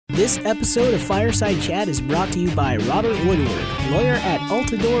This episode of Fireside Chat is brought to you by Robert Woodward, lawyer at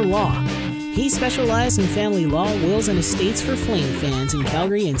Altador Law. He specializes in family law, wills, and estates for Flame fans in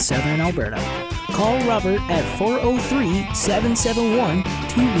Calgary and Southern Alberta. Call Robert at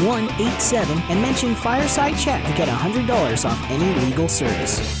 403-771-2187 and mention Fireside Chat to get $100 off any legal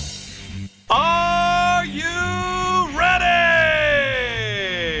service. Are you ready?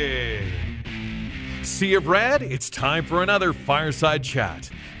 Sea of Red, it's time for another Fireside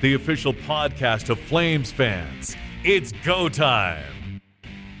Chat, the official podcast of Flames fans. It's go time.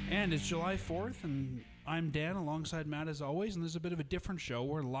 And it's July 4th, and I'm Dan alongside Matt as always, and there's a bit of a different show.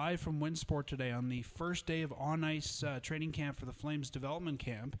 We're live from Winsport today on the first day of on-ice training camp for the Flames development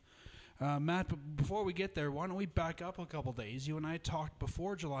camp. Matt, before we get there, why don't we back up a couple days? You and I talked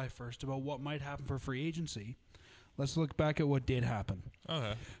before July 1st about what might happen for free agency. Let's look back at what did happen.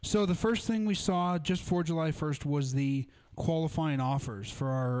 Okay. So the first thing we saw just before July 1st was the qualifying offers for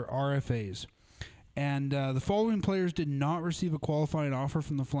our RFAs. And the following players did not receive a qualifying offer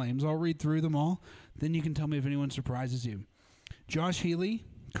from the Flames. I'll read through them all. Then you can tell me if anyone surprises you. Josh Healy,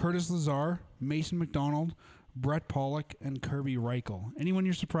 Curtis Lazar, Mason McDonald, Brett Pollock, and Kirby Reichel. Anyone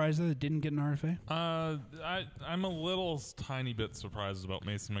you're surprised that didn't get an RFA? I'm a little tiny bit surprised about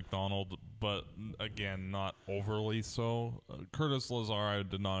Mason McDonald, but again, not overly so. Curtis Lazar, I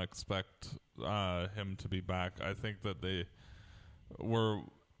did not expect him to be back. I think that they were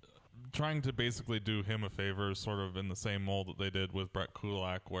trying to basically do him a favor, sort of in the same mold that they did with Brett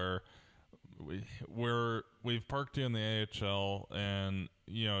Kulak, where we've parked you in the AHL, and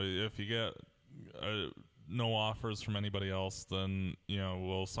if you get no offers from anybody else, then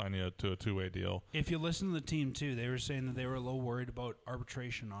we'll sign you to a two-way deal. If you listen to the team too, they were saying that they were a little worried about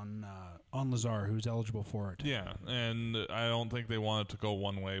arbitration on Lazar, who's eligible for it. Yeah, and I don't think they wanted to go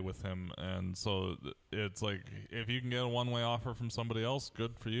one way with him, and so it's like, if you can get a one-way offer from somebody else,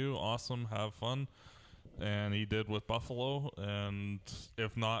 good for you, awesome, have fun. And he did with Buffalo, and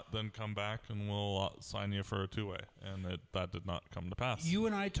if not, then come back and we'll sign you for a two-way. And that did not come to pass. You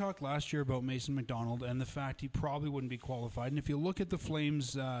and I talked last year about Mason McDonald and the fact he probably wouldn't be qualified. And if you look at the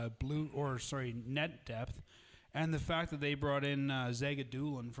Flames' net depth and the fact that they brought in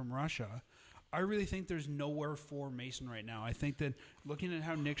Zagadulin from Russia, I really think there's nowhere for Mason right now. I think that looking at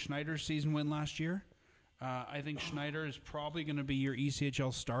how Nick Schneider's season went last year, I think Schneider is probably going to be your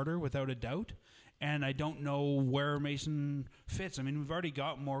ECHL starter without a doubt. And I don't know where Mason fits. I mean, we've already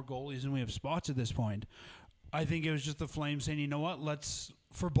got more goalies than we have spots at this point. I think it was just the Flames saying, you know what,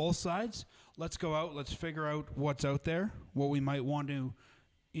 for both sides, let's go out, let's figure out what's out there, what we might want to,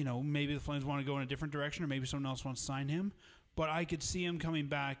 maybe the Flames want to go in a different direction, or maybe someone else wants to sign him. But I could see him coming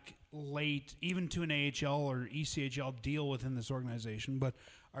back late, even to an AHL or ECHL deal within this organization. But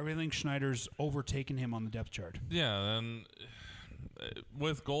I really think Schneider's overtaken him on the depth chart. Yeah, and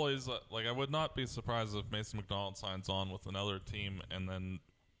with goalies, I would not be surprised if Mason McDonald signs on with another team and then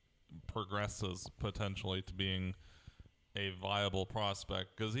progresses potentially to being a viable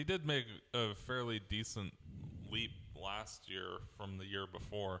prospect, because he did make a fairly decent leap last year from the year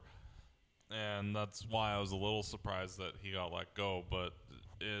before, and that's why I was a little surprised that he got let go. But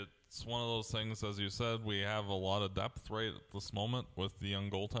it's one of those things, as you said, we have a lot of depth right at this moment with the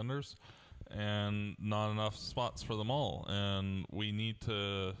young goaltenders, and not enough spots for them all. And we need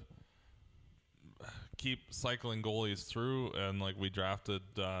to keep cycling goalies through, and we drafted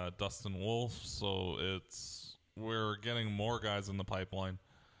Dustin Wolf, so we're getting more guys in the pipeline.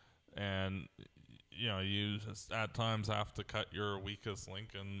 And you just at times have to cut your weakest link,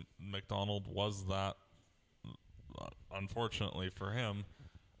 and McDonald was that, unfortunately for him.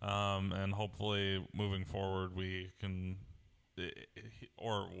 And hopefully moving forward we can,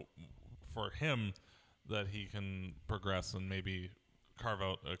 or for him, that he can progress and maybe carve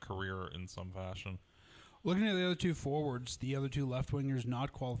out a career in some fashion. Looking at the other two forwards, the other two left wingers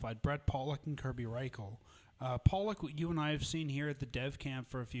not qualified, Brett Pollock and Kirby Reichel. Pollock, you and I have seen here at the dev camp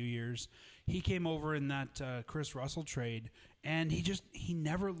for a few years. He came over in that Chris Russell trade, and he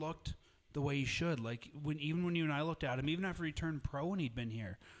never looked the way he should. Even when you and I looked at him, even after he turned pro and he'd been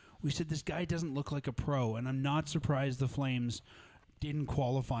here, we said, this guy doesn't look like a pro, and I'm not surprised the Flames didn't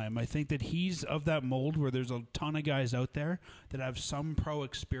qualify him. I think that he's of that mold where there's a ton of guys out there that have some pro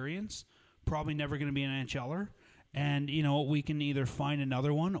experience, probably never going to be an NHLer. And, we can either find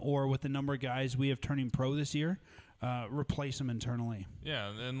another one, or with the number of guys we have turning pro this year, replace him internally.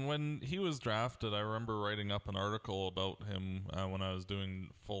 Yeah, and when he was drafted, I remember writing up an article about him when I was doing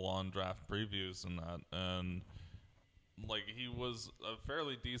full-on draft previews and that. And, he was a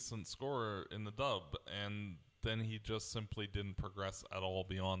fairly decent scorer in the dub, and then he just simply didn't progress at all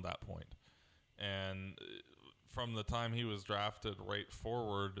beyond that point. And from the time he was drafted right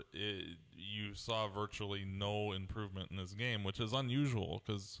forward, you saw virtually no improvement in his game, which is unusual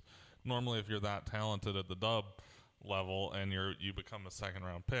because normally if you're that talented at the dub level and you become a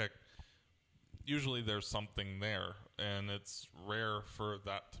second-round pick, usually there's something there, and it's rare for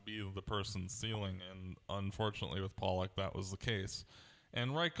that to be the person's ceiling, and unfortunately with Pollock that was the case.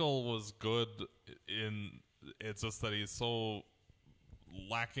 And Reichel was good it's just that he's so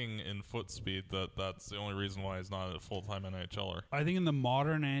lacking in foot speed that's the only reason why he's not a full-time NHLer. I think in the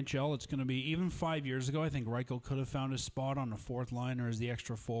modern NHL, it's going to be, even 5 years ago, I think Reichel could have found a spot on the fourth line or as the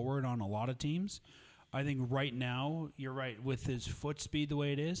extra forward on a lot of teams. I think right now, you're right, with his foot speed the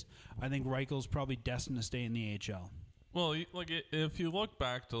way it is, I think Reichel's probably destined to stay in the AHL. Well, if you look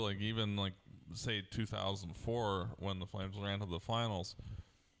back to even say 2004 when the Flames ran to the finals,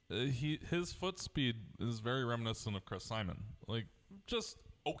 his foot speed is very reminiscent of Chris Simon. Just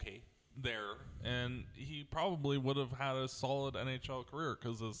okay there, and he probably would have had a solid NHL career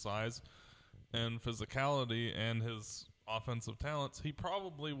because of his size and physicality and his offensive talents. He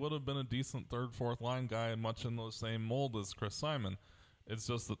probably would have been a decent third, fourth line guy, much in the same mold as Chris Simon. It's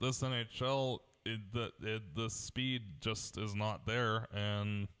just that this NHL, the speed just is not there,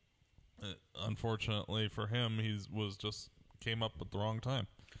 and unfortunately for him, came up at the wrong time.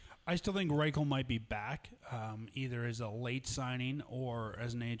 I still think Reichel might be back, either as a late signing or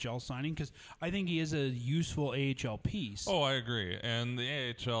as an AHL signing, because I think he is a useful AHL piece. Oh, I agree. And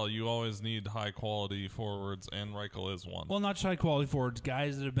the AHL, you always need high-quality forwards, and Reichel is one. Well, not just high-quality forwards,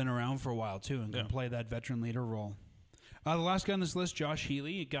 guys that have been around for a while, too, and can play that veteran leader role. The last guy on this list, Josh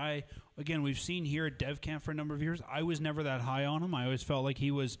Healy, a guy, again, we've seen here at Dev Camp for a number of years. I was never that high on him. I always felt like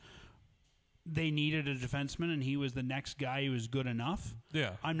they needed a defenseman, and he was the next guy who was good enough.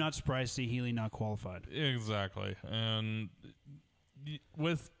 Yeah. I'm not surprised to see Healy not qualified. Exactly. And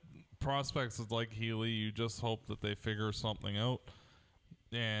with prospects like Healy, you just hope that they figure something out.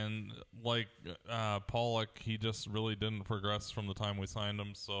 And Pollock, he just really didn't progress from the time we signed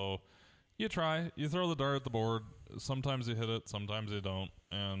him. So you try. You throw the dart at the board. Sometimes you hit it, sometimes you don't.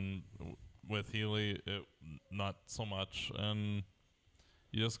 And with Healy, not so much. And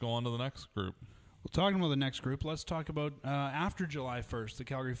you just go on to the next group. Well, talking about the next group, let's talk about after July 1st, the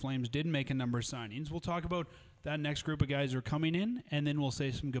Calgary Flames did make a number of signings. We'll talk about that next group of guys who are coming in, and then we'll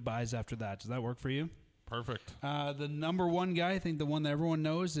say some goodbyes after that. Does that work for you? Perfect. The number one guy, I think the one that everyone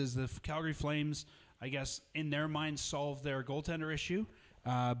knows, is the Calgary Flames, I guess, in their mind, solved their goaltender issue,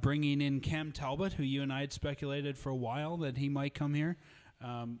 bringing in Cam Talbot, who you and I had speculated for a while that he might come here.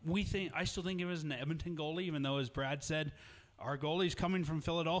 I still think of him as an Edmonton goalie, even though, as Brad said, our goalie's coming from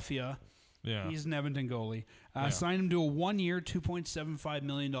Philadelphia. Yeah. He's an Edmonton goalie. Signed him to a 1-year, $2.75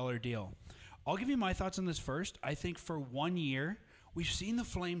 million deal. I'll give you my thoughts on this first. I think for 1 year, we've seen the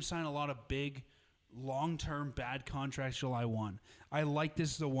Flames sign a lot of big, long-term bad contracts July 1. I like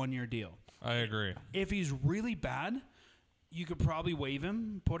this as a 1-year deal. I agree. If he's really bad, you could probably waive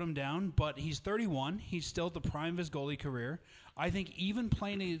him, put him down, but he's 31. He's still at the prime of his goalie career. I think even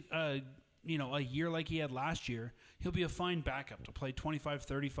playing a year like he had last year, he'll be a fine backup to play 25,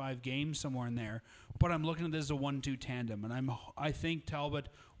 35 games somewhere in there. But I'm looking at this as a 1-2 tandem, and I think Talbot,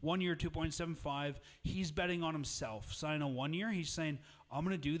 1 year, 2.75, he's betting on himself. Signing a 1 year, he's saying, I'm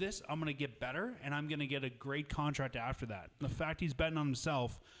going to do this, I'm going to get better, and I'm going to get a great contract after that. The fact he's betting on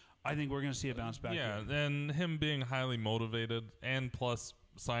himself, I think we're going to see a bounce back. Yeah, here. and him being highly motivated, and plus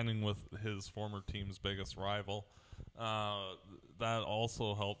signing with his former team's biggest rival, that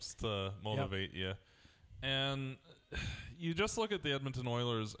also helps to motivate you. And you just look at the Edmonton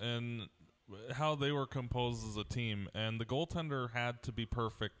Oilers and how they were composed as a team, and the goaltender had to be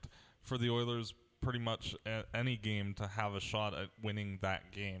perfect for the Oilers pretty much at any game to have a shot at winning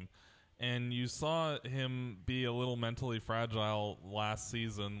that game. And you saw him be a little mentally fragile last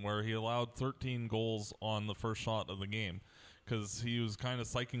season where he allowed 13 goals on the first shot of the game because he was kind of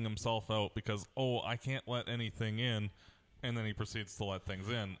psyching himself out because, I can't let anything in. And then he proceeds to let things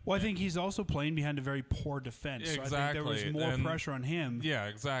in. Well, I think he's also playing behind a very poor defense. Exactly. So I think there was more pressure on him. Yeah,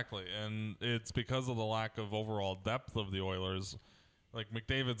 exactly. And it's because of the lack of overall depth of the Oilers. Like,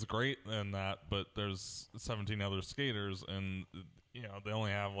 McDavid's great in that, but there's 17 other skaters, and they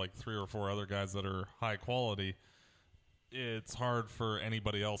only have like 3 or 4 other guys that are high quality. It's hard for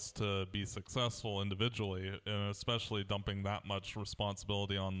anybody else to be successful individually, and especially dumping that much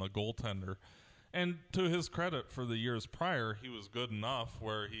responsibility on the goaltender. And to his credit, for the years prior, he was good enough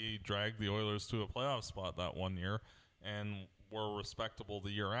where he dragged the Oilers to a playoff spot that 1 year and were respectable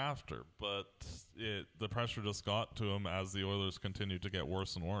the year after. But the pressure just got to him as the Oilers continued to get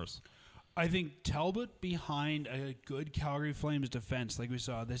worse and worse. I think Talbot behind a good Calgary Flames defense like we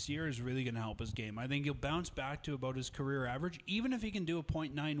saw this year is really going to help his game. I think he'll bounce back to about his career average, even if he can do a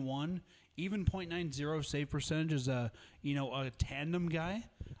 .91, even .90 save percentage as a tandem guy.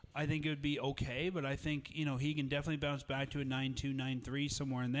 I think it would be okay, but I think he can definitely bounce back to a 9.2, 9.3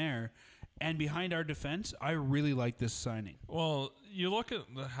 somewhere in there. And behind our defense, I really like this signing. Well, you look at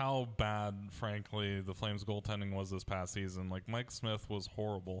how bad, frankly, the Flames goaltending was this past season. Like Mike Smith was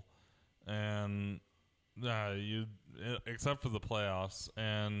horrible. And except for the playoffs,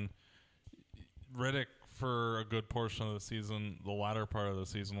 and Rittich for a good portion of the season, the latter part of the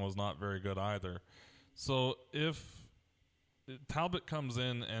season was not very good either. So if Talbot comes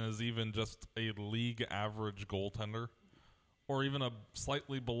in and is even just a league average goaltender, or even a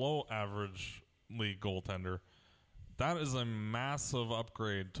slightly below average league goaltender, that is a massive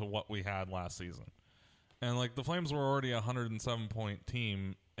upgrade to what we had last season. And like the Flames were already a 107-point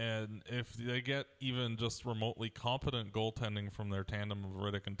team. And if they get even just remotely competent goaltending from their tandem of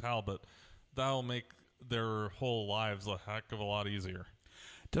Rittich and Talbot, that'll make their whole lives a heck of a lot easier.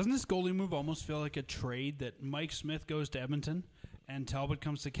 Doesn't this goalie move almost feel like a trade that Mike Smith goes to Edmonton and Talbot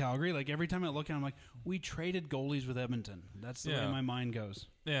comes to Calgary? Like every time I look at him, I'm like, we traded goalies with Edmonton. That's the way my mind goes.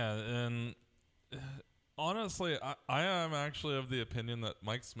 Yeah, and honestly, I am actually of the opinion that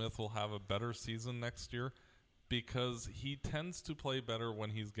Mike Smith will have a better season next year, because he tends to play better when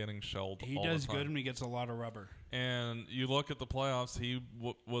he's getting shelled. He does good when he gets a lot of rubber. And you look at the playoffs, he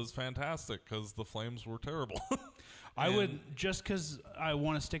was fantastic because the Flames were terrible. I would, just because I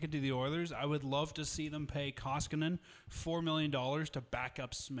want to stick it to the Oilers, I would love to see them pay Koskinen $4 million to back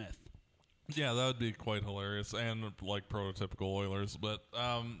up Smith. Yeah, that would be quite hilarious and like prototypical Oilers. But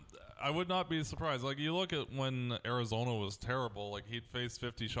I would not be surprised. Like you look at when Arizona was terrible, like he'd face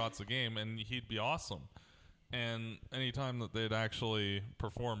 50 shots a game and he'd be awesome. And anytime that they'd actually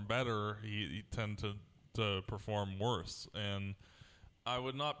perform better, he'd tend to perform worse. And I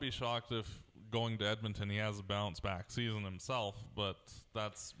would not be shocked if going to Edmonton he has a bounce-back season himself, but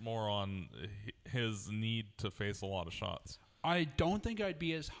that's more on his need to face a lot of shots. I don't think I'd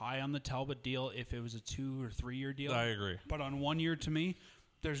be as high on the Talbot deal if it was a 2 or 3 year deal. I agree. But on 1 year, to me,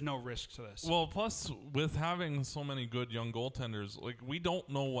 there's no risk to this. Well, plus, with having so many good young goaltenders, like we don't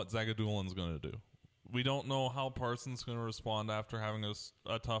know what Zagadulin's going to do. We don't know how Parsons going to respond after having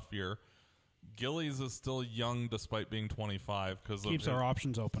a tough year. Gillies is still young despite being 25. Keeps our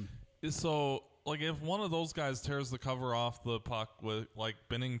options open. So, like, if one of those guys tears the cover off the puck with, like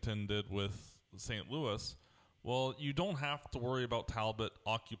Binnington did with St. Louis, well, you don't have to worry about Talbot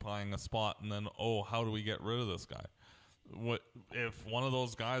occupying a spot and then, how do we get rid of this guy? What if one of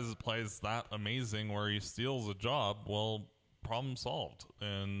those guys plays that amazing where he steals a job? Well, problem solved,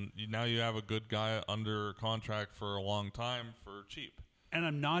 and now you have a good guy under contract for a long time for cheap. And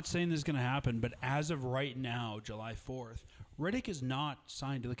I'm not saying this is going to happen, but as of right now, July 4th, Rittich is not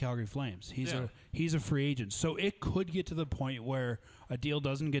signed to the Calgary Flames. He's a free agent, so it could get to the point where a deal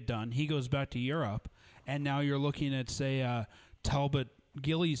doesn't get done. He goes back to Europe, and now you're looking at, say,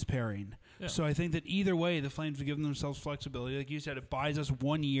 Talbot-Gillies pairing. Yeah. So I think that either way, the Flames have given themselves flexibility. Like you said, it buys us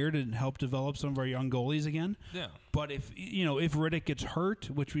 1 year to help develop some of our young goalies again. Yeah. But if Rittich gets hurt,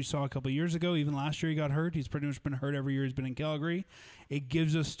 which we saw a couple of years ago, even last year he got hurt. He's pretty much been hurt every year he's been in Calgary. It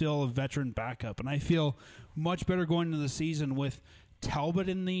gives us still a veteran backup, and I feel much better going into the season with Talbot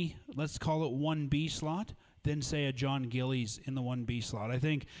in the, let's call it 1B slot, than say a John Gillies in the 1B slot. I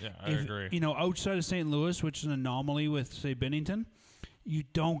think. Yeah, I agree. Outside of St. Louis, which is an anomaly with say Binnington, you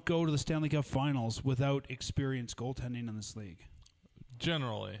don't go to the Stanley Cup Finals without experienced goaltending in this league.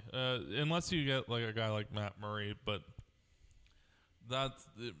 Generally, unless you get like a guy like Matt Murray, but that's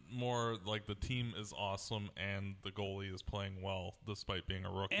more like the team is awesome and the goalie is playing well despite being a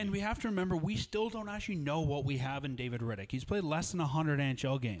rookie. And we have to remember, we still don't actually know what we have in David Rittich. He's played less than 100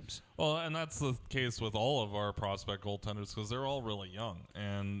 NHL games. Well, and that's the case with all of our prospect goaltenders because they're all really young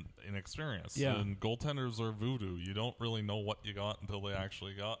and inexperienced. Yeah. And goaltenders are voodoo. You don't really know what you got until they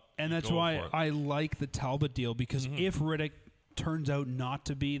actually got. And that's why I like the Talbot deal, because if Rittich turns out not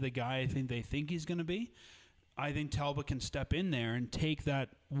to be the guy I think they think he's going to be, I think Talbot can step in there and take that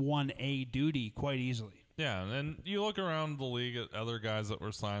 1A duty quite easily. Yeah, and you look around the league at other guys that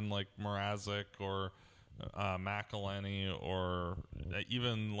were signed like Mrazek or McElhenney or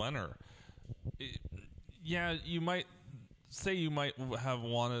even Leonard. You might have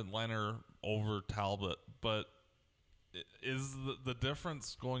wanted Leonard over Talbot, but is the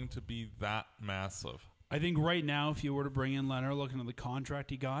difference going to be that massive? I think right now, if you were to bring in Leonard, looking at the contract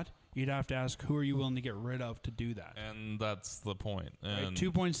he got, you'd have to ask, who are you willing to get rid of to do that? And that's the point. Right?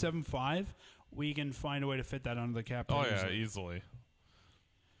 2.75, we can find a way to fit that under the cap. Oh, yeah, easily.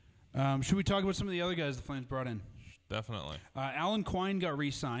 Should we talk about some of the other guys the Flames brought in? Definitely. Alan Quine got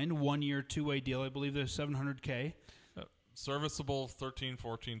re-signed, 1 year, 2-way deal. I believe there's $700K. Serviceable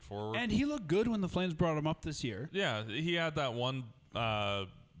 13-14 forward. And he looked good when the Flames brought him up this year. Yeah, he had that one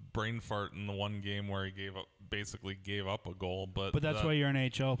brain fart in the one game where he basically gave up a goal. But that's why you're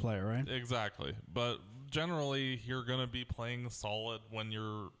an AHL player, right? Exactly. But generally, you're going to be playing solid when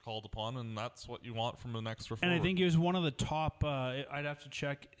you're called upon, and that's what you want from an extra forward. And I think he was one of the top, I'd have to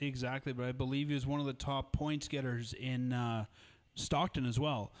check exactly, but I believe he was one of the top points getters in Stockton as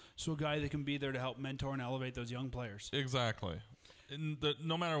well. So a guy that can be there to help mentor and elevate those young players. Exactly.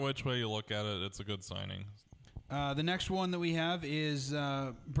 No matter which way you look at it, it's a good signing. The next one that we have is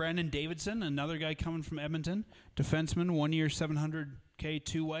Brandon Davidson, another guy coming from Edmonton, defenseman, 1 year, $700K,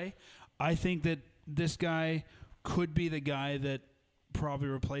 2-way. I think that this guy could be the guy that probably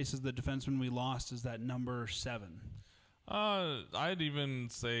replaces the defenseman we lost as that number 7. I'd even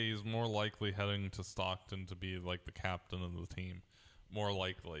say he's more likely heading to Stockton to be like the captain of the team. More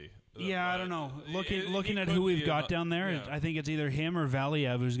likely. Yeah, I don't know. Looking at who we've got down there, yeah. I think it's either him or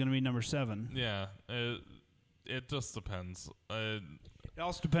Valiev who's going to be number 7. Yeah, it just depends. It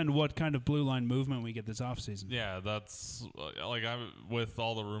also depends what kind of blue line movement we get this offseason. Yeah, that's like with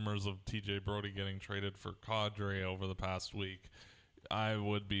all the rumors of TJ Brody getting traded for Kadri over the past week, I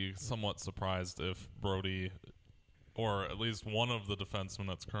would be somewhat surprised if Brody, or at least one of the defensemen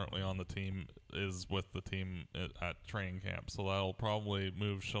that's currently on the team, is with the team at training camp. So that'll probably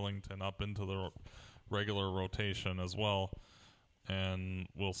move Shillington up into the regular rotation as well, and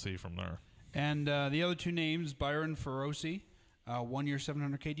we'll see from there. And the other two names, Byron Ferrosi, 1 year,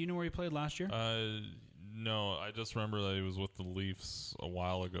 $700K. Do you know where he played last year? No, I just remember that he was with the Leafs a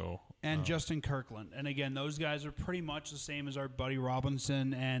while ago. And Justin Kirkland. And again, those guys are pretty much the same as our Buddy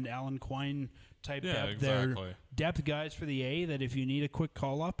Robinson and Alan Quine type depth. Exactly. They're depth guys for the A that if you need a quick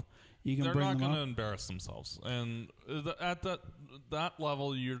call-up, you can bring them up. They're not going to embarrass themselves. And at that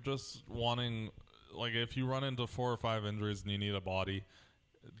level, you're just wanting, like if you run into 4 or 5 injuries and you need a body,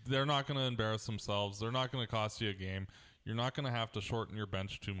 they're not going to embarrass themselves. They're not going to cost you a game. You're not going to have to shorten your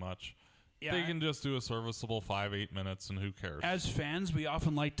bench too much. Yeah, they can just do a serviceable 5-8 minutes, and who cares? As fans, we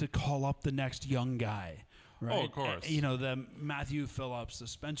often like to call up the next young guy, right? Oh, of course. You know, the Matthew Phillips, the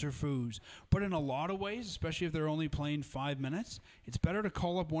Spencer Foos. But in a lot of ways, especially if they're only playing 5 minutes, it's better to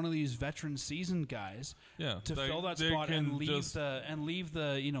call up one of these veteran seasoned guys to fill that spot and leave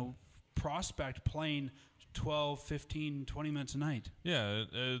the prospect playing 12, 15, 20 minutes a night. Yeah,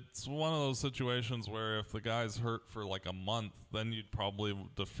 it's one of those situations where if the guy's hurt for like a month, then you'd probably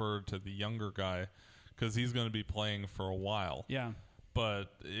defer to the younger guy because he's going to be playing for a while. Yeah. But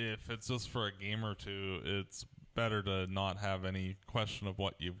if it's just for a game or two, it's better to not have any question of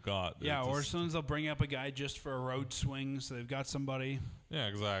what you've got. Yeah, or sometimes they'll bring up a guy just for a road swing, so they've got somebody. Yeah,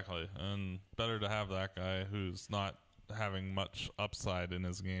 exactly. And better to have that guy who's not having much upside in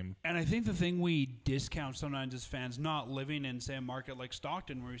his game. And I think the thing we discount sometimes as fans, not living in, say, a market like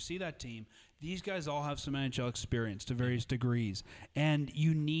Stockton where we see that team, these guys all have some NHL experience to various degrees. And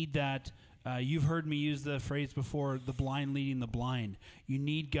you need that. You've heard me use the phrase before, the blind leading the blind. You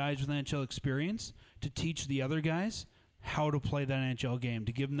need guys with NHL experience to teach the other guys how to play that NHL game,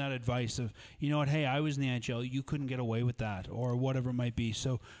 to give them that advice of, you know what, hey, I was in the NHL, you couldn't get away with that, or whatever it might be.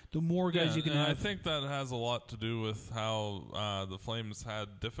 So the more guys you can have. I think that has a lot to do with how the Flames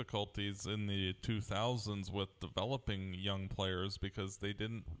had difficulties in the 2000s with developing young players because they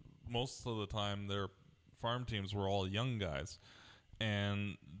didn't, most of the time, their farm teams were all young guys.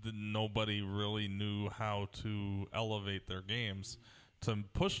 And nobody really knew how to elevate their games to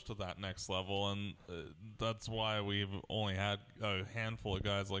push to that next level, and that's why we've only had a handful of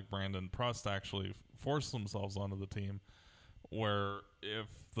guys like Brandon Prust actually force themselves onto the team, where if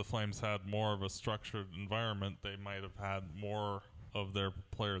the Flames had more of a structured environment, they might have had more of their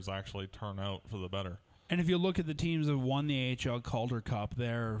players actually turn out for the better. And if you look at the teams that won the AHL Calder Cup,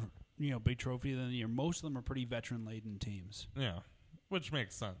 they're big trophy of the year. Most of them are pretty veteran-laden teams. Yeah, which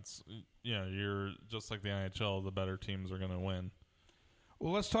makes sense. Yeah, you're just like the NHL, the better teams are going to win.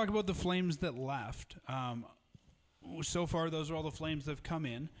 Well, let's talk about the Flames that left. So far, those are all the Flames that have come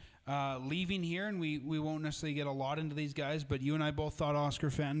in. Leaving here, and we won't necessarily get a lot into these guys, but you and I both thought Oscar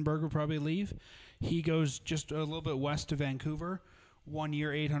Fantenberg would probably leave. He goes just a little bit west to Vancouver, 1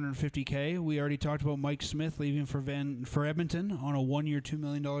 year, $850K. We already talked about Mike Smith leaving for Edmonton on a 1 year, $2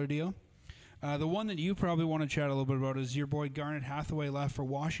 million deal. The one that you probably want to chat a little bit about is your boy Garnet Hathaway left for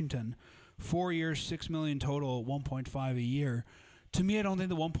Washington. 4 years, $6 million total, 1.5 a year. To me, I don't think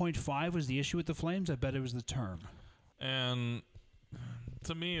the 1.5 was the issue with the Flames. I bet it was the term. And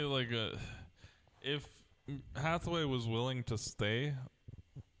to me, like, if Hathaway was willing to stay,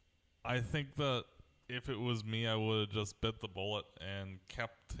 I think that if it was me, I would have just bit the bullet and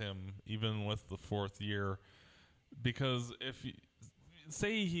kept him even with the 4th year, because if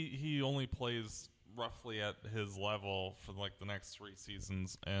say he only plays roughly at his level for like the next 3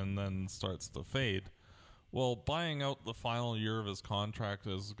 seasons and then starts to fade, well, buying out the final year of his contract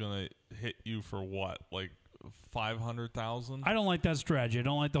is going to hit you for what, like $500,000? I don't like that strategy. I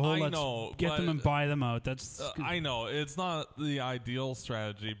don't like the whole get them and buy them out. That's I know it's not the ideal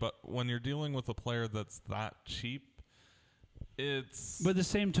strategy, but when you're dealing with a player that's that cheap, it's. But at the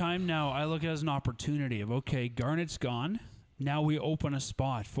same time, now I look at it as an opportunity of, okay, Garnett's gone. Now we open a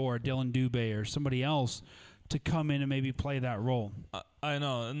spot for Dylan Dubé or somebody else to come in and maybe play that role. I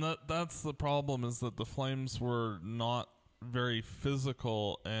know, and that's the problem, is that the Flames were not very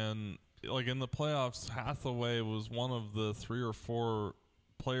physical, and like in the playoffs, Hathaway was one of the 3 or 4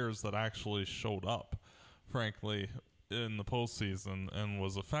 players that actually showed up, frankly, in the postseason and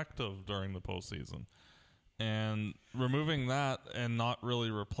was effective during the postseason. And removing that and not really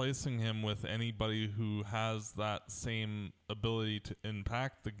replacing him with anybody who has that same ability to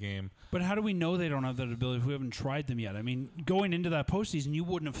impact the game. But how do we know they don't have that ability if we haven't tried them yet? I mean, going into that postseason, you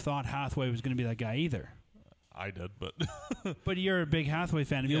wouldn't have thought Hathaway was going to be that guy either. I did, but but you're a big Hathaway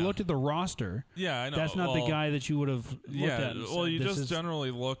fan. If you looked at the roster, I know. That's not the guy that you would have looked at. Well, you just generally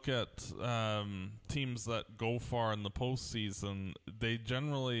look at teams that go far in the postseason. They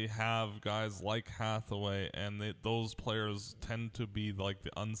generally have guys like Hathaway, and those players tend to be like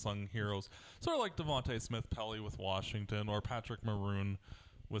the unsung heroes. Sort of like Devontae Smith-Pelly with Washington, or Patrick Maroon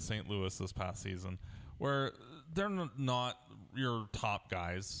with St. Louis this past season, where they're not your top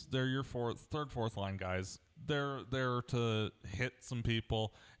guys. They're your third, fourth line guys. They're there to hit some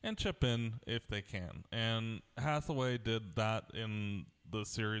people and chip in if they can. And Hathaway did that in the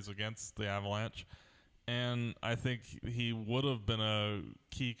series against the Avalanche. And I think he would have been a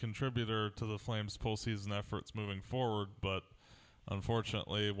key contributor to the Flames' postseason efforts moving forward, but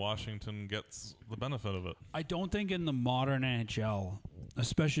unfortunately, Washington gets the benefit of it. I don't think in the modern NHL,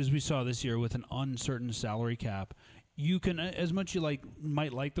 especially as we saw this year with an uncertain salary cap, you can, as much you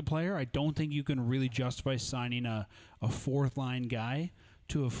might like the player, I don't think you can really justify signing a 4th line guy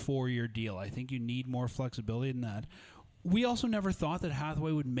to a 4-year deal. I think you need more flexibility than that. We also never thought that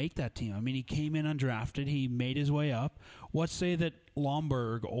Hathaway would make that team. I mean, he came in undrafted. He made his way up. Let's say that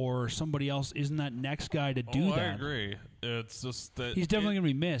Lomberg or somebody else isn't that next guy to do that. I agree. It's just that he's definitely going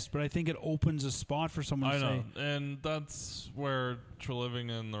to be missed, but I think it opens a spot for someone to say. I know, and that's where Treliving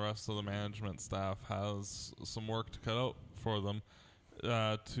and the rest of the management staff has some work to cut out for them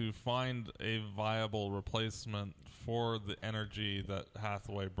to find a viable replacement for the energy that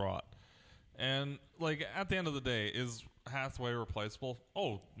Hathaway brought. And, like, at the end of the day, is Hathaway replaceable?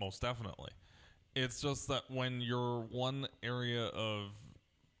 Oh, most definitely. It's just that when your one area of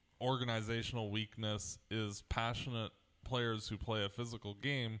organizational weakness is passionate players who play a physical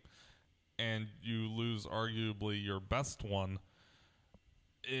game, and you lose arguably your best one,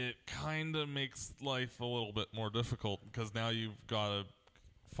 it kind of makes life a little bit more difficult, because now you've got to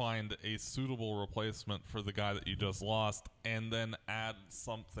find a suitable replacement for the guy that you just lost, and then add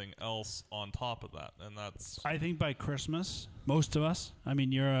something else on top of that. And that's, I think by Christmas, most of us, I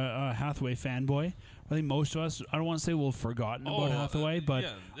mean, you're a Hathaway fanboy, I think most of us, I don't want to say we've forgotten about Hathaway, but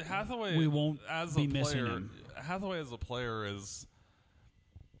Hathaway, we won't as be a player, missing him. Hathaway as a player is...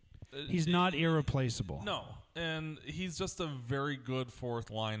 He's not irreplaceable. No, and he's just a very good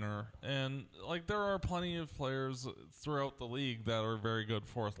 4th liner. And like, there are plenty of players throughout the league that are very good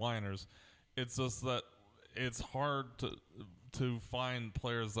 4th liners. It's just that it's hard to find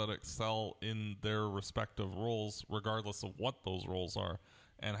players that excel in their respective roles, regardless of what those roles are.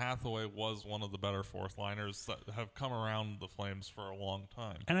 And Hathaway was one of the better 4th liners that have come around the Flames for a long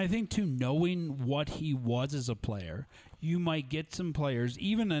time. And I think, too, knowing what he was as a player, you might get some players,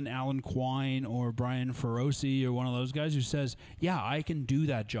 even an Alan Quine or Brian Ferrosi or one of those guys who says, yeah, I can do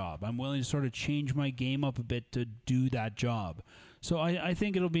that job. I'm willing to sort of change my game up a bit to do that job. So I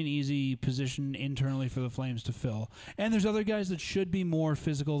think it'll be an easy position internally for the Flames to fill. And there's other guys that should be more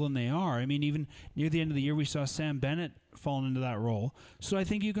physical than they are. I mean, even near the end of the year, we saw Sam Bennett falling into that role. So I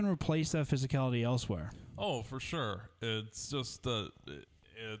think you can replace that physicality elsewhere. Oh, for sure. It's just that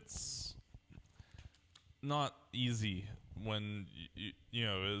it's not easy when, you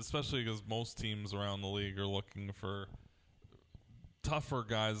know, especially because most teams around the league are looking for tougher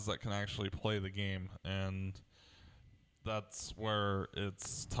guys that can actually play the game. And that's where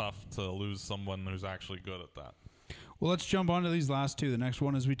it's tough to lose someone who's actually good at that. Well, let's jump on to these last two. The next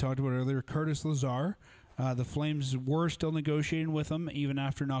one, as we talked about earlier, Curtis Lazar. The Flames were still negotiating with him even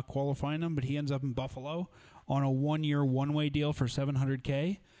after not qualifying him, but he ends up in Buffalo on a 1-year, one-way deal for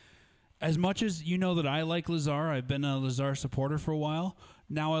 $700K. as much as you know that I like Lazar, I've been a Lazar supporter for a while.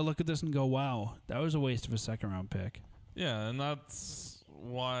 Now I look at this and go, wow, that was a waste of a second-round pick. Yeah, and that's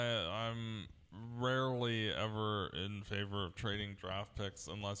why I'm rarely ever in favor of trading draft picks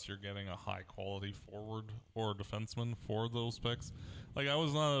unless you're getting a high-quality forward or defenseman for those picks. Like, I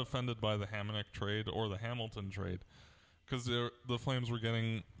was not offended by the Hamonic trade or the Hamilton trade because the Flames were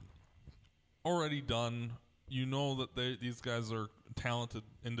getting already done. You know that these guys are talented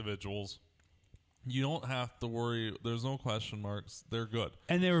individuals. You don't have to worry. There's no question marks. They're good.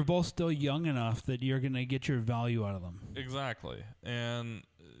 And they were both still young enough that you're going to get your value out of them. Exactly. And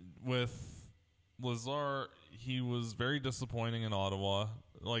with Lazar, he was very disappointing in Ottawa.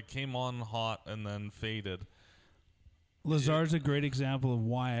 Like, came on hot and then faded. Lazar's a great example of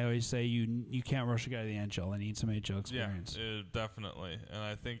why I always say you can't rush a guy to the NHL. I need some NHL experience. Yeah, definitely. And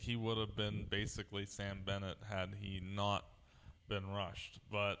I think he would have been basically Sam Bennett had he not been rushed.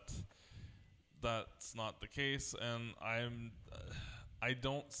 But that's not the case. And I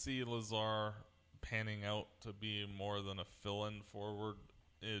don't see Lazar panning out to be more than a fill-in forward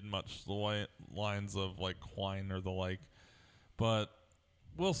in much the lines of like Quine or the like. But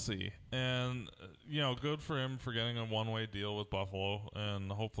we'll see. And, good for him for getting a one-way deal with Buffalo,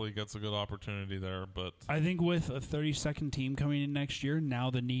 and hopefully he gets a good opportunity there. But I think with a 32nd team coming in next year,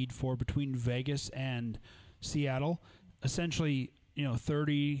 now the need for between Vegas and Seattle, essentially,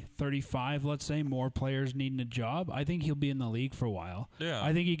 30, 35, let's say, more players needing a job, I think he'll be in the league for a while. Yeah.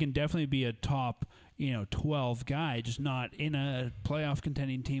 I think he can definitely be a top, 12 guy, just not in a playoff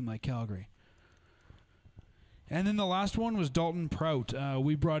contending team like Calgary. And then the last one was Dalton Prout.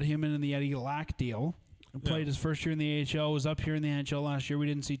 We brought him in the Eddie Lack deal. Played his first year in the AHL, was up here in the NHL last year. We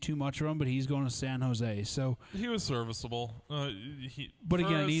didn't see too much of him, but he's going to San Jose. So he was serviceable. But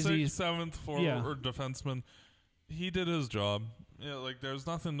again, he's easy 7th forward defenseman. He did his job. There's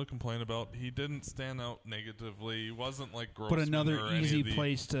nothing to complain about. He didn't stand out negatively. He wasn't like Grossman. But another easy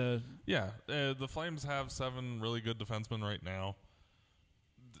place to. Yeah, the Flames have 7 really good defensemen right now.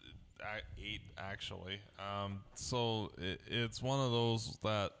 8 actually. So it's one of those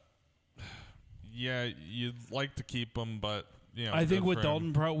that, you'd like to keep them, but I think with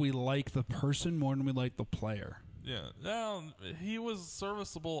Dalton Prout, we like the person more than we like the player. Yeah, he was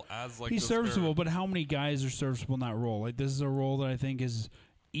serviceable as like. He's serviceable, but how many guys are serviceable in that role? Like, this is a role that I think is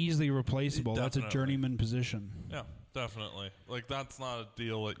easily replaceable. Definitely. That's a journeyman position. Yeah, definitely. Like, that's not a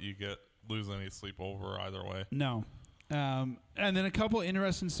deal that you lose any sleep over either way. No. And then a couple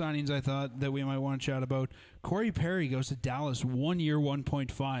interesting signings I thought that we might want to chat about. Corey Perry goes to Dallas, 1 year,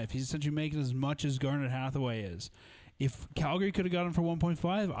 1.5. He's essentially making as much as Garnet Hathaway is. If Calgary could have got him for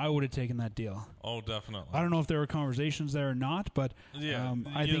 1.5, I would have taken that deal. Oh, definitely. I don't know if there were conversations there or not, but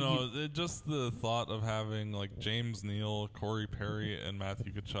I think just the thought of having like James Neal, Corey Perry, and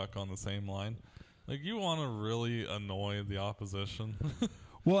Matthew Tkachuk on the same line, like, you want to really annoy the opposition.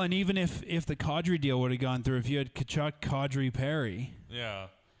 Well, and even if the Kadri deal would have gone through, if you had Tkachuk, Kadri, Perry. Yeah.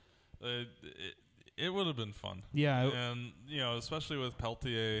 It would have been fun. Yeah. And, especially with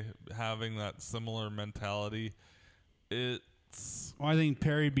Pelletier having that similar mentality, I think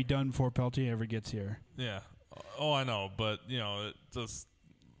Perry would be done before Pelletier ever gets here. Yeah. Oh, I know. But, just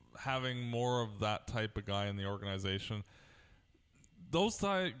having more of that type of guy in the organization,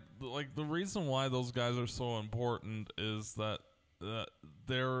 the reason why those guys are so important is that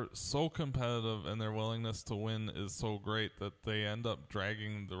they're so competitive and their willingness to win is so great that they end up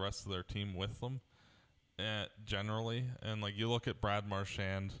dragging the rest of their team with them generally. And like, you look at Brad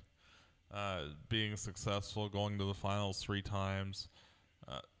Marchand being successful, going to the finals 3 times,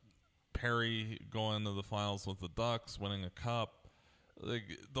 Perry going to the finals with the Ducks, winning a cup. Like,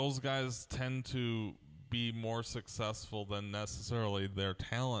 those guys tend to be more successful than necessarily their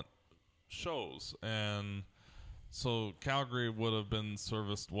talent shows. And so Calgary would have been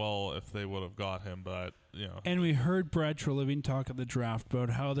serviced well if they would have got him, but, And we heard Brad Treliving talk at the draft about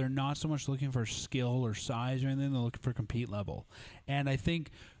how they're not so much looking for skill or size or anything, they're looking for compete level. And I think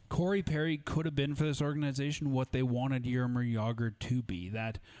Corey Perry could have been for this organization what they wanted Jaromir Jagr to be,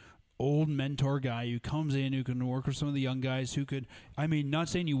 that old mentor guy who comes in, who can work with some of the young guys, who could, not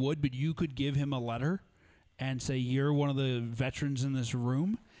saying you would, but you could give him a letter and say, you're one of the veterans in this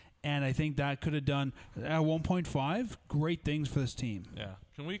room. And I think that could have done, at 1.5, great things for this team. Yeah.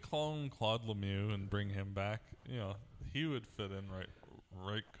 Can we call him Claude Lemieux and bring him back? He would fit in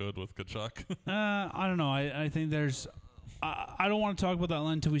right good with Tkachuk. I don't know. I think there's... I don't want to talk about that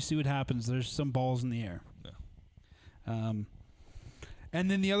line until we see what happens. There's some balls in the air. Yeah.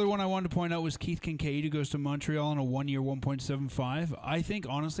 And then the other one I wanted to point out was Keith Kincaid, who goes to Montreal on a 1 year, 1.75. I think,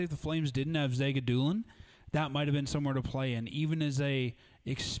 honestly, if the Flames didn't have Zagadulin, that might have been somewhere to play in, even as a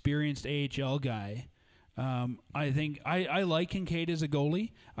experienced AHL guy. I think I like Kincaid as a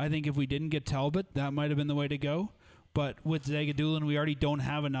goalie. I think if we didn't get Talbot, that might have been the way to go. But with Zagadulin, we already don't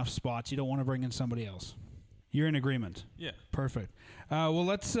have enough spots. You don't want to bring in somebody else. You're in agreement? Yeah. Perfect. Well,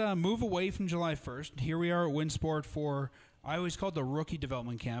 let's move away from July 1st. Here we are at Winsport for, I always called the rookie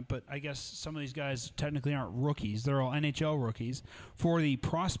development camp, but I guess some of these guys technically aren't rookies. They're all NHL rookies for the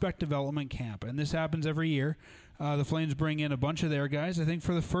prospect development camp. And this happens every year. The Flames bring in a bunch of their guys. I think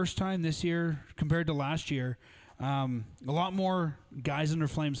for the first time this year compared to last year, a lot more guys under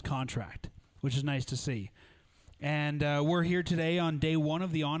Flames contract, which is nice to see. And we're here today on day one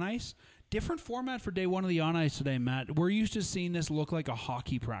of the on-ice. Different format for day one of the on-ice today, Matt. We're used to seeing this look like a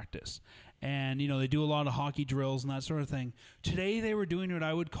hockey practice. And, they do a lot of hockey drills and that sort of thing. Today they were doing what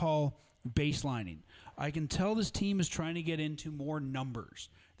I would call baselining. I can tell this team is trying to get into more numbers.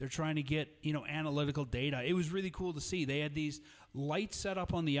 They're trying to get, analytical data. It was really cool to see. They had these lights set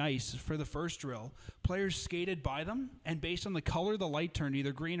up on the ice for the first drill. Players skated by them, and based on the color the light turned,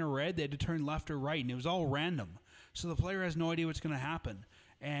 either green or red, they had to turn left or right, and it was all random. So the player has no idea what's going to happen.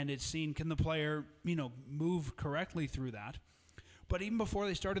 And it's seen, can the player, move correctly through that? But even before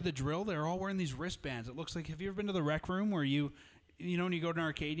they started the drill, they're all wearing these wristbands. It looks like, have you ever been to the rec room where when you go to an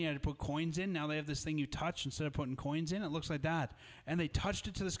arcade, you had to put coins in? Now they have this thing you touch instead of putting coins in. It looks like that. And they touched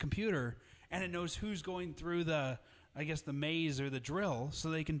it to this computer, and it knows who's going through the maze or the drill,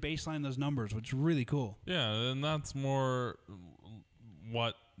 so they can baseline those numbers, which is really cool. Yeah, and that's more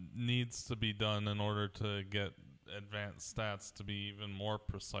what needs to be done in order to get advanced stats to be even more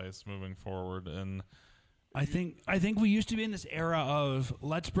precise moving forward. And I think we used to be in this era of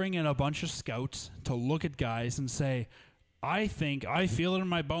let's bring in a bunch of scouts to look at guys and say, I feel it in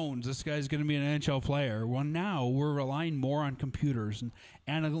my bones this guy's going to be an NHL player. Well, now we're relying more on computers and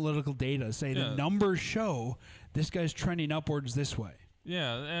analytical data to say the numbers show this guy's trending upwards this way.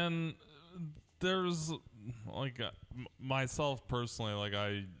 Yeah, and there's myself personally,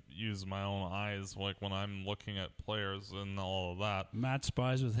 I use my own eyes when I'm looking at players and all of that. Matt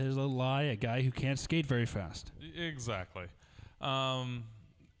spies with his little eye a guy who can't skate very fast. Exactly.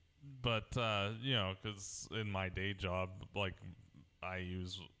 But because in my day job, I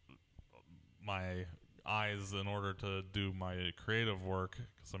use my eyes in order to do my creative work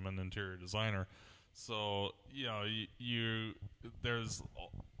because I'm an interior designer. So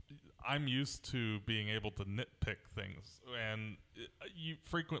I'm used to being able to nitpick things, and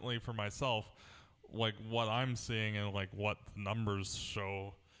frequently for myself, what I'm seeing and what the numbers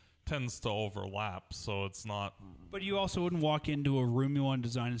show tends to overlap, so it's not. But you also wouldn't walk into a room you want to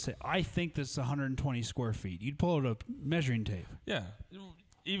design and say, I think this is 120 square feet. You'd pull out a measuring tape. Yeah.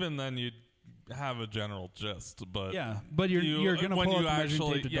 Even then you'd have a general gist, but but you're going to pull out the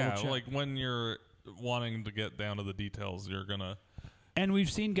measuring tape to double check. When you're wanting to get down to the details, you're going to. And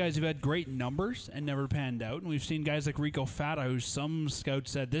we've seen guys who've had great numbers and never panned out. And we've seen guys like Rico Fata, who some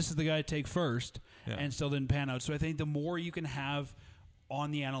scouts said, this is the guy to take first, and still didn't pan out. So I think the more you can have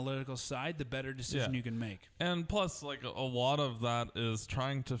on the analytical side, the better decision you can make. And plus, a lot of that is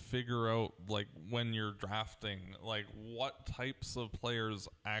trying to figure out, when you're drafting, what types of players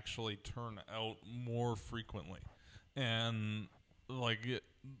actually turn out more frequently. And,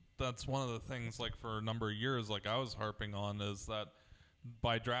 that's one of the things, for a number of years, I was harping on, is that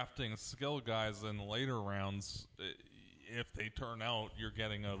by drafting skill guys in later rounds, if they turn out, you're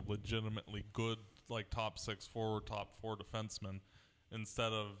getting a legitimately good top 6 forward, top 4 defenseman,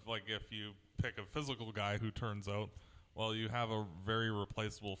 instead of if you pick a physical guy who turns out, well, you have a very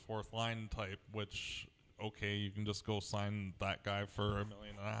replaceable fourth line type, which you can just go sign that guy for $1.5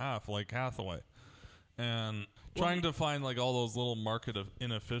 million like Hathaway. And trying to find all those little market of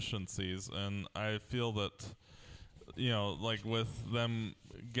inefficiencies, and I feel that with them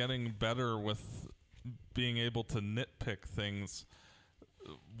getting better with being able to nitpick things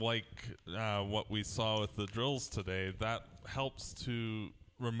what we saw with the drills today, that helps to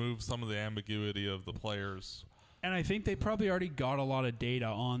remove some of the ambiguity of the players. And I think they probably already got a lot of data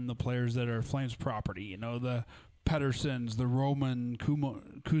on the players that are Flames property. The Pettersens, the Roman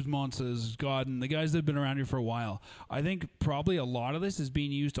Kuzmanses, Gawdin, the guys that have been around here for a while. I think probably a lot of this is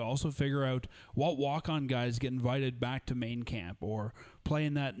being used to also figure out what walk-on guys get invited back to main camp or play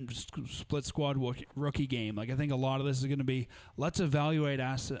in that split squad rookie game. I think a lot of this is going to be, let's evaluate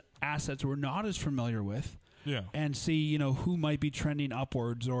assets we're not as familiar with. Yeah. And see, who might be trending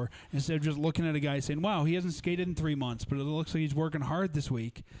upwards, or instead of just looking at a guy saying, wow, he hasn't skated in 3 months, but it looks like he's working hard this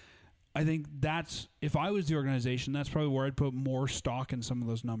week. I think if I was the organization, that's probably where I'd put more stock in some of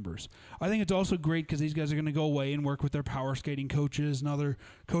those numbers. I think it's also great because these guys are going to go away and work with their power skating coaches and other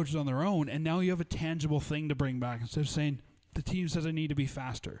coaches on their own, and now you have a tangible thing to bring back instead of saying, the team says I need to be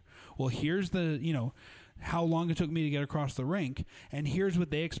faster. Well, here's the, how long it took me to get across the rink, and here's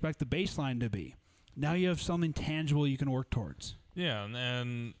what they expect the baseline to be. Now you have something tangible you can work towards. Yeah,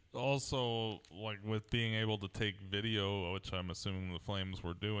 and also, like, with being able to take video, which I'm assuming the Flames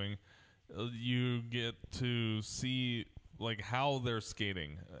were doing, you get to see, like, how they're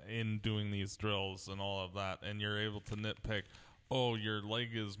skating in doing these drills and all of that, and you're able to nitpick, oh, your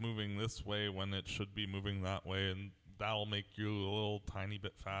leg is moving this way when it should be moving that way, and that'll make you a little tiny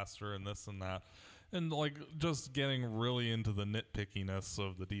bit faster and this and that. And, like, just getting really into the nitpickiness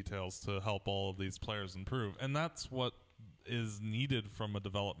of the details to help all of these players improve. And that's what is needed from a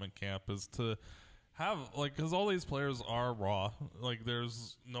development camp, is to have, like, because all these players are raw. Like,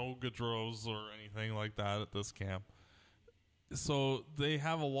 there's no Gaudreaus or anything like that at this camp. So they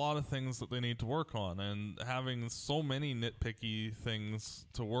have a lot of things that they need to work on. And having so many nitpicky things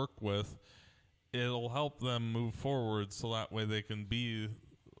to work with, it'll help them move forward so that way they can be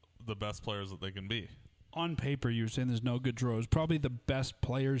the best players that they can be. On paper, you were saying there's no Gaudreaus. Probably the best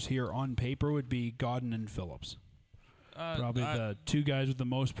players here on paper would be Gawdin and Phillips. Probably the two guys with the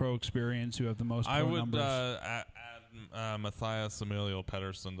most pro experience who have the most pro numbers. I would add Matthias Emilio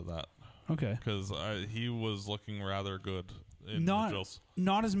Pettersen to that. Okay. Because he was looking rather good in the drills.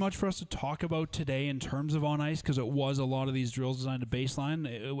 Not as much for us to talk about today in terms of on ice, because it was a lot of these drills designed to baseline.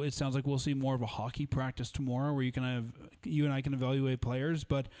 It sounds like we'll see more of a hockey practice tomorrow where you and I can evaluate players.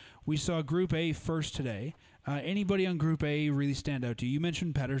 But we saw Group A first today. Anybody on Group A really stand out to you? You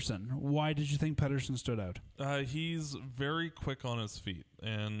mentioned Pettersen. Why did you think Pettersen stood out? He's very quick on his feet,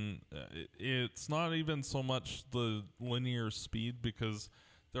 and it's not even so much the linear speed, because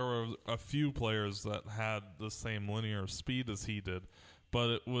there were a few players that had the same linear speed as he did, but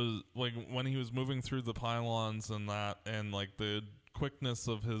it was like when he was moving through the pylons and that, and like the quickness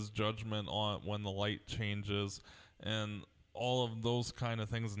of his judgment on when the light changes and all of those kind of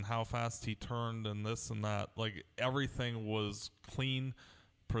things, and how fast he turned and this and that, like everything was clean,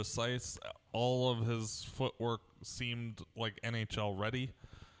 precise. All of his footwork seemed like NHL ready.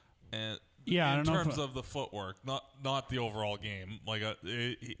 And yeah, in terms of the footwork, not the overall game. Like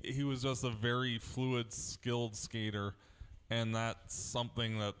he was just a very fluid, skilled skater, and that's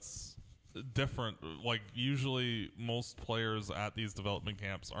something that's different. Like usually, most players at these development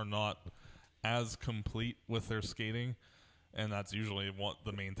camps are not as complete with their skating, and that's usually what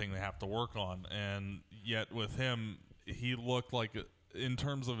the main thing they have to work on. And yet, with him, he looked like, in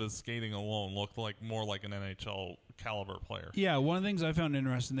terms of his skating alone, looked like more like an NHL caliber player. Yeah, one of the things I found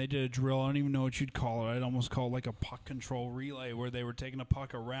interesting, they did a drill. I don't even know what you'd call it. I'd almost call it like a puck control relay, where they were taking a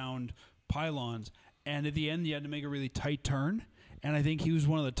puck around pylons, and at the end you had to make a really tight turn, and I think he was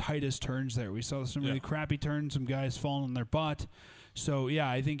one of the tightest turns there. We saw some really crappy turns, some guys falling on their butt. So yeah,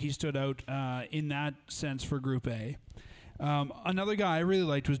 I think he stood out in that sense for Group A. Another guy I really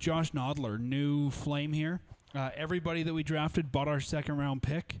liked was Josh Nodler, new Flame here. Everybody that we drafted bought our second round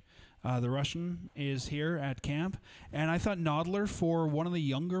pick. The Russian is here at camp. And I thought Nodler, for one of the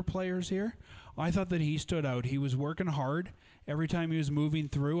younger players here, I thought that he stood out. He was working hard every time he was moving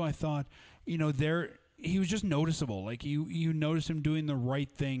through. I thought, he was just noticeable. Like you noticed him doing the right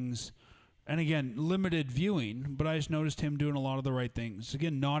things. And again, limited viewing, but I just noticed him doing a lot of the right things.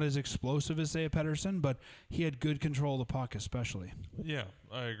 Again, not as explosive as, say, a Pettersen, but he had good control of the puck, especially. Yeah,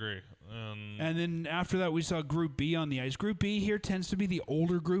 I agree. And then after that, we saw Group B on the ice. Group B here tends to be the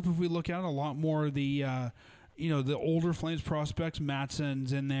older group. If we look at it, a lot more of the, the older Flames prospects.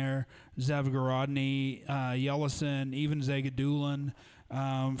 Mattsson's in there, Zavgorodny, Yellison, even Zagadulin.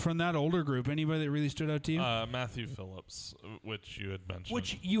 From that older group, anybody that really stood out to you? Matthew Phillips, which you had mentioned.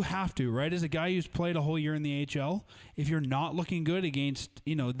 Which you have to, right? As a guy who's played a whole year in the AHL, if you're not looking good against,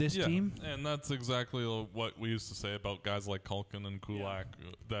 this team. And that's exactly what we used to say about guys like Culkin and Kulak.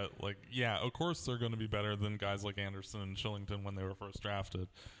 Yeah. That, of course they're going to be better than guys like Anderson and Shillington when they were first drafted.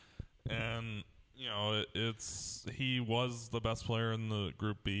 And, he was the best player in the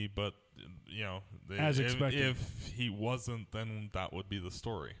Group B, but as expected. If he wasn't, then that would be the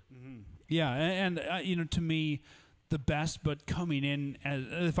story. Mm-hmm. Yeah, and to me, the best, but coming in,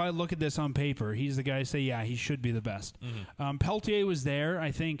 if I look at this on paper, he's the guy I say, he should be the best. Mm-hmm. Pelletier was there.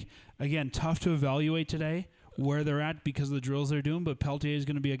 I think, again, tough to evaluate today where they're at because of the drills they're doing, but Pelletier is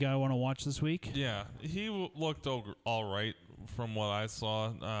going to be a guy I want to watch this week. Yeah, he looked all right from what I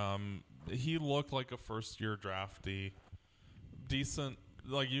saw. He looked like a first-year draftee. Decent.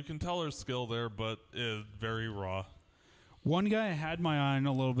 Like, you can tell there's skill there, but very raw. One guy I had my eye on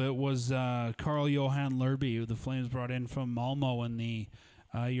a little bit was Carl-Johan Lerby, who the Flames brought in from Malmo in the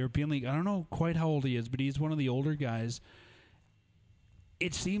European League. I don't know quite how old he is, but he's one of the older guys.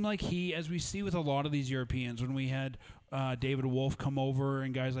 It seemed like he, as we see with a lot of these Europeans, when we had David Wolf come over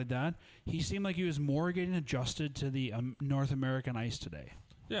and guys like that. He seemed like he was more getting adjusted to the North American ice today.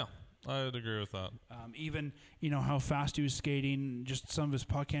 Yeah, I'd agree with that. Even, how fast he was skating, just some of his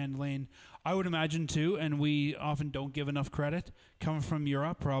puck handling. I would imagine, too, and we often don't give enough credit, coming from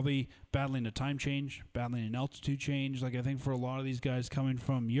Europe, probably battling a time change, battling an altitude change. Like, I think for a lot of these guys coming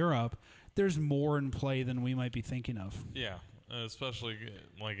from Europe, there's more in play than we might be thinking of. Yeah, especially,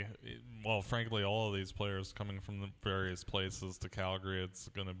 frankly, all of these players coming from the various places to Calgary, it's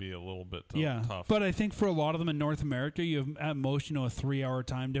going to be a little bit tough. But I think for a lot of them in North America, you have at most, a 3-hour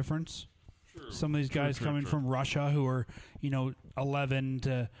time difference. True. Some of these guys coming from Russia who are, 11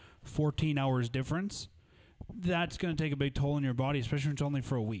 to 14 hours difference. That's going to take a big toll on your body, especially when it's only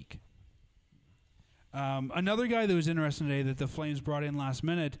for a week. Another guy that was interesting today that the Flames brought in last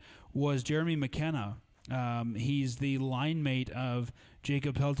minute was Jeremy McKenna. He's the line mate of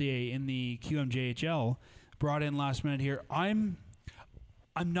Jakob Pelletier in the QMJHL. Brought in last minute here. I'm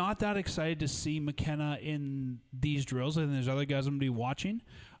not that excited to see McKenna in these drills. I think there's other guys I'm going to be watching.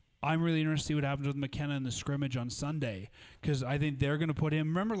 I'm really interested to see what happens with McKenna in the scrimmage on Sunday, because I think they're going to put him.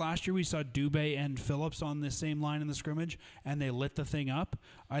 Remember last year we saw Dubé and Phillips on the same line in the scrimmage, and they lit the thing up?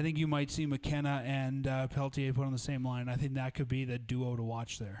 I think you might see McKenna and Pelletier put on the same line. I think that could be the duo to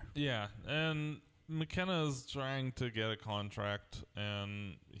watch there. Yeah, and McKenna is trying to get a contract,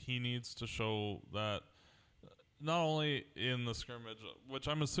 and he needs to show that not only in the scrimmage, which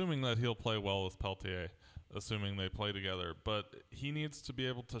I'm assuming that he'll play well with Pelletier, assuming they play together, but he needs to be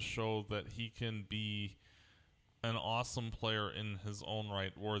able to show that he can be an awesome player in his own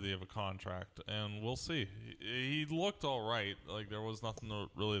right, worthy of a contract, and we'll see. He looked all right. Like, there was nothing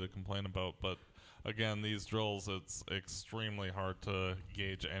really to complain about, but again, these drills, it's extremely hard to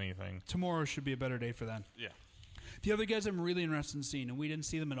gauge anything. Tomorrow should be a better day for that. Yeah. The other guys I'm really interested in seeing, and we didn't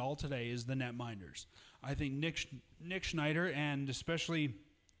see them at all today, is the netminders. I think Nick Schneider and especially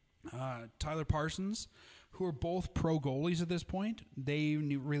Tyler Parsons, who are both pro goalies at this point, they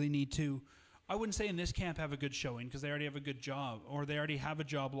really need to, I wouldn't say in this camp have a good showing because they already have a good job or they already have a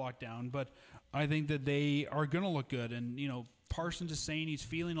job locked down, but I think that they are going to look good. And, Parsons is saying he's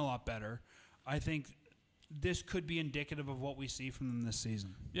feeling a lot better. I think this could be indicative of what we see from them this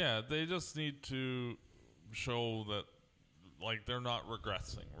season. Yeah, they just need to show that, they're not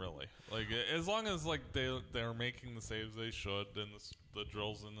regressing, really. As long as, they're making the saves they should in the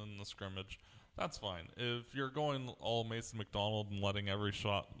drills and in the scrimmage, that's fine. If you're going all Mason McDonald and letting every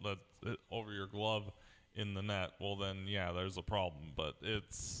shot over your glove in the net, well, then, yeah, there's a problem. But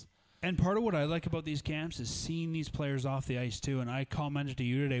it's... And part of what I like about these camps is seeing these players off the ice, too. And I commented to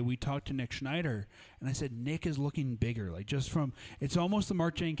you today, we talked to Nick Schneider, and I said, Nick is looking bigger. It's almost the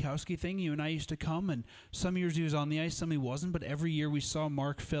Mark Jankowski thing. You and I used to come, and some years he was on the ice, some he wasn't. But every year we saw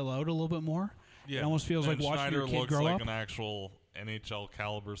Mark fill out a little bit more. Yeah. It almost feels like watching Schneider your kid grow up. looks like an actual NHL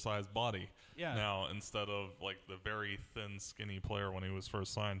caliber sized body now, instead of the very thin, skinny player when he was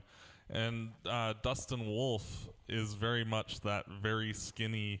first signed. And Dustin Wolf is very much that very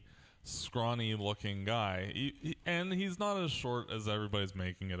skinny, scrawny looking guy, and he's not as short as everybody's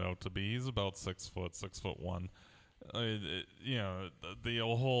making it out to be. He's about 6 foot, 6'1". The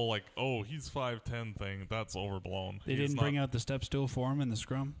whole he's 5'10" thing, that's overblown. They didn't bring out the step stool for him in the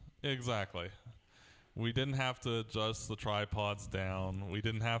scrum. Exactly. We didn't have to adjust the tripods down. We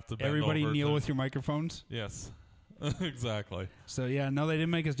didn't have to bend Everybody over kneel with your microphones? Yes. Exactly. So, they didn't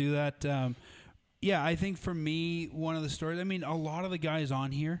make us do that. I think for me, one of the stories, a lot of the guys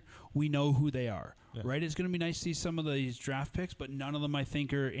on here, we know who they are, right? It's going to be nice to see some of these draft picks, but none of them, I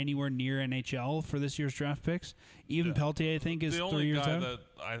think, are anywhere near NHL for this year's draft picks. Even Pelletier, I think, is 3 years out. The only guy that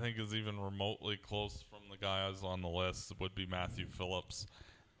I think is even remotely close from the guys on the list would be Matthew Phillips.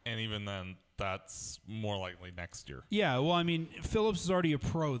 And even then, that's more likely next year. Yeah, well, Phillips is already a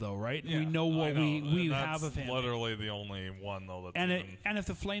pro, though, right? Yeah, we know what we have of him. That's literally the only one, though. That's and if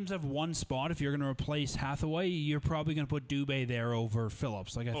the Flames have one spot, if you're going to replace Hathaway, you're probably going to put Dubé there over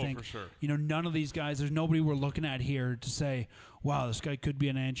Phillips. I think, for sure. None of these guys, there's nobody we're looking at here to say, wow, this guy could be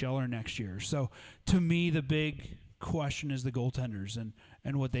an NHLer next year. So, to me, the big question is the goaltenders and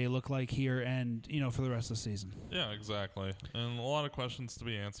what they look like here and, for the rest of the season. Yeah, exactly. And a lot of questions to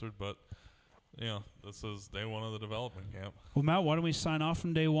be answered, but, this is day one of the development camp. Well, Matt, why don't we sign off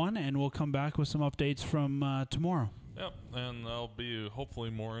from day one, and we'll come back with some updates from tomorrow. Yep, and that'll be hopefully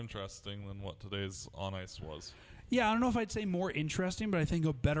more interesting than what today's on ice was. Yeah, I don't know if I'd say more interesting, but I think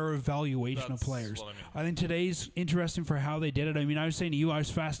a better evaluation of players. What I think today's interesting for how they did it. I was saying to you, I was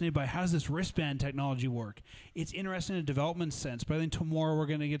fascinated by how does this wristband technology work? It's interesting in a development sense, but I think tomorrow we're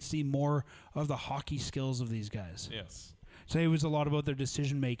going to get to see more of the hockey skills of these guys. Yes. Today was a lot about their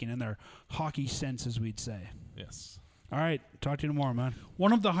decision-making and their hockey sense, as we'd say. Yes. All right. Talk to you tomorrow, man.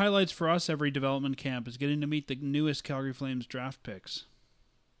 One of the highlights for us every development camp is getting to meet the newest Calgary Flames draft picks.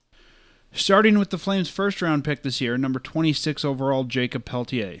 Starting with the Flames' first-round pick this year, number 26 overall, Jakob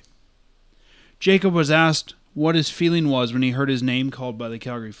Pelletier. Jakob was asked what his feeling was when he heard his name called by the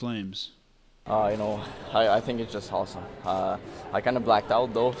Calgary Flames. I think it's just awesome. I kind of blacked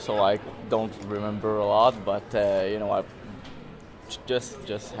out though, so I don't remember a lot, but I'm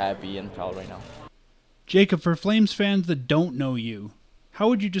just happy and proud right now. Jakob, for Flames fans that don't know you, how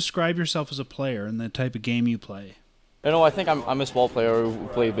would you describe yourself as a player and the type of game you play? I think I'm a small player who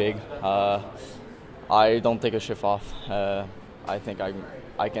play big. I don't take a shift off. I think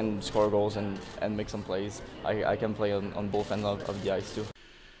I can score goals and make some plays. I can play on both ends of the ice too.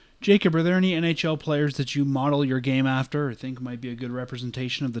 Jakob, are there any NHL players that you model your game after or think might be a good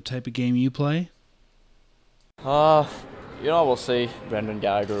representation of the type of game you play? I will say Brendan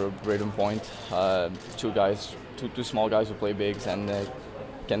Gallagher or Braden Point. Two small guys who play bigs and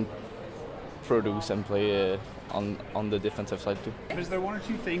can produce and play on the defensive side too. Is there one or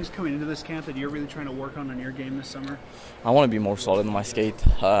two things coming into this camp that you're really trying to work on in your game this summer? I want to be more solid in my skate.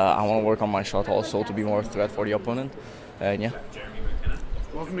 I want to work on my shot also to be more threat for the opponent. And yeah.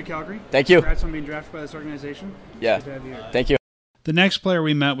 Welcome to Calgary. Thank you. Congrats on being drafted by this organization. Yeah. Good to have you here. Thank you. The next player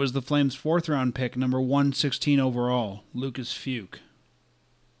we met was the Flames' fourth-round pick, number 116 overall, Lucas Feuk.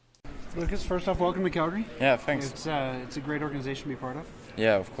 Lucas, first off, welcome to Calgary. Yeah, thanks. It's a great organization to be part of.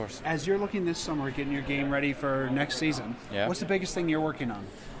 Yeah, of course. As you're looking this summer, getting your game ready for next season, what's the biggest thing you're working on?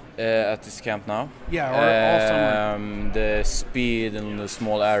 At this camp now? Yeah, or all summer. The speed in the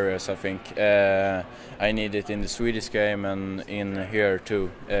small areas, I think. I need it in the Swedish game and in here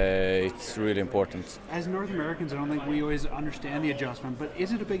too. It's really important. As North Americans, I don't think we always understand the adjustment, but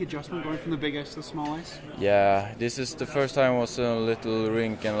is it a big adjustment going from the big ice to the small ice? Yeah, this is the first time I was in a little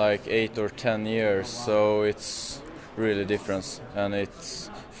rink in like 8 or 10 years, so it's really different, and it's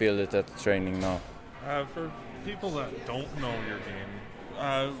feel it at training now. For people that don't know your game,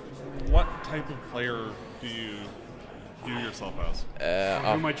 what type of player do you view yourself as?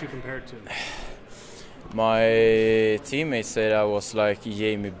 Who might you compare it to? My teammates said I was like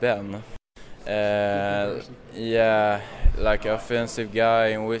Jamie Benn. Yeah, like offensive guy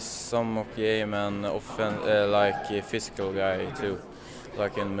in wisdom of game and like a physical guy too,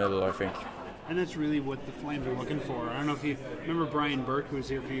 like in the middle, I think. And that's really what the Flames are looking for. I don't know if you remember Brian Burke, who was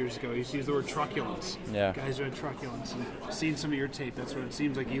here a few years ago. He used to use the word truculence. Yeah. Guys who had truculence. And seeing some of your tape, that's what it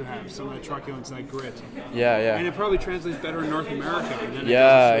seems like you have. Some of that truculence, that grit. Yeah. And it probably translates better in North America.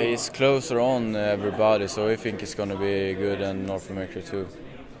 Yeah, he's closer on everybody, so I think it's going to be good in North America too.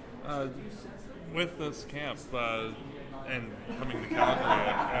 With this camp and coming to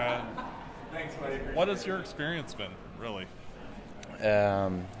Calgary, what has your experience been, really?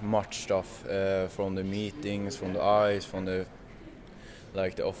 Much stuff from the meetings, from the ice, from the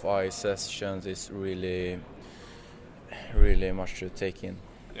off-ice sessions. Is really much to take in.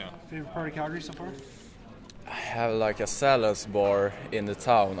 Yeah. Favorite part of Calgary so far? I have like a salad bar in the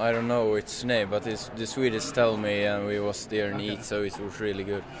town. I don't know its name, but the Swedes tell me, and we was there and eat, so it was really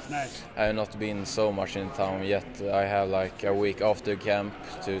good. Nice. I have not been so much in town yet. I have like a week after camp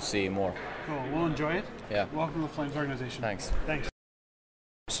to see more. Cool. We'll enjoy it. Yeah. Welcome to the Flames organization. Thanks.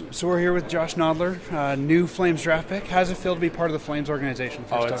 So we're here with Josh Nodler, new Flames draft pick. How does it feel to be part of the Flames organization?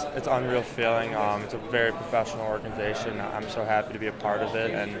 It's an unreal feeling. It's a very professional organization. I'm so happy to be a part of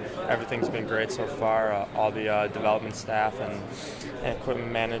it, and everything's been great so far. All the development staff and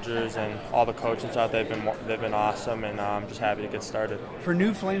equipment managers and all the coaches out there, they've been awesome, and I'm just happy to get started. For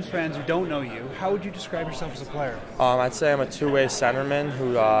new Flames fans who don't know you, how would you describe yourself as a player? I'd say I'm a two-way centerman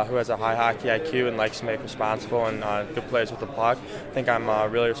who has a high hockey IQ and likes to make responsible and good plays with the puck. I think I'm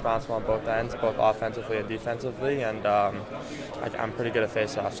really responsible on both ends, both offensively and defensively, and I'm pretty good at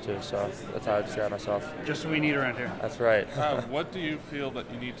face-offs too, so that's how I describe myself. Just what we need around here. That's right. What do you feel that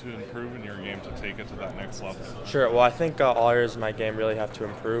you need to improve in your game to take it to that next level? Sure. Well, I think all areas of my game really have to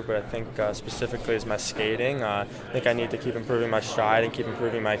improve, but I think specifically is my skating. I think I need to keep improving my stride and keep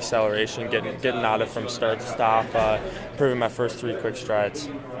improving my acceleration, getting out of from start to stop, improving my first 3 quick strides.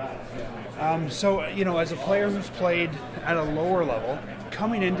 So, as a player who's played at a lower level,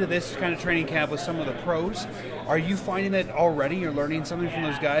 coming into this kind of training camp with some of the pros, are you finding that already you're learning something from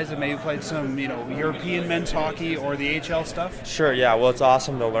those guys that maybe played some, European men's hockey or the AHL stuff? Sure, yeah. Well, it's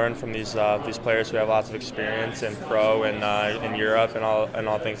awesome to learn from these players who have lots of experience in pro and in Europe and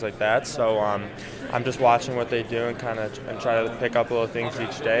all things like that. So I'm just watching what they do and try to pick up little things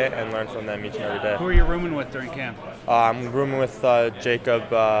each day and learn from them each and every day. Who are you rooming with during camp? I'm rooming with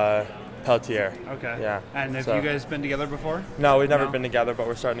Jakob Pelletier. Okay. Yeah. And have So- you guys been together before? No, we've never No? been together, but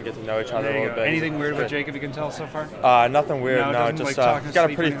we're starting to get to know each other a There you little go. bit. Anything weird about Good. Jacob you can tell so far? Nothing weird. No, No, doesn't, just like, talk he's got a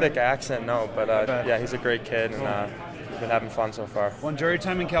asleep pretty or thick anything? accent. No, but yeah, he's a great kid, and we've been having fun so far. Well, enjoy your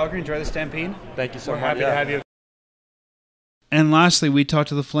time in Calgary. Enjoy the Stampede. Thank you so We're much. happy Yeah. to have you. And lastly, we talked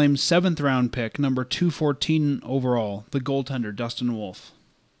to the Flames' 7th round pick, number 214 overall, the goaltender Dustin Wolf.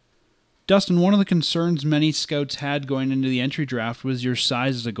 Dustin, one of the concerns many scouts had going into the entry draft was your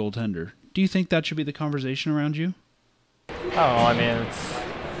size as a goaltender. Do you think that should be the conversation around you? I don't know. I mean,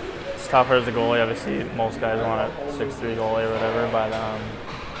 it's tougher as a goalie. Obviously, most guys want a 6'3" goalie or whatever, but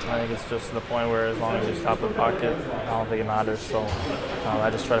I think it's just to the point where as long as you stop the puck, I don't think it matters. So I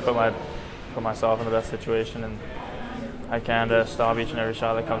just try to put myself in the best situation and I can to stop each and every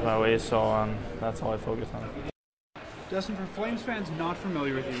shot that comes my way. So that's all I focus on. Dustin, for Flames fans not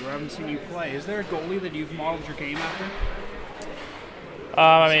familiar with you or haven't seen you play, is there a goalie that you've modeled your game after?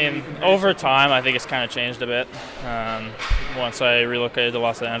 I mean, over time, I think it's kind of changed a bit. Once I relocated to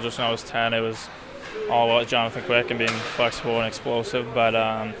Los Angeles when I was 10, it was all about Jonathan Quick and being flexible and explosive. But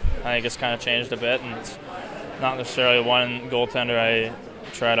I think it's kind of changed a bit, and it's not necessarily one goaltender I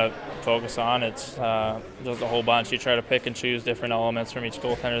try to focus on. It's just a whole bunch. You try to pick and choose different elements from each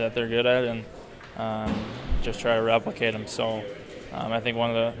goaltender that they're good at, and just try to replicate them. So I think one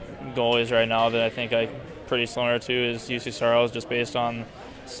of the goalies right now that I think I pretty similar to is UC Saros, just based on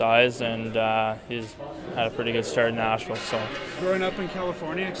size, and he's had a pretty good start in Nashville. So, growing up in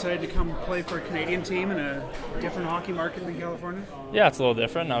California, excited to come play for a Canadian team in a different hockey market than California? Yeah, it's a little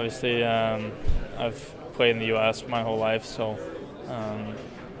different. Obviously, I've played in the U.S. my whole life, so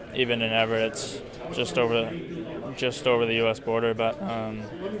even in Everett, it's just over the U.S. border. But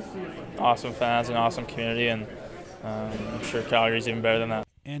awesome fans and awesome community, and I'm sure Calgary's even better than that.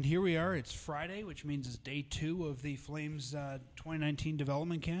 And here we are. It's Friday, which means it's day 2 of the Flames 2019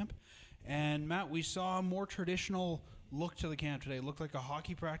 development camp. And, Matt, we saw a more traditional look to the camp today. It looked like a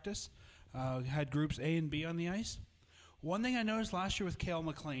hockey practice. Had groups A and B on the ice. One thing I noticed last year with Cale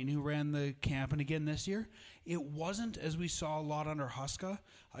McLean, who ran the camp, and again this year, it wasn't, as we saw a lot under Huska,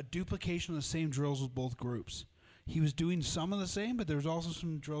 a duplication of the same drills with both groups. He was doing some of the same, but there was also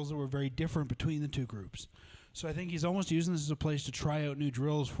some drills that were very different between the two groups. So I think he's almost using this as a place to try out new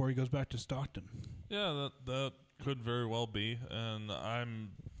drills before he goes back to Stockton. Yeah, that could very well be, and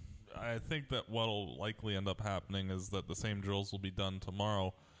I think that what'll likely end up happening is that the same drills will be done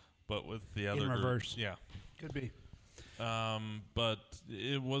tomorrow, but with the other in reverse. Yeah, could be. But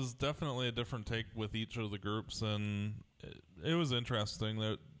it was definitely a different take with each of the groups, and it was interesting.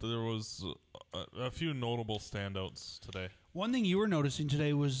 There was a few notable standouts today. One thing you were noticing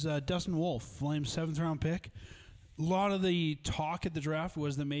today was Dustin Wolf, Flames' 7th round pick. A lot of the talk at the draft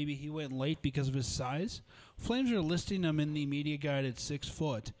was that maybe he went late because of his size. Flames are listing him in the media guide at 6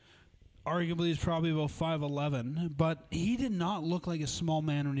 foot. Arguably, he's probably about 5'11", but he did not look like a small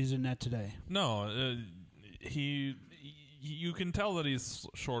man when he's in net today. No, you can tell that he's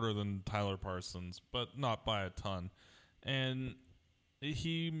shorter than Tyler Parsons, but not by a ton. And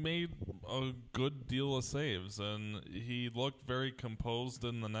he made a good deal of saves, and he looked very composed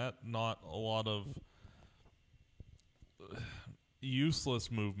in the net, not a lot of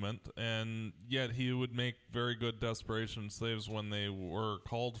useless movement, and yet he would make very good desperation saves when they were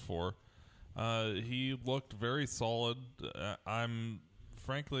called for. He looked very solid. I'm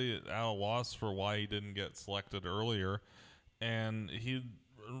frankly at a loss for why he didn't get selected earlier, and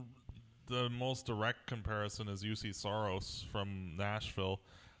the most direct comparison is UC Saros from Nashville,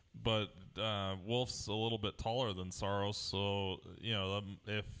 but Wolf's a little bit taller than Saros, so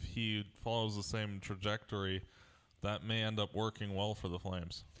if he follows the same trajectory, that may end up working well for the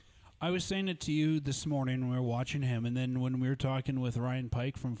Flames. I was saying it to you this morning when we were watching him, and then when we were talking with Ryan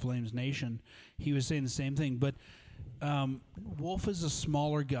Pike from Flames Nation, he was saying the same thing. But Wolf is a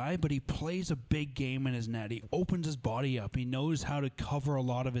smaller guy, but he plays a big game in his net. He opens his body up. He knows how to cover a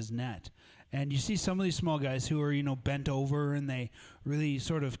lot of his net. And you see some of these small guys who are, bent over and they really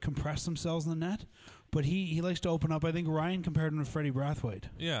sort of compress themselves in the net. But he likes to open up. I think Ryan compared him to Freddie Brathwaite.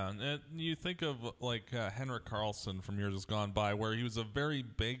 Yeah, and you think of like Henrik Karlsson from years gone by, where he was a very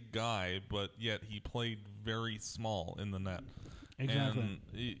big guy, but yet he played very small in the net. Exactly.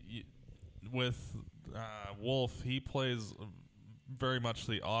 And with Wolf, he plays very much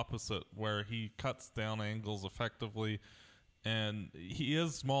the opposite, where he cuts down angles effectively, and he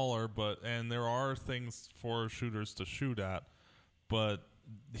is smaller, and there are things for shooters to shoot at, but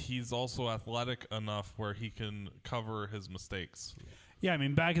he's also athletic enough where he can cover his mistakes. Yeah, I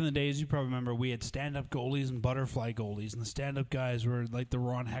mean, back in the days, you probably remember we had stand-up goalies and butterfly goalies, and the stand-up guys were like the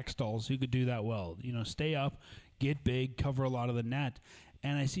Ron Hextalls who could do that well. Stay up, get big, cover a lot of the net.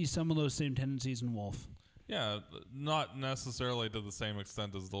 and I see some of those same tendencies in Wolf. Yeah, not necessarily to the same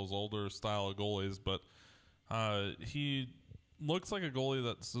extent as those older style of goalies, but he looks like a goalie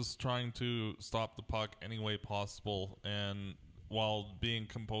that's just trying to stop the puck any way possible, and while being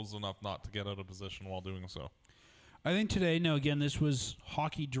composed enough not to get out of position while doing so. I think today, now again, this was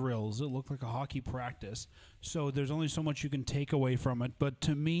hockey drills. It looked like a hockey practice. So there's only so much you can take away from it. But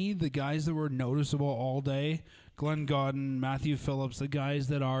to me, the guys that were noticeable all day, Glenn Gawdin, Matthew Phillips, the guys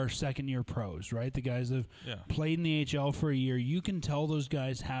that are second-year pros, right? The guys that have played in the AHL for a year, you can tell those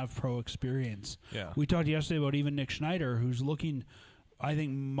guys have pro experience. Yeah. We talked yesterday about even Nick Schneider, who's looking, I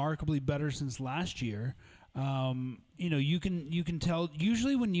think, markedly better since last year. You can tell.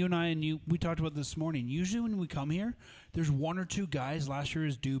 Usually, when you and I we talked about this morning. Usually, when we come here, there's one or two guys. Last year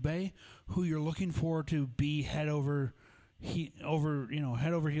is Dubé, who you're looking for to be head over heels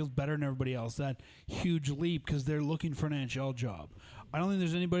better than everybody else. That huge leap because they're looking for an NHL job. I don't think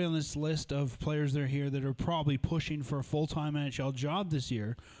there's anybody on this list of players that are here that are probably pushing for a full-time NHL job this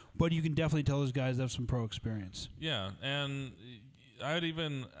year. But you can definitely tell those guys have some pro experience. Yeah, and I'd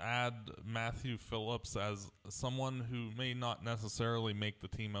even add Matthew Phillips as someone who may not necessarily make the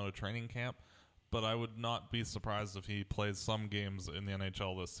team out of training camp, but I would not be surprised if he plays some games in the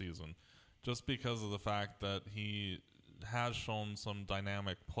NHL this season, just because of the fact that he has shown some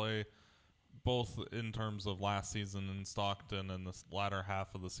dynamic play, both in terms of last season in Stockton and the latter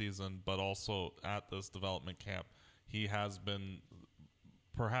half of the season, but also at this development camp. He has been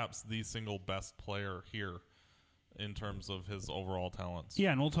perhaps the single best player here in terms of his overall talents.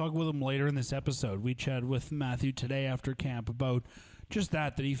 Yeah, and we'll talk with him later in this episode. We chatted with Matthew today after camp about just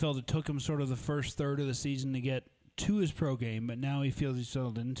that he felt it took him sort of the first third of the season to get to his pro game, but now he feels he's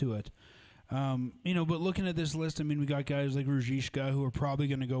settled into it. But looking at this list, I mean, we got guys like Ruzicka who are probably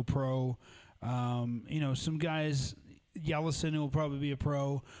going to go pro. Some guys, Yellison, who will probably be a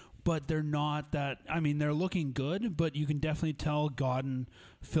pro, but they're not that. I mean, they're looking good, but you can definitely tell Gawdin,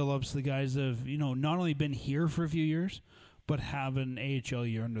 Phillips, the guys that have, not only been here for a few years, but have an AHL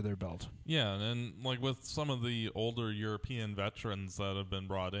year under their belt. Yeah, and like with some of the older European veterans that have been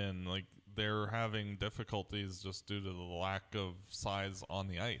brought in, like they're having difficulties just due to the lack of size on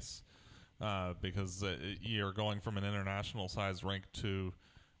the ice, because you're going from an international size rink to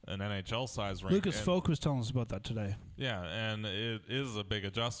an NHL size rink. Lucas Feuk was telling us about that today. Yeah, and it is a big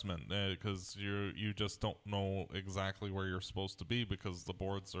adjustment because you just don't know exactly where you're supposed to be because the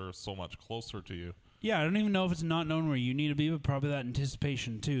boards are so much closer to you. Yeah, I don't even know if it's not known where you need to be, but probably that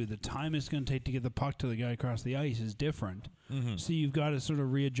anticipation too. The time it's going to take to get the puck to the guy across the ice is different. Mm-hmm. So you've got to sort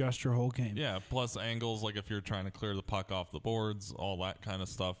of readjust your whole game. Yeah, plus angles, like if you're trying to clear the puck off the boards, all that kind of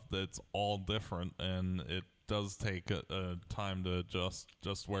stuff, that's all different, and it does take a time to adjust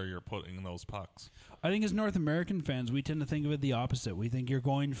just where you're putting those pucks. I think as North American fans, we tend to think of it the opposite. We think you're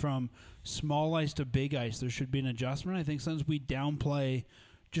going from small ice to big ice. There should be an adjustment. I think sometimes we downplay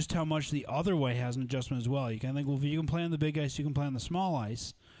just how much the other way has an adjustment as well. You can think, well, if you can play on the big ice, you can play on the small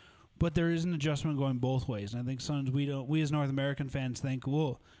ice. But there is an adjustment going both ways. And I think sometimes we as North American fans think,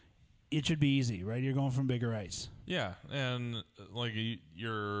 well, it should be easy, right? You're going from bigger ice. Yeah, and like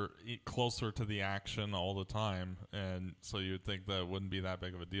you're closer to the action all the time, and so you'd think that wouldn't be that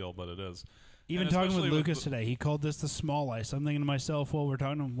big of a deal, but it is. Even and talking with Lucas today, he called this the small ice. I'm thinking to myself, well, we're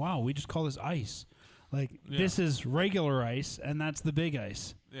talking to him, wow, we just call this ice. Like, this is regular ice, and that's the big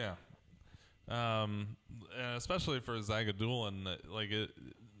ice. Yeah. And especially for Zagadulin, like it,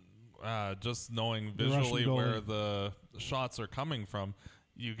 just knowing visually where the shots are coming from,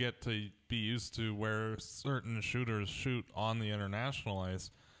 you get to be used to where certain shooters shoot on the international ice,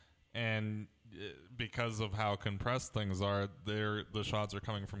 and because of how compressed things are, the shots are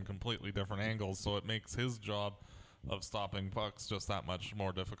coming from completely different angles, so it makes his job of stopping pucks just that much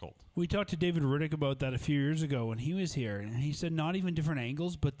more difficult. We talked to David Riddick about that a few years ago when he was here, and he said not even different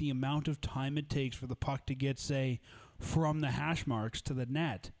angles, but the amount of time it takes for the puck to get, say, from the hash marks to the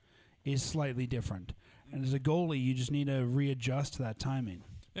net is slightly different. And as a goalie, you just need to readjust to that timing.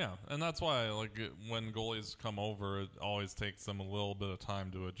 Yeah, and that's why, like, when goalies come over, it always takes them a little bit of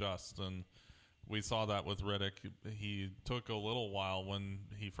time to adjust, and we saw that with Riddick. He took a little while when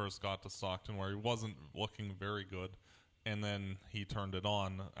he first got to Stockton where he wasn't looking very good, and then he turned it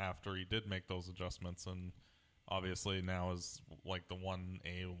on after he did make those adjustments, and obviously now is like the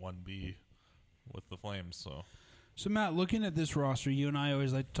 1A, 1B with the Flames. So Matt, looking at this roster, you and I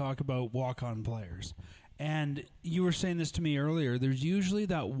always like to talk about walk-on players. And you were saying this to me earlier. There's usually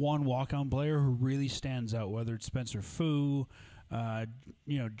that one walk-on player who really stands out, whether it's Spencer Fu,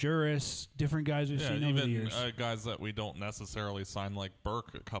 Juris, different guys we've seen over the years. Guys that we don't necessarily sign, like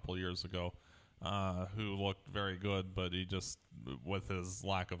Burke a couple years ago. who looked very good, but he just, with his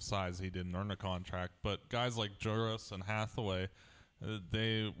lack of size, he didn't earn a contract. But guys like Juris and Hathaway,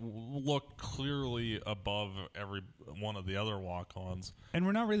 they look clearly above every one of the other walk-ons. And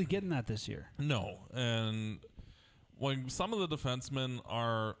we're not really getting that this year. No. And some of the defensemen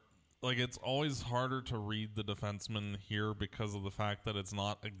are, it's always harder to read the defensemen here because of the fact that it's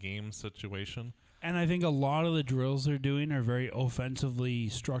not a game situation. And I think a lot of the drills they're doing are very offensively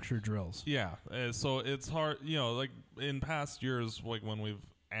structured drills. Yeah. So it's hard, in past years, when we've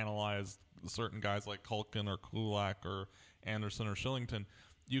analyzed certain guys like Kulkin or Kulak or Anderson or Shillington,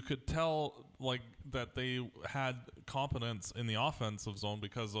 you could tell that they had competence in the offensive zone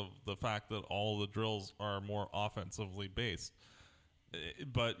because of the fact that all the drills are more offensively based.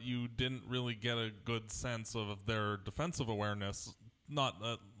 But you didn't really get a good sense of their defensive awareness, not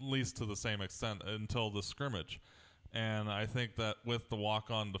at least to the same extent, until the scrimmage. And I think that with the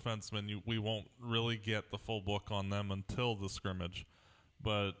walk-on defensemen, we won't really get the full book on them until the scrimmage.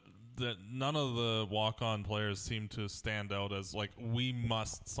 But none of the walk-on players seem to stand out as we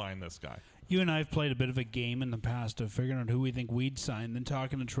must sign this guy. You and I have played a bit of a game in the past of figuring out who we think we'd sign, then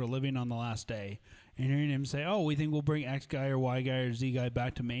talking to Treliving on the last day and hearing him say, "Oh, we think we'll bring X guy or Y guy or Z guy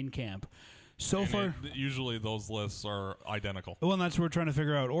back to main camp." So far, usually those lists are identical. Well, and that's what we're trying to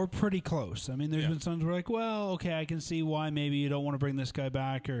figure out, or pretty close. I mean, there's been times where well, okay, I can see why maybe you don't want to bring this guy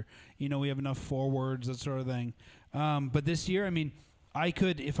back, or we have enough forwards, that sort of thing. But this year, I mean, I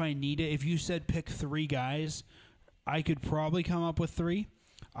could, if I need it, if you said pick 3 guys, I could probably come up with 3.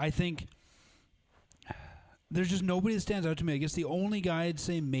 I think there's just nobody that stands out to me. I guess the only guy I'd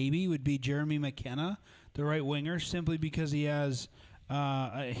say maybe would be Jeremy McKenna, the right winger, simply because he has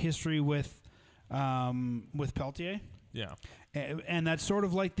a history with Pelletier. Yeah. And that's sort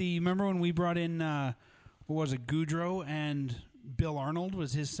of like remember when we brought in, what was it, Goudreau, and Bill Arnold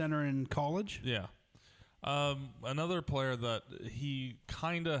was his center in college? Yeah. Another player that he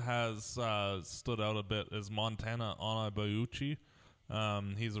kind of has stood out a bit is Montana Anabayuchi.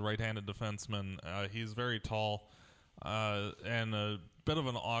 He's a right-handed defenseman. He's very tall and a bit of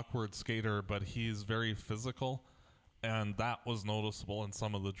an awkward skater, but he's very physical. And that was noticeable in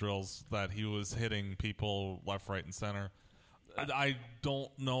some of the drills that he was hitting people left, right, and center. I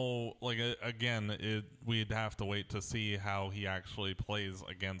don't know. We'd have to wait to see how he actually plays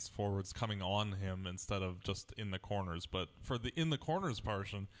against forwards coming on him instead of just in the corners. But for the in the corners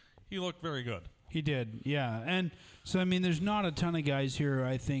portion, he looked very good. He did, yeah. And so, I mean, there's not a ton of guys here,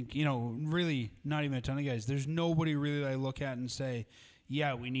 I think, really not even a ton of guys. There's nobody really that I look at and say,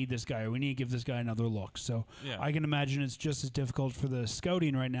 yeah, we need this guy, or we need to give this guy another look. So I can imagine it's just as difficult for the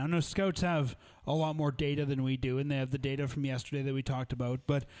scouting right now. No, scouts have a lot more data than we do, and they have the data from yesterday that we talked about.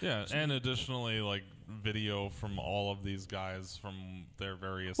 But and additionally, video from all of these guys from their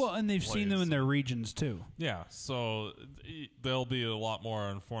various and they've seen them in their regions too. Yeah, so they'll be a lot more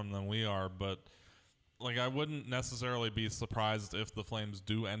informed than we are, but I wouldn't necessarily be surprised if the Flames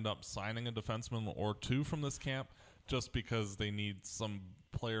do end up signing a defenseman or 2 from this camp, just because they need some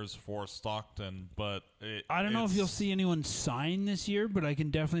players for Stockton. But I don't know if you'll see anyone sign this year, but I can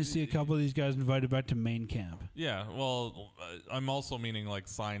definitely see a couple of these guys invited back to main camp. Yeah, well, I'm also meaning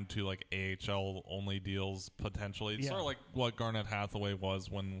signed to AHL only deals potentially. It's sort of like what Garnet Hathaway was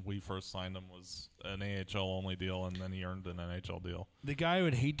when we first signed him, was an AHL only deal, and then he earned an NHL deal. The guy I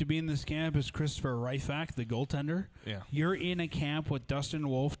would hate to be in this camp is Christopher Reifak, the goaltender. Yeah, you're in a camp with Dustin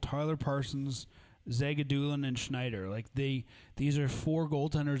Wolf, Tyler Parsons, Zagadulin, and Schneider. These are 4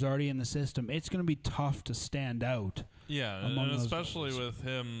 goaltenders already in the system. It's going to be tough to stand out. Yeah, and especially with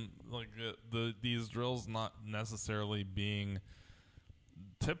him, these drills not necessarily being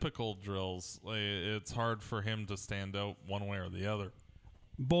typical drills. It's hard for him to stand out one way or the other.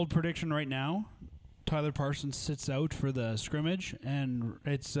 Bold prediction right now: Tyler Parsons sits out for the scrimmage, and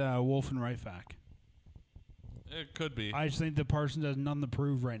it's Wolf and Reifak. It could be. I just think that Parsons has nothing to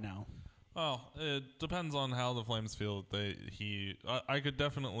prove right now. Well, it depends on how the Flames feel. I could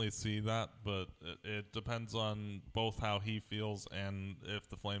definitely see that, but it depends on both how he feels and if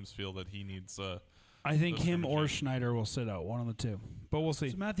the Flames feel that he needs. I think him or Schneider will sit out, one of the two, but we'll see.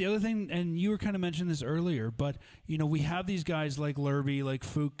 So Matt, the other thing, and you were kind of mentioning this earlier, but we have these guys like Lurby, like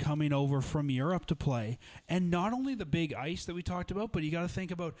Feuk coming over from Europe to play, and not only the big ice that we talked about, but you got to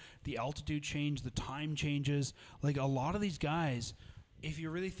think about the altitude change, the time changes. A lot of these guys, if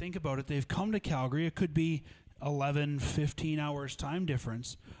you really think about it, they've come to Calgary. It could be 11, 15 hours time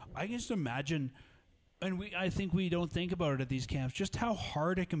difference. I can just imagine, and I think we don't think about it at these camps, just how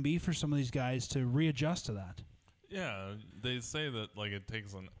hard it can be for some of these guys to readjust to that. Yeah, they say that it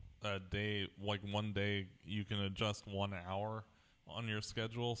takes a day, one day you can adjust 1 hour on your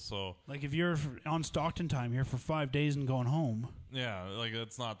schedule. So like if you're on Stockton time here for 5 days and going home. Yeah, like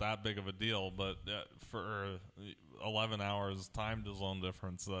it's not that big of a deal, but for 11 hours time zone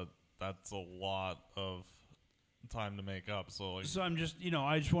difference, that's a lot of time to make up. So I'm just,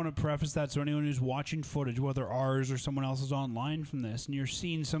 I just want to preface that so anyone who's watching footage, whether ours or someone else's online from this, and you're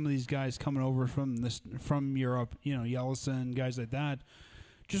seeing some of these guys coming over from Europe, Yellowson, guys like that,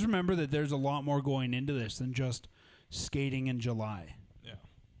 just remember that there's a lot more going into this than just skating in July.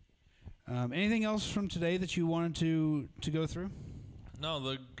 Yeah. Anything else from today that you wanted to go through? No,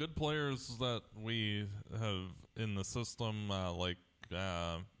 the good players that we have in the system, like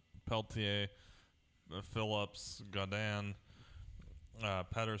Pelletier, Phillips, Gawdin,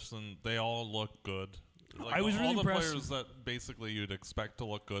 Pettersen, they all look good. Like I was really all the impressed. players that basically you'd expect to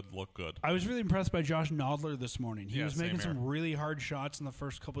look good. I was really impressed by Josh Nodler this morning. He was making same some really hard shots in the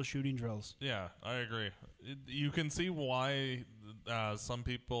first couple of shooting drills. Yeah, I agree. You can see why some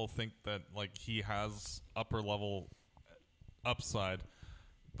people think that like he has upper level upside,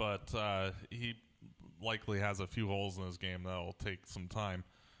 but he likely has a few holes in his game that'll take some time.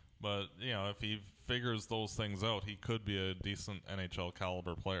 But if he figures those things out, he could be a decent NHL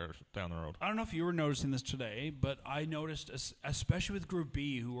caliber player down the road. I don't know if you were noticing this today, but I noticed, especially with Group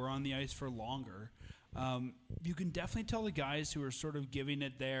B, who were on the ice for longer, you can definitely tell the guys who are sort of giving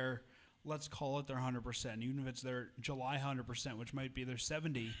it their, let's call it their 100%, even if it's their July 100%, which might be their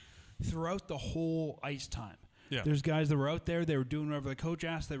 70, throughout the whole ice time. Yeah. There's guys that were out there, they were doing whatever the coach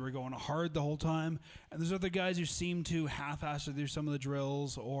asked, they were going hard the whole time, and there's other guys who seem to half-ass through some of the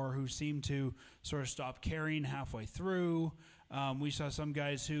drills or who seem to sort of stop carrying halfway through. We saw some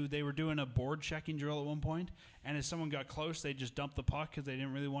guys who they were doing a board checking drill at one point, and as someone got close, they just dumped the puck because they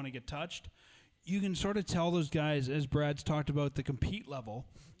didn't really want to get touched. You can sort of tell those guys, as Brad's talked about, the compete level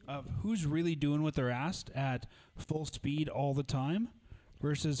of who's really doing what they're asked at full speed all the time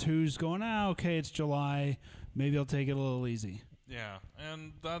versus who's going, okay, it's July, maybe I'll take it a little easy. Yeah,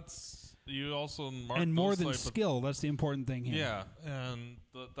 and that's you also mark and more those than type skill. That's the important thing here. Yeah, and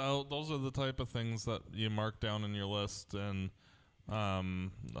those are the type of things that you mark down in your list, and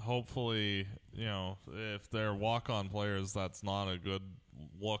hopefully, if they're walk-on players, that's not a good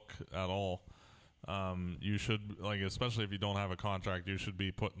look at all. You should, especially if you don't have a contract, you should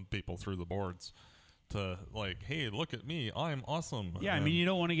be putting people through the boards to hey, look at me, I'm awesome. Yeah, I mean, you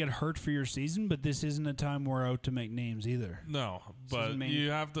don't want to get hurt for your season, but this isn't a time we're out to make names either. No, but you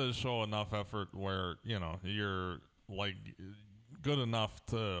have to show enough effort where you're good enough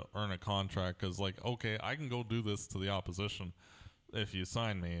to earn a contract. Because okay, I can go do this to the opposition if you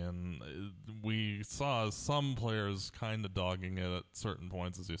sign me, and we saw some players kind of dogging it at certain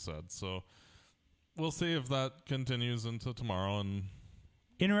points, as you said. So we'll see if that continues into tomorrow. And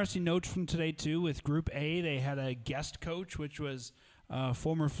interesting notes from today, too. With Group A, they had a guest coach, which was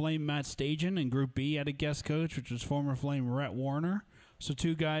former Flame Matt Stajan, and Group B had a guest coach, which was former Flame Rhett Warner. So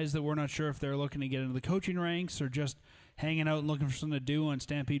two guys that we're not sure if they're looking to get into the coaching ranks or just hanging out and looking for something to do on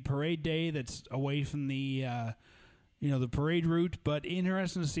Stampede Parade Day that's away from the the parade route. But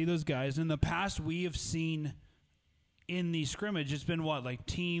interesting to see those guys. In the past, we have seen in the scrimmage, it's been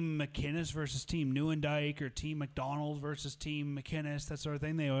Team McInnes versus Team Neuendijk or Team McDonald versus Team McInnes, that sort of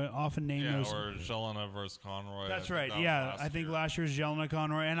thing. They often name those. Or Jelena versus Conroy. That's right. Yeah, I think last year's Jelena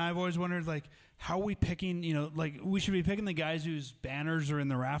Conroy. And I've always wondered, how are we picking, we should be picking the guys whose banners are in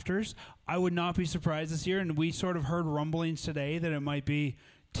the rafters. I would not be surprised this year. And we sort of heard rumblings today that it might be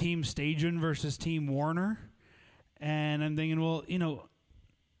Team Stajan versus Team Warner. And I'm thinking, well,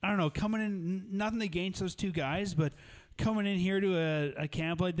 I don't know, coming in, nothing against those two guys, but coming in here to a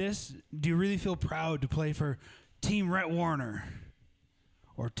camp like this, do you really feel proud to play for Team Rhett Warner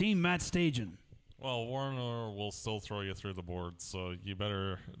or Team Matt Stajan? Well, Warner will still throw you through the boards, so you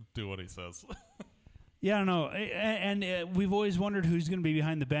better do what he says. Yeah, I don't know. And we've always wondered who's going to be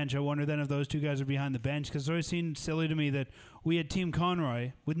behind the bench. I wonder then if those two guys are behind the bench, because it's always seemed silly to me that we had Team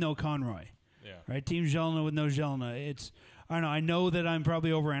Conroy with no Conroy. Yeah. Right? Team Jelena with no Jelena. I don't know. I know that I'm probably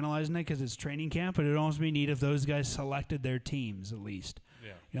overanalyzing it because it's training camp, but it would almost be neat if those guys selected their teams at least.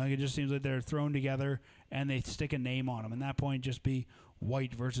 Yeah. It just seems like they're thrown together and they stick a name on them. And that point, just be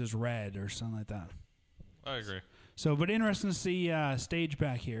white versus red or something like that. I agree. So, but interesting to see Stage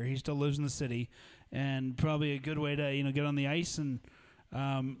back here. He still lives in the city, and probably a good way to get on the ice and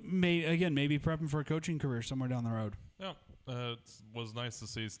maybe prepping for a coaching career somewhere down the road. Yeah, it was nice to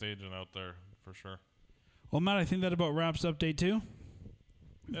see Stajan out there for sure. Well, Matt, I think that about wraps up day 2.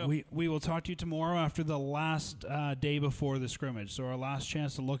 Yeah. We will talk to you tomorrow after the last day before the scrimmage. So our last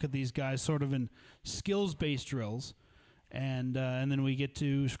chance to look at these guys sort of in skills-based drills, and then we get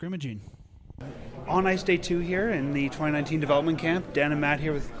to scrimmaging. On ice day 2 here in the 2019 development camp. Dan and Matt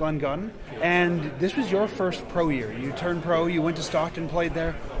here with Glenn Gawdin. And this was your first pro year. You turned pro, you went to Stockton, played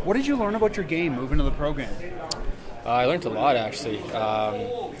there. What did you learn about your game moving to the program? I learned a lot, actually.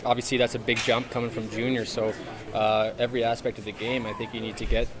 Obviously, that's a big jump coming from junior, so every aspect of the game, I think you need to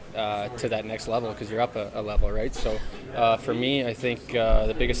get to that next level because you're up a level, right? So for me, I think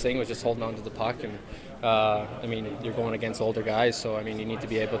the biggest thing was just holding on to the puck. And I mean, you're going against older guys, so I mean, you need to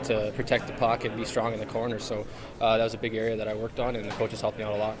be able to protect the puck and be strong in the corner. So that was a big area that I worked on, and the coaches helped me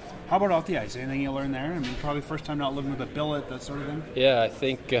out a lot. How about off the ice? Anything you learned there? I mean, probably first time not living with a billet, that sort of thing? Yeah, I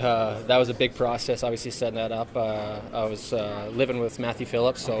think that was a big process, obviously, setting that up. I was living with Matthew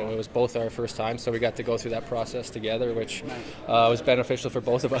Phillips, so it was both our first time, so we got to go through that process together, which was beneficial for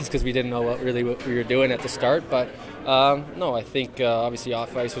both of us because we didn't know what we were doing at the start. But no, I think obviously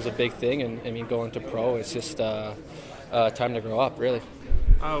off ice was a big thing, and I mean, going to pro, it's just time to grow up, really.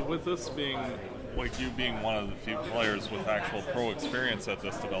 With this being, like you being one of the few players with actual pro experience at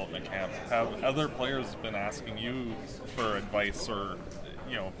this development camp, have other players been asking you for advice or,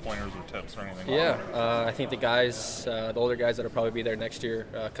 you know, pointers or tips or anything? Yeah, I think the guys, the older guys that'll probably be there next year,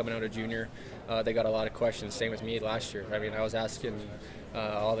 coming out of junior, they got a lot of questions. Same with me last year. I mean, I was asking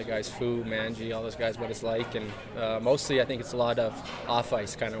all the guys, Feuk, Manji, all those guys, what it's like, and mostly I think it's a lot of off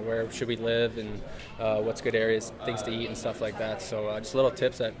ice, kind of where should we live and what's good areas, things to eat and stuff like that. So just little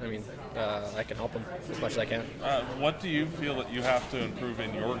tips that I can help them as much as I can. What do you feel that you have to improve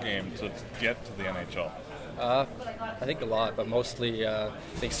in your game to get to the NHL? I think a lot, but mostly I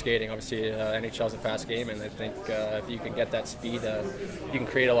think skating. Obviously, NHL is a fast game, and I think if you can get that speed, you can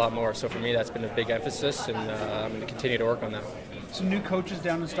create a lot more. So for me, that's been a big emphasis, and I'm going to continue to work on that. Some new coaches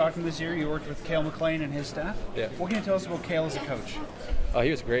down in Stockton this year. You worked with Cale McLean and his staff. Yeah. What can you tell us about Cale as a coach? He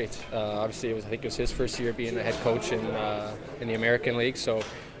was great. Obviously, I think it was his first year being a head coach in the American League, so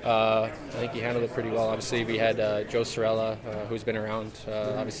I think he handled it pretty well. Obviously, we had Joe Sorella, who's been around.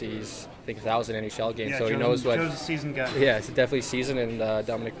 Obviously, he's I think 1,000 NHL games, so he knows what. Joe's a seasoned guy. Yeah, it's definitely seasoned, and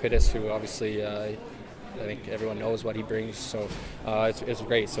Dominic Pittis, who obviously I think everyone knows what he brings. So it's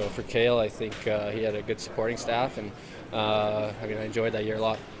great. So for Cale, I think he had a good supporting staff, and I enjoyed that year a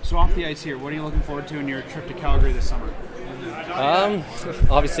lot. So off the ice here, what are you looking forward to in your trip to Calgary this summer?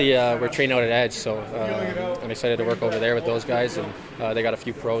 Obviously, we're training out at Edge, so I'm excited to work over there with those guys, and they got a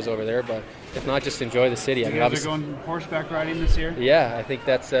few pros over there. But if not, just enjoy the city. You guys are going horseback riding this year? Yeah, I think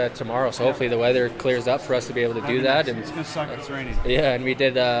that's tomorrow. So hopefully the weather clears up for us to be able to do that. And it's going to suck if it's raining. Yeah, and we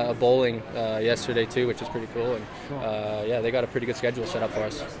did a bowling yesterday too, which is pretty cool. And yeah, they got a pretty good schedule set up for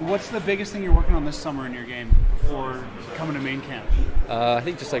us. What's the biggest thing you're working on this summer in your game before coming to main camp? I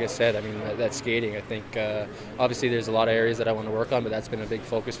think just like I said, that's skating. I think obviously there's a lot of areas that I want to work on, but that's been a big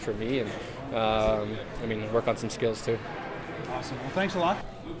focus for me, and work on some skills too. Awesome. Well, thanks a lot.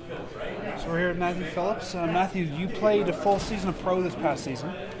 So we're here with Matthew Phillips. Matthew, you played a full season of pro this past season.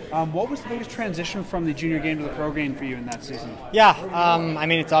 What was the biggest transition from the junior game to the pro game for you in that season? Yeah,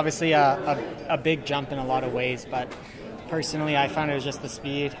 it's obviously a big jump in a lot of ways, but personally I found it was just the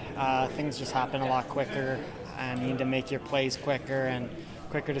speed. Things just happen a lot quicker, and you need to make your plays quicker and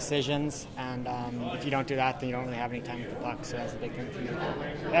quicker decisions, and if you don't do that, then you don't really have any time with the puck, so that's the big thing for me.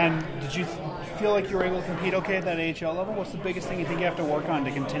 And did you feel like you were able to compete okay at that AHL level? What's the biggest thing you think you have to work on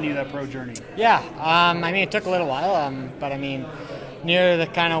to continue that pro journey? Yeah, it took a little while, but near the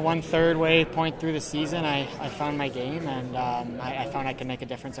kind of 1/3 point through the season, I found my game, and I found I could make a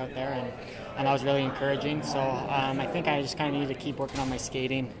difference out there, and that was really encouraging. So I think I just kind of need to keep working on my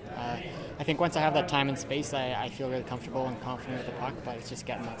skating. I think once I have that time and space, I feel really comfortable and confident with the puck, but it's just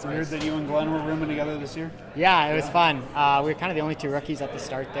getting that space. I heard that you and Glenn were rooming together this year? Yeah, it was fun. We were kind of the only two rookies at the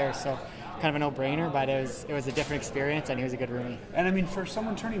start there, so kind of a no-brainer, but it was a different experience, and he was a good roomie. And for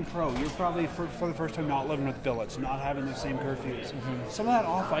someone turning pro, you're probably for the first time not living with billets, not having the same curfews. Mm-hmm. Some of that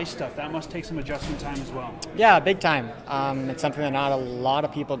off-ice stuff, that must take some adjustment time as well. Yeah, big time. It's something that not a lot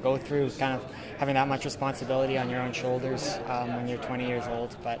of people go through, kind of having that much responsibility on your own shoulders when you're 20 years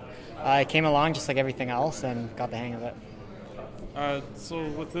old. But I came along just like everything else and got the hang of it. So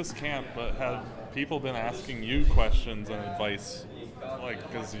with this camp, have people been asking you questions and advice?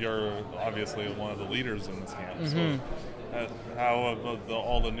 Because you're obviously one of the leaders in this camp. Mm-hmm. So how have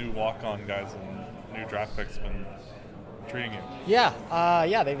all the new walk-on guys and new draft picks been treating you?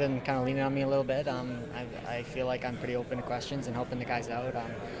 Yeah, they've been kind of leaning on me a little bit. I feel like I'm pretty open to questions and helping the guys out.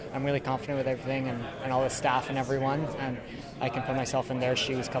 I'm really confident with everything and all the staff and everyone, and I can put myself in their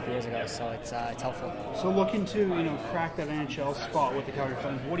shoes a couple years ago, so it's helpful. So looking to crack that NHL spot with the Calgary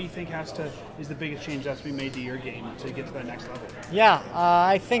Flames, what do you think is the biggest change that's to be made to your game to get to that next level? Yeah,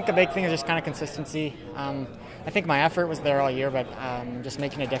 I think the big thing is just kind of consistency. I think my effort was there all year, but just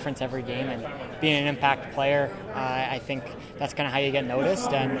making a difference every game and being an impact player, I think that's kind of how you get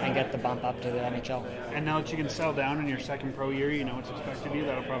noticed and get the bump up to the NHL. And now that you can settle down in your second pro year, you know what's expected of you,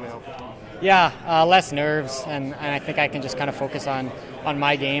 that'll probably help as well. Yeah, less nerves, and I think I can just kind of focus on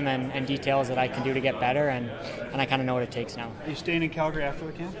my game and details that I can do to get better, and I kind of know what it takes now. Are you staying in Calgary after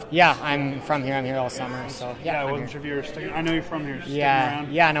the camp? Yeah, I'm from here. I'm here all summer, so yeah. I wasn't sure if you were sticking. I know you're from here.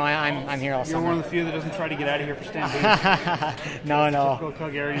 Yeah, no, I'm here all summer. You're one of the few that doesn't try to get out of here for Stampede. No. Typical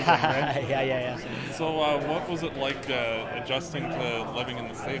Calgarian thing, right? Yeah. So what was it like adjusting to living in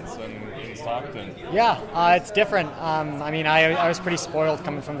the States and in Stockton? Yeah, it's different. I mean, I was pretty spoiled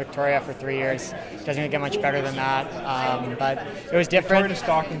coming from Victoria for 3 years. Doesn't even get much better than that. But it was different. Victoria to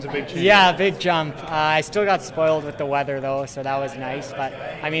Stockton's a big change. Yeah, big jump. I still got spoiled with the weather, though, so that was nice. But,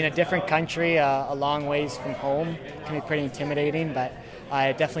 I mean, a different country, a long ways from home, can be pretty intimidating, but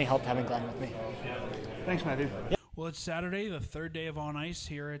it definitely helped having Glenn with me. Thanks, Matthew. Yeah. Well, it's Saturday, the third day of On Ice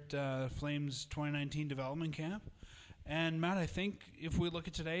here at Flames 2019 Development Camp. And, Matt, I think if we look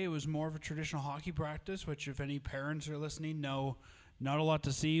at today, it was more of a traditional hockey practice, which if any parents are listening know not a lot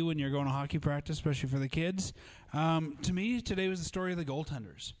to see when you're going to hockey practice, especially for the kids. To me, today was the story of the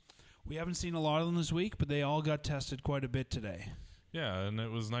goaltenders. We haven't seen a lot of them this week, but they all got tested quite a bit today. Yeah, and it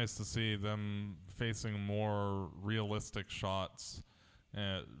was nice to see them facing more realistic shots,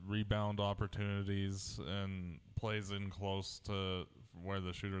 rebound opportunities, and plays in close to where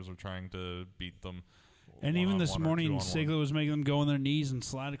the shooters are trying to beat them. And even this morning, Sigler was making them go on their knees and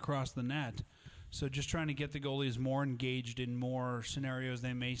slide across the net. So just trying to get the goalies more engaged in more scenarios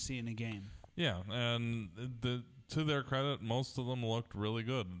they may see in a game. Yeah, and to their credit, most of them looked really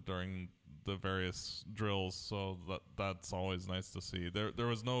good during the various drills, so that's always nice to see. There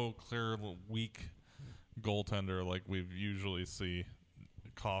was no clear weak goaltender like we usually see.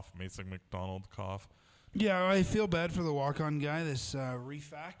 Cough, Mason McDonald, cough. Yeah, I feel bad for the walk-on guy, this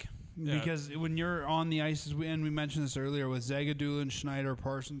Refak. Yeah. Because when you're on the ice, and we mentioned this earlier, with Zagadulin, Schneider,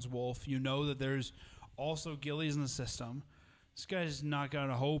 Parsons, Wolf, you know that there's also Gillies in the system. This guy's not going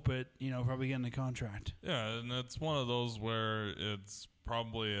to hope at, probably getting a contract. Yeah, and it's one of those where it's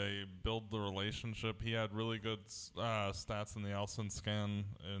probably a build the relationship. He had really good stats in the Alsen scan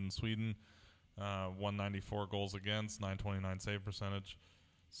in Sweden, 194 goals against, 929 save percentage.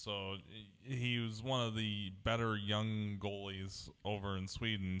 So he was one of the better young goalies over in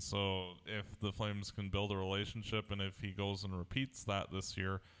Sweden. So if the Flames can build a relationship, and if he goes and repeats that this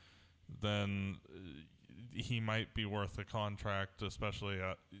year, then he might be worth a contract, especially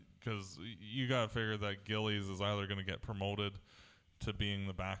because you got to figure that Gillies is either going to get promoted to being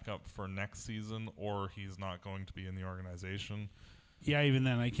the backup for next season, or he's not going to be in the organization. Yeah, even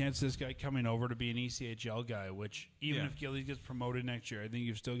then, I can't see this guy coming over to be an ECHL guy, which even if Gillies gets promoted next year, I think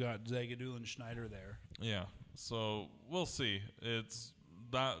you've still got Zagadul and Schneider there. Yeah, so we'll see. That's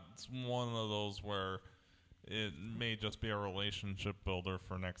one of those where it may just be a relationship builder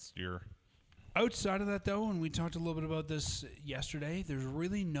for next year. Outside of that, though, and we talked a little bit about this yesterday, there's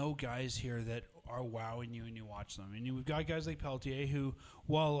really no guys here that are wowing you when you watch them. I mean, we've got guys like Pelletier who,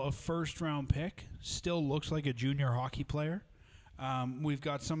 while a first-round pick, still looks like a junior hockey player. We've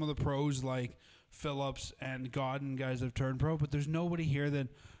got some of the pros like Phillips and Gawdin, guys that have turned pro, but there's nobody here that,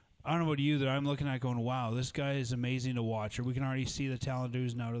 I don't know about you, that I'm looking at going, wow, this guy is amazing to watch, or we can already see the talent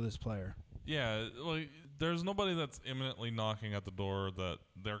oozing out of this player. Yeah, like there's nobody that's imminently knocking at the door that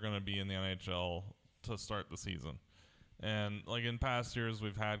they're going to be in the NHL to start the season. And like in past years,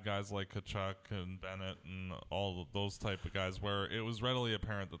 we've had guys like Tkachuk and Bennett and all of those type of guys where it was readily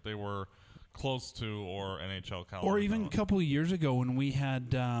apparent that they were close to or NHL caliber. Or even a couple of years ago when we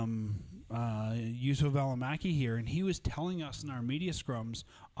had Yusuf Alamaki here, and he was telling us in our media scrums,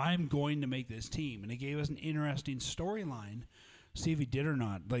 I'm going to make this team. And it gave us an interesting storyline. See if he did or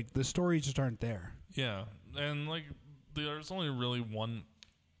not. Like, the stories just aren't there. Yeah, and like there's only really one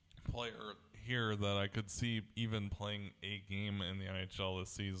player here that I could see even playing a game in the NHL this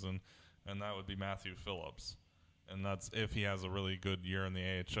season, and that would be Matthew Phillips. And that's if he has a really good year in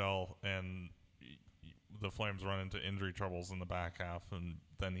the AHL and the Flames run into injury troubles in the back half, and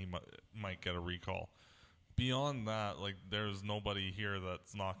then he might get a recall. Beyond that, like there's nobody here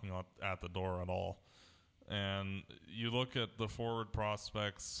that's knocking at the door at all. And you look at the forward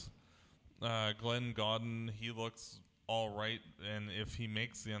prospects, Glenn Gawdin, he looks all right, and if he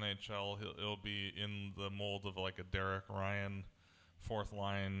makes the NHL, he'll be in the mold of like a Derek Ryan, fourth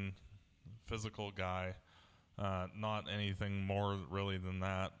line, physical guy. Not anything more really than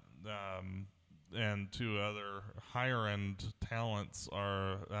that. And two other higher end talents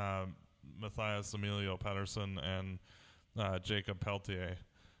are Matthias Emilio Pettersen and Jakob Pelletier.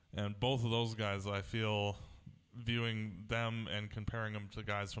 And both of those guys, I feel viewing them and comparing them to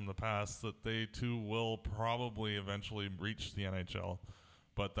guys from the past, that they too will probably eventually reach the NHL,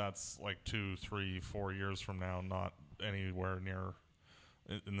 but that's like 2, 3, 4 years from now, not anywhere near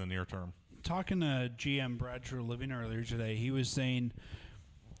in the near term. Talking to GM Brad Treliving earlier today, he was saying,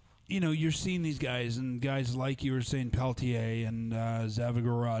 you're seeing these guys, and guys like you were saying, Pelletier and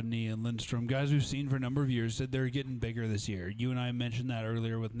Zavagorodny and Lindstrom, guys we've seen for a number of years, said they're getting bigger this year. You and I mentioned that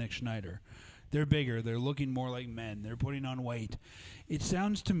earlier with Nick Schneider. They're bigger. They're looking more like men. They're putting on weight. It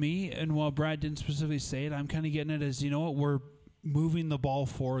sounds to me, and while Brad didn't specifically say it, I'm kind of getting it as, we're moving the ball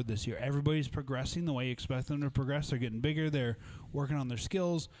forward this year. Everybody's progressing the way you expect them to progress. They're getting bigger. They're working on their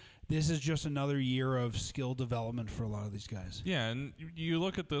skills. This is just another year of skill development for a lot of these guys. Yeah, and you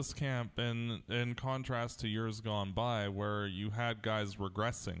look at this camp in contrast to years gone by where you had guys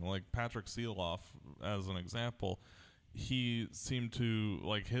regressing, like Patrick Seeloff as an example. He seemed to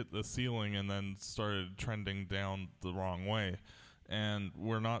hit the ceiling and then started trending down the wrong way. And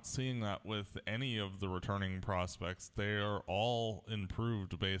we're not seeing that with any of the returning prospects. They are all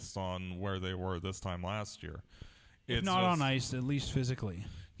improved based on where they were this time last year. If not on ice, at least physically.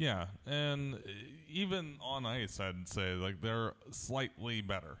 Yeah, and even on ice, I'd say they're slightly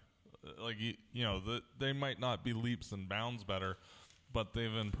better. They might not be leaps and bounds better, but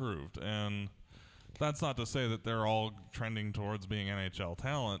they've improved. And that's not to say that they're all trending towards being NHL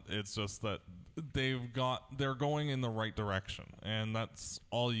talent. It's just that they're going in the right direction, and that's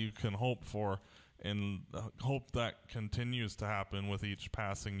all you can hope for, and hope that continues to happen with each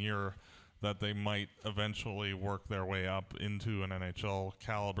passing year, that they might eventually work their way up into an NHL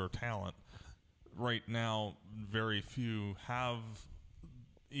caliber talent. Right now, very few have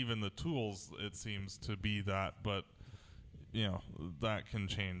even the tools, it seems, to be that, but that can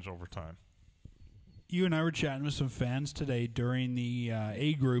change over time. You and I were chatting with some fans today during the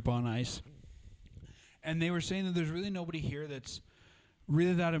A group on ice, and they were saying that there's really nobody here that's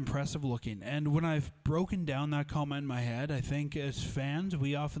really that impressive looking. And when I've broken down that comment in my head, I think as fans,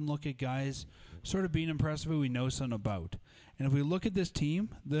 we often look at guys sort of being impressive who we know something about. And if we look at this team,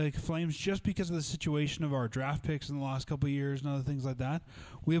 the Flames, just because of the situation of our draft picks in the last couple of years and other things like that,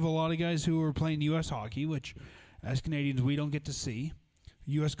 we have a lot of guys who are playing U.S. hockey, which as Canadians we don't get to see.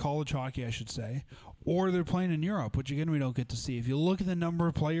 U.S. college hockey, I should say. Or they're playing in Europe, which again we don't get to see. If you look at the number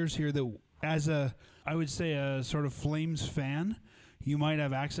of players here that, as I would say a sort of Flames fan, you might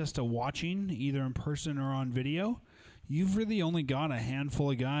have access to watching either in person or on video. You've really only got a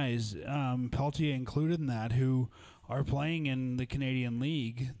handful of guys, Pelletier included in that, who are playing in the Canadian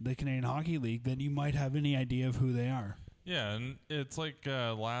League, the Canadian Hockey League, that you might have any idea of who they are. Yeah, and it's like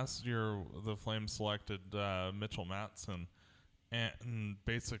last year the Flames selected Mitchell Matson, and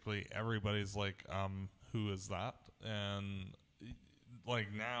basically everybody's like, who is that? And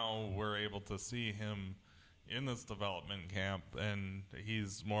now we're able to see him in this development camp, and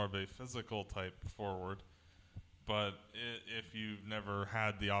he's more of a physical type forward. But if you've never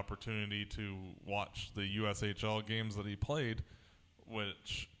had the opportunity to watch the USHL games that he played,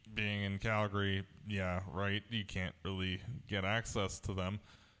 which being in Calgary, yeah, right, you can't really get access to them.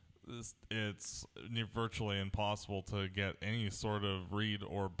 It's virtually impossible to get any sort of read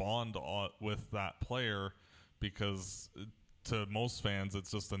or bond with that player, because to most fans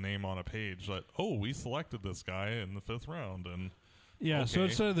it's just a name on a page that, oh, we selected this guy in the 5th round. And yeah, okay. So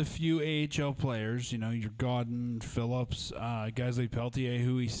instead of the few AHL players, your Gawdin, Phillips, guys like Pelletier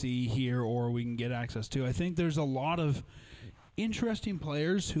who we see here or we can get access to, I think there's a lot of interesting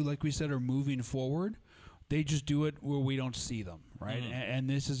players who, like we said, are moving forward. They just do it where we don't see them, right? Mm-hmm. And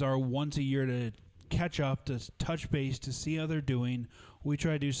this is our once a year to catch up, to touch base, to see how they're doing. We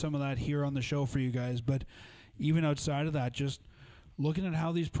try to do some of that here on the show for you guys, but even outside of that, just looking at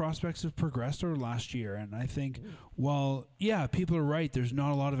how these prospects have progressed over last year. And I think, well, yeah, people are right. There's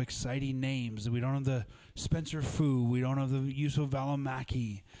not a lot of exciting names. We don't have the Spencer Fu. We don't have the Yusuf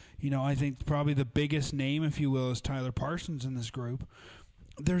Valimaki. I think probably the biggest name, if you will, is Tyler Parsons in this group.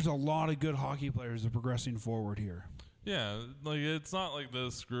 There's a lot of good hockey players that are progressing forward here. Yeah, it's not like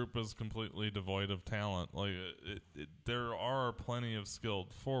this group is completely devoid of talent. There are plenty of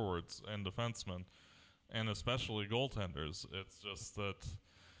skilled forwards and defensemen, and especially goaltenders. It's just that,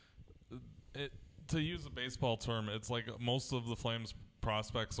 to use a baseball term, it's like most of the Flames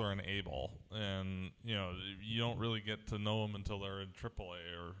prospects are an A-ball, and you don't really get to know them until they're in AAA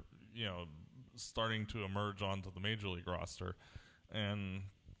or starting to emerge onto the major league roster. And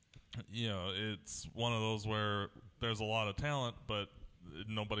it's one of those where there's a lot of talent, but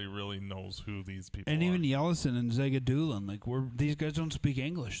nobody really knows who these people are. And even Yellison and Zagadulin, these guys don't speak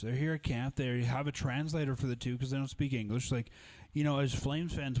English. They're here at camp. They have a translator for the two because they don't speak English. As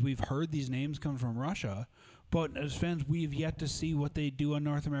Flames fans, we've heard these names come from Russia, But as fans, we've yet to see what they do on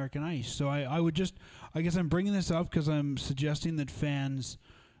North American ice. So I guess I'm bringing this up because I'm suggesting that fans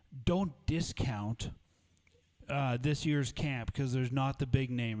don't discount this year's camp because there's not the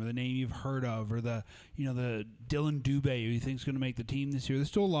big name or the name you've heard of or the Dylan Dubé who you think's going to make the team this year. There's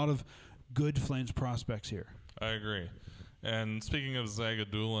still a lot of good Flames prospects here. I agree. And speaking of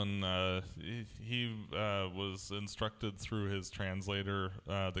Zagadulin, he was instructed through his translator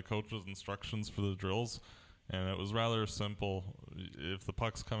the coach's instructions for the drills, and it was rather simple. If the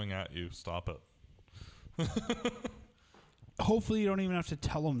puck's coming at you, stop it. Hopefully you don't even have to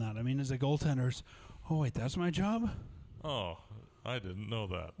tell them that. I mean, as a goaltender, oh, wait, that's my job? Oh, I didn't know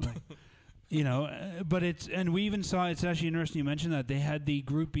that. But and we even saw, it's actually interesting you mentioned that, they had the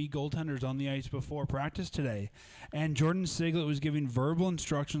Group B goaltenders on the ice before practice today, and Jordan Siglet was giving verbal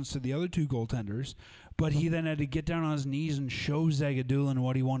instructions to the other two goaltenders, but he then had to get down on his knees and show Zagadulin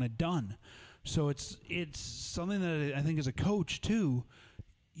what he wanted done. So it's something that I think as a coach, too,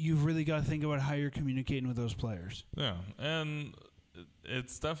 you've really got to think about how you're communicating with those players. Yeah, and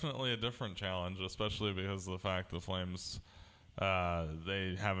it's definitely a different challenge, especially because of the fact the Flames,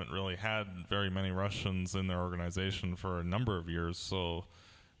 they haven't really had very many Russians in their organization for a number of years. So,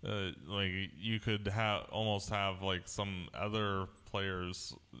 you could almost have like some other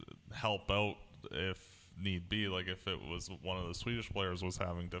players help out if need be. Like if it was one of the Swedish players was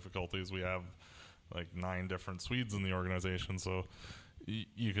having difficulties, we have like 9 different Swedes in the organization, so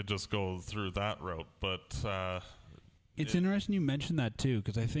you could just go through that route. But it's interesting you mentioned that too,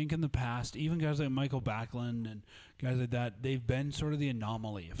 because I think in the past, even guys like Michael Backlund and guys like that, they've been sort of the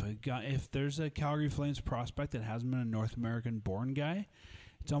anomaly. If there's a Calgary Flames prospect that hasn't been a North American-born guy,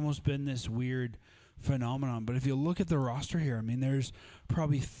 it's almost been this weird phenomenon. But if you look at the roster here, I mean, there's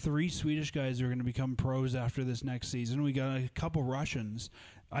probably 3 Swedish guys who are going to become pros after this next season. We got a couple Russians.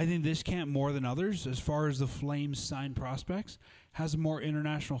 I think this camp, more than others, as far as the Flames signed prospects, has a more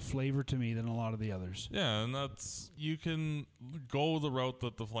international flavor to me than a lot of the others. Yeah, and you can go the route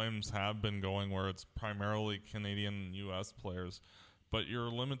that the Flames have been going, where it's primarily Canadian and U.S. players, but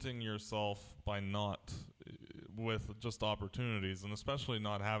you're limiting yourself by not with just opportunities, and especially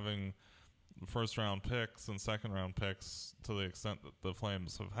not having first-round picks and second-round picks to the extent that the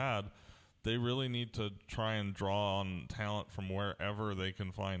Flames have had. They really need to try and draw on talent from wherever they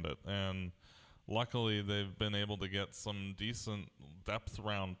can find it. And luckily, they've been able to get some decent depth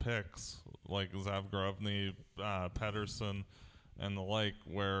round picks like Zavgrovny, Pettersen, and the like,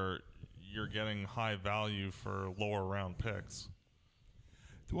 where you're getting high value for lower round picks.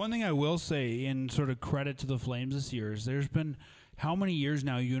 The one thing I will say in sort of credit to the Flames this year is there's been how many years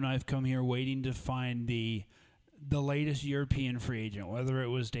now you and I have come here waiting to find the latest European free agent, whether it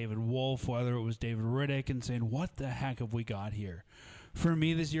was David Wolf, whether it was David Riddick, and saying, what the heck have we got here? For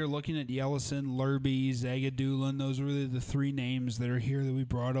me this year, looking at Yellison, Lurby, Zagadulin, those are really the 3 names that are here that we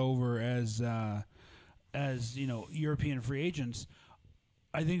brought over as European free agents.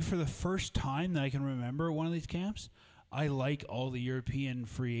 I think for the first time that I can remember at one of these camps, I like all the European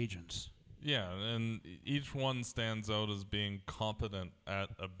free agents. Yeah, and each one stands out as being competent at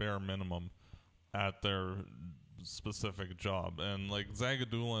a bare minimum at their specific job. And like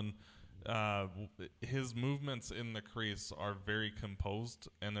Zagadulin, his movements in the crease are very composed,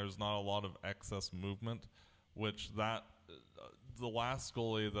 and there's not a lot of excess movement, which the last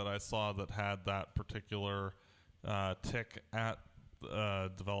goalie that I saw that had that particular tick at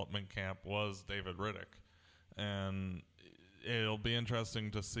development camp was David Riddick. And it'll be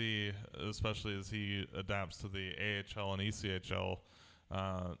interesting to see, especially as he adapts to the AHL and ECHL,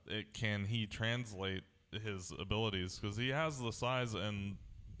 can he translate his abilities, because he has the size and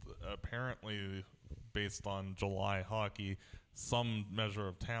apparently, based on July hockey, some measure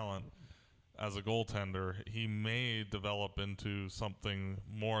of talent as a goaltender. He may develop into something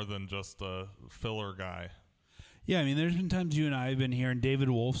more than just a filler guy. Yeah, I mean, there's been times you and I have been here, and David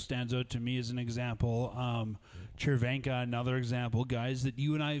Wolf stands out to me as an example. Chervenka, another example. Guys that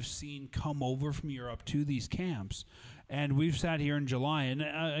you and I have seen come over from Europe to these camps. And we've sat here in July, and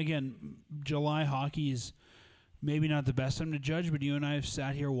again, July hockey is maybe not the best time to judge, but you and I have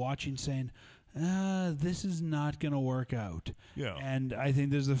sat here watching saying, this is not going to work out. Yeah. And I think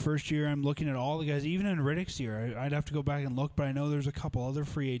this is the first year I'm looking at all the guys, even in Riddick's year. I'd have to go back and look, but I know there's a couple other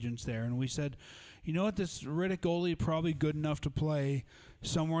free agents there. And we said, you know what, this Riddick goalie probably good enough to play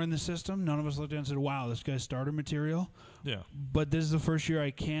somewhere in the system. None of us looked at it and said, wow, this guy's starter material. Yeah. But this is the first year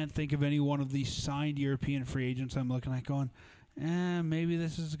I can't think of any one of these signed European free agents I'm looking at going, maybe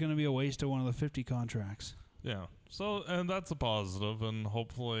this is going to be a waste of one of the 50 contracts. Yeah. So, and that's a positive, and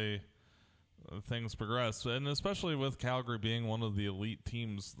hopefully things progress. And especially with Calgary being one of the elite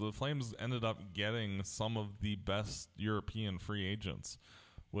teams, the Flames ended up getting some of the best European free agents,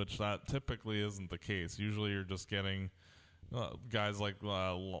 which that typically isn't the case. Usually you're just getting guys like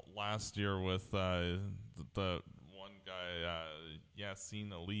last year with the one guy,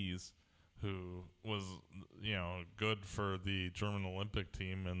 Yassine Elise, who was, good for the German Olympic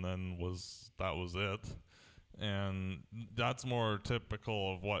team, and then that was it. And that's more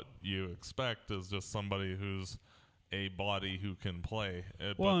typical of what you expect, is just somebody who's a body who can play.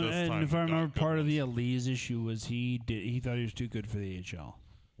 Well, and if I remember, part of the Elise issue was he thought he was too good for the AHL.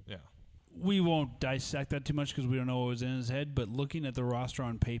 Yeah. We won't dissect that too much because we don't know what was in his head, but looking at the roster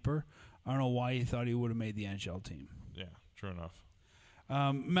on paper, I don't know why he thought he would have made the NHL team. Yeah, true enough.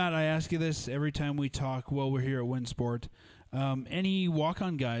 Matt, I ask you this every time we talk while we're here at Winsport. Any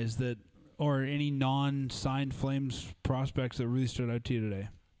walk-on guys or any non-signed Flames prospects that really stood out to you today?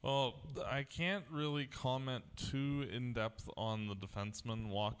 Well, I can't really comment too in-depth on the defenseman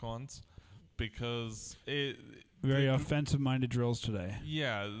walk-ons because very offensive-minded drills today.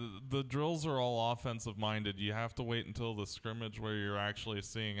 Yeah, the drills are all offensive-minded. You have to wait until the scrimmage where you're actually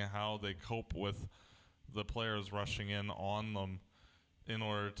seeing how they cope with the players rushing in on them in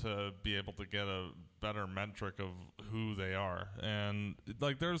order to be able to get a better metric of who they are. And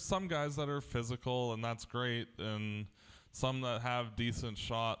there's some guys that are physical, and that's great, and some that have decent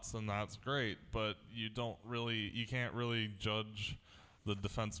shots, and that's great, but you can't really judge the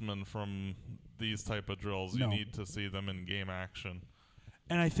defensemen from these type of drills. No. You need to see them in game action.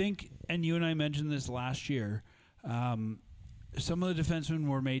 And I think, and you and I mentioned this last year, some of the defensemen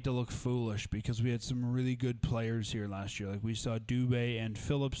were made to look foolish because we had some really good players here last year. Like we saw Dubé and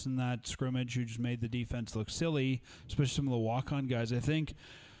Phillips in that scrimmage who just made the defense look silly, especially some of the walk-on guys. I think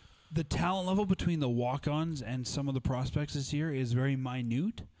the talent level between the walk-ons and some of the prospects this year is very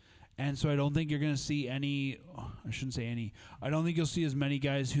minute. And so I don't think you're going to see I don't think you'll see as many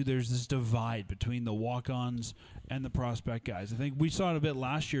guys who there's this divide between the walk-ons and the prospect guys. I think we saw it a bit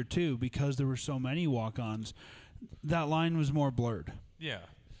last year too because there were so many walk-ons. That line was more blurred. Yeah.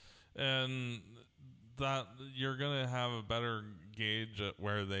 And that you're going to have a better gauge at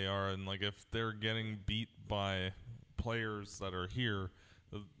where they are. And if they're getting beat by players that are here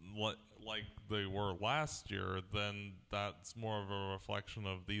like they were last year, then that's more of a reflection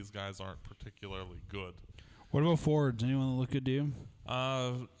of these guys aren't particularly good. What about forwards? Anyone look good to you?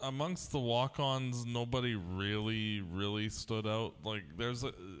 Amongst the walk-ons, nobody really stood out. There's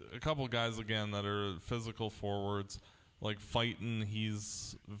a couple guys, again, that are physical forwards. Fighton,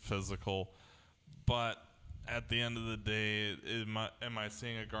 he's physical. But at the end of the day, am I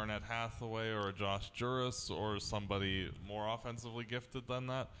seeing a Garnett Hathaway or a Josh Juris or somebody more offensively gifted than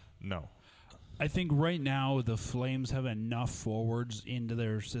that? No. I think right now the Flames have enough forwards into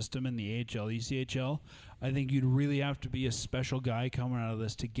their system in the AHL, ECHL. I think you'd really have to be a special guy coming out of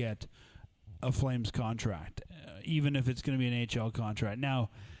this to get a Flames contract, even if it's going to be an AHL contract. Now,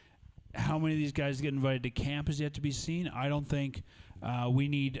 how many of these guys get invited to camp is yet to be seen. I don't think we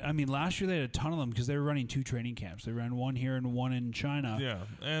need... I mean, last year they had a ton of them because they were running 2 training camps. They ran one here and one in China. Yeah,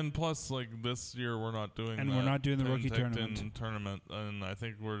 and plus, this year we're not doing we're not doing the rookie tournament. And I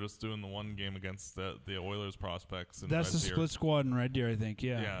think we're just doing the one game against the Oilers prospects. That's the split squad in Red Deer, I think,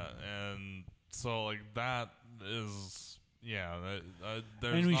 yeah. Yeah, and so, that is... Yeah,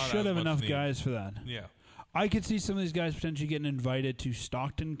 there's and we not should have enough need. Guys for that. Yeah. I could see some of these guys potentially getting invited to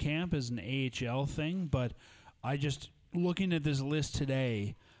Stockton camp as an AHL thing, but looking at this list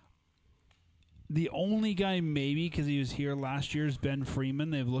today, the only guy maybe, because he was here last year, is Ben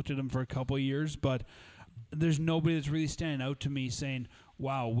Freeman. They've looked at him for a couple of years, but there's nobody that's really standing out to me saying,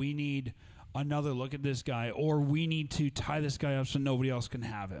 wow, we need another look at this guy, or we need to tie this guy up so nobody else can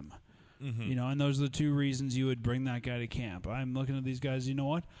have him. Mm-hmm. And those are the 2 reasons you would bring that guy to camp. I'm looking at these guys, you know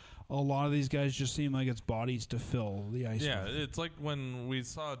what? A lot of these guys just seem like it's bodies to fill the ice. Yeah, with. It's like when we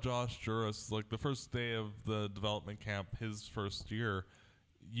saw Josh Juris, the first day of the development camp, his first year,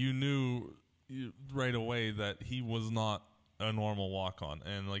 you knew right away that he was not a normal walk-on,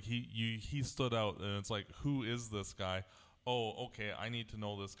 and he stood out, and it's who is this guy? Oh, okay, I need to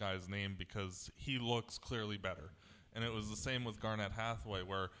know this guy's name because he looks clearly better. And it was the same with Garnett Hathaway,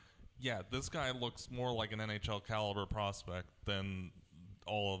 where this guy looks more like an NHL caliber prospect than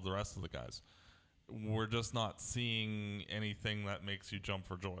all of the rest of the guys. We're just not seeing anything that makes you jump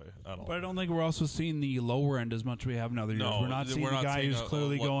for joy at all. But I don't think we're also seeing the lower end as much as we have in other years. We're not seeing the guy who's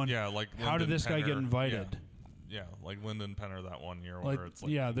clearly going, how did this guy get invited? Yeah, like Lyndon Penner that one year. Where it's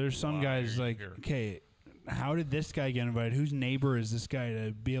there's some guys okay, how did this guy get invited? Whose neighbor is this guy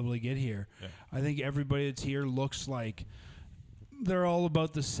to be able to get here? Yeah. I think everybody that's here looks like they're all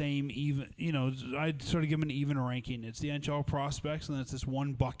about the same. Even I'd sort of give them an even ranking. It's the NHL prospects, and it's this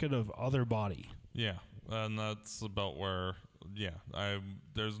one bucket of other body. Yeah, and that's about where. Yeah,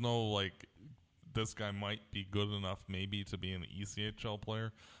 there's no like this guy might be good enough maybe to be an ECHL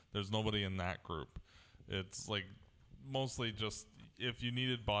player. There's nobody in that group. It's like mostly just if you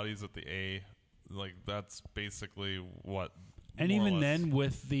needed bodies at the A, like that's basically what. And even then,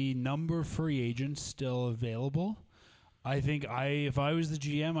 with the number of free agents still available, I think if I was the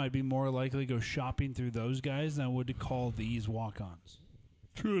GM, I'd be more likely to go shopping through those guys than I would to call these walk-ons.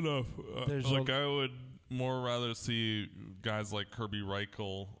 True enough. I would more rather see guys like Kirby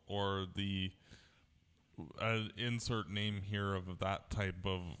Reichel or the insert name here of that type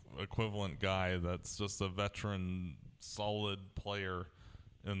of equivalent guy that's just a veteran, solid player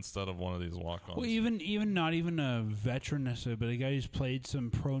instead of one of these walk-ons. Well, even not even a veteran necessarily, but a guy who's played some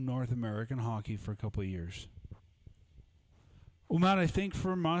pro North American hockey for a couple of years. Well, Matt, I think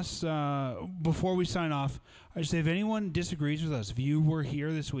from us, before we sign off, I should say if anyone disagrees with us, if you were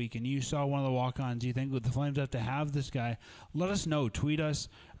here this week and you saw one of the walk-ons, you think the Flames have to have this guy, let us know. Tweet us,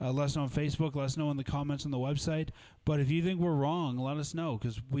 let us know on Facebook, let us know in the comments on the website. But if you think we're wrong, let us know,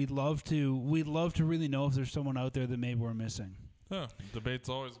 because we'd love to really know if there's someone out there that maybe we're missing. Yeah, debate's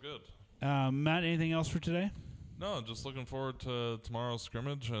always good. Matt, anything else for today? No, just looking forward to tomorrow's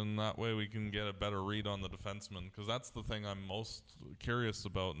scrimmage, and that way we can get a better read on the defensemen, because that's the thing I'm most curious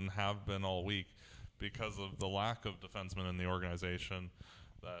about and have been all week because of the lack of defensemen in the organization,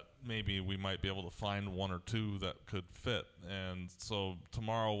 that maybe we might be able to find one or two that could fit. And so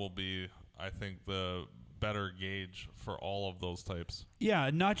tomorrow will be, I think, the better gauge for all of those types. Yeah,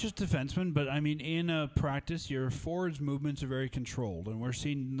 not just defensemen, but I mean, in a practice, your forwards' movements are very controlled, and we're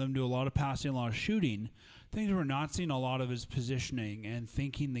seeing them do a lot of passing, a lot of shooting. Things we're not seeing a lot of is positioning and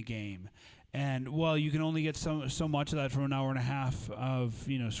thinking the game. And while you can only get so much of that from an hour and a half of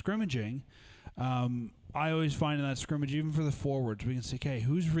scrimmaging, I always find in that scrimmage, even for the forwards, we can say, okay,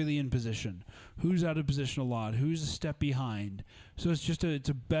 who's really in position? Who's out of position a lot? Who's a step behind? So it's just it's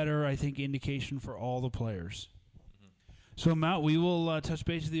a better, I think, indication for all the players. Mm-hmm. So, Matt, we will touch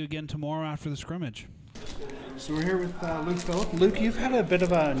base with you again tomorrow after the scrimmage. So we're here with Philip. Luke, you've had a bit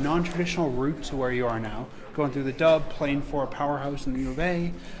of a non-traditional route to where you are now, going through the Dub, playing for a powerhouse in the U of A.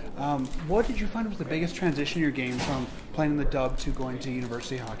 What did you find was the biggest transition in your game from playing in the Dub to going to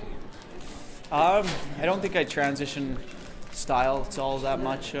university hockey? I don't think I transition style. It's all that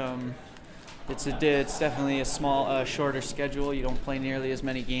much. It's definitely a shorter schedule. You don't play nearly as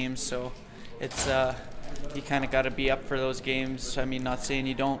many games, so it's you kind of got to be up for those games. I mean, not saying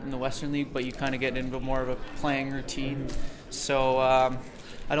you don't in the Western League, but you kind of get into more of a playing routine. So I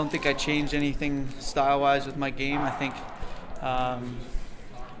don't think I changed anything style-wise with my game. I think,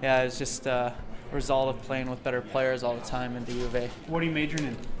 it's just a result of playing with better players all the time in the U of A. What are you majoring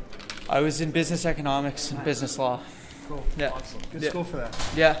in? I was in business economics and business law. Cool. Yeah. Awesome. Good school for that.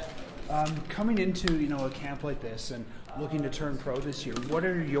 Yeah. Coming into a camp like this and looking to turn pro this year, what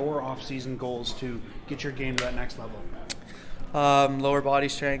are your off-season goals to get your game to that next level? Lower body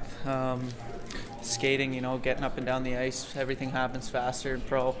strength, skating. Getting up and down the ice. Everything happens faster in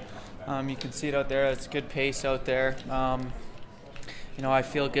pro. You can see it out there. It's good pace out there. I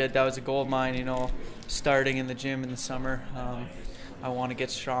feel good. That was a goal of mine. Starting in the gym in the summer. I want to get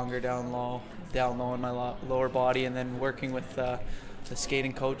stronger down low in my lower body, and then working with the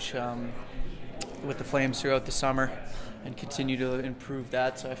skating coach with the Flames throughout the summer and continue to improve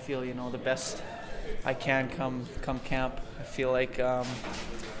that. So I feel, the best I can come camp. I feel like,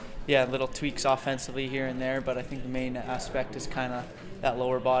 little tweaks offensively here and there, but I think the main aspect is kind of that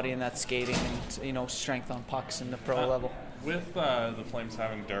lower body and that skating and, strength on pucks in the pro level. With the Flames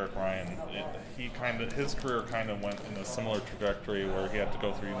having Derek Ryan, his career kind of went in a similar trajectory where he had to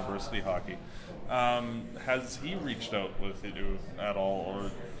go through university hockey. Has he reached out with you at all,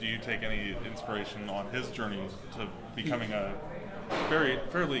 or do you take any inspiration on his journey to becoming a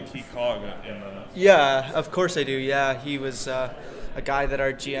fairly key cog in the... Yeah, of course I do. Yeah, he was a guy that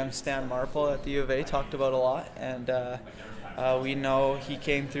our GM Stan Marple at the U of A talked about a lot, and we know he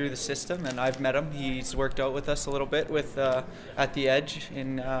came through the system, and I've met him. He's worked out with us a little bit with at the Edge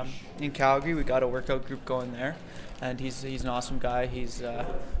in Calgary. We got a workout group going there, and he's an awesome guy. He's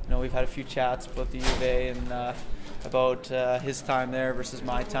we've had a few chats about the U of A and about his time there versus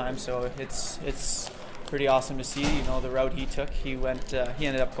my time. So it's pretty awesome to see. The route he took. He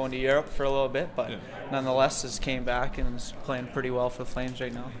ended up going to Europe for a little bit, but nonetheless has came back and is playing pretty well for the Flames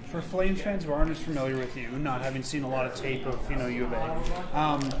right now. For Flames fans who aren't as familiar with you, not having seen a lot of tape of U of A,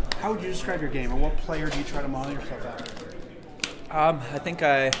 how would you describe your game, or what player do you try to model yourself after? I think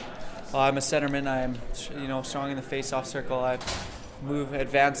I'm a centerman. I'm strong in the face-off circle.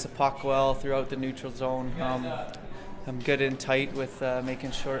 advance the puck well throughout the neutral zone. I'm good in tight with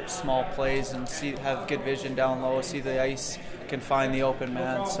making short, small plays and have good vision down low, see the ice, can find the open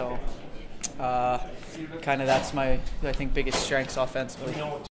man. So kind of that's my, I think, biggest strengths offensively.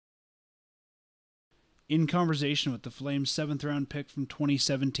 In conversation with the Flames' 7th round pick from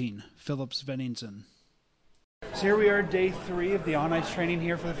 2017, Filip Sveningsson. So here we are, day 3 of the on-ice training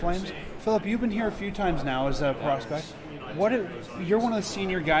here for the Flames. Philip, you've been here a few times now as a prospect. You're one of the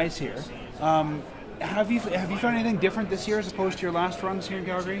senior guys here. Have you found anything different this year as opposed to your last runs here in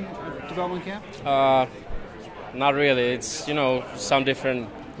Calgary at development camp? Not really. It's some different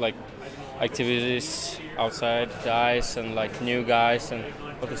activities outside the ice and new guys,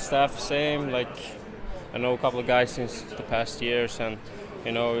 but the staff same. I know a couple of guys since the past years, and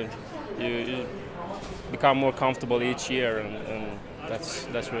you become more comfortable each year, and that's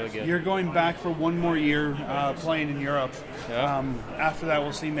really good. You're going back for one more year playing in Europe. Yeah. After that,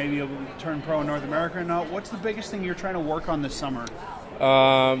 we'll see, maybe you'll turn pro in North America or not. What's the biggest thing you're trying to work on this summer?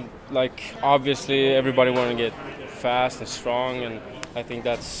 Obviously everybody want to get fast and strong, and I think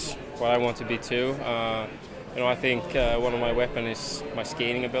that's what I want to be too. I think one of my weapons is my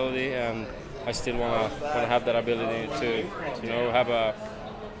skating ability, and I still want to have that ability to have a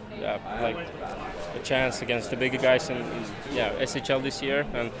chance against the bigger guys in SHL this year.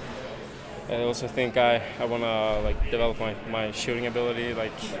 And I also think I want to develop my shooting ability,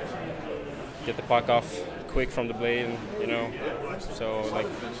 get the puck off quick from the blade, and so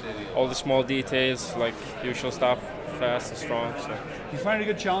all the small details, usual stuff, fast and strong. So you find it a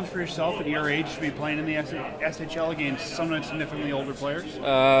good challenge for yourself at your age to be playing in the SHL against some significantly older players?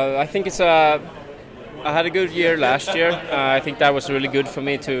 I think I had a good year last year. I think that was really good for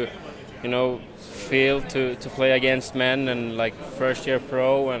me to feel to play against men and first year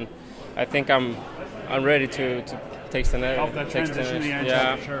pro, and I think I'm ready to take the next. Help that transition in the NHL,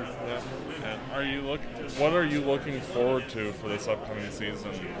 yeah, for sure. Yeah. What are you looking forward to for this upcoming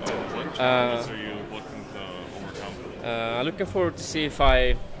season? What challenges are you looking to overcome? I'm looking forward to see if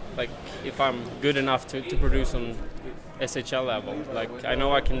I'm good enough to produce on SHL level. I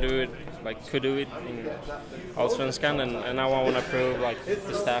know I can do it, could do it in Allsvenskan, and now I want to prove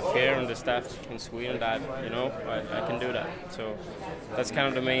the staff here and the staff in Sweden that I can do that. So that's kind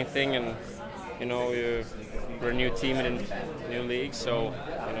of the main thing, and we're a new team in a new league, so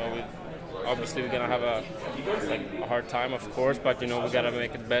obviously we're gonna have a hard time, of course, but we gotta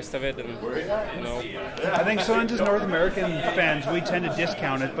make the best of it, and I think sometimes as North American fans we tend to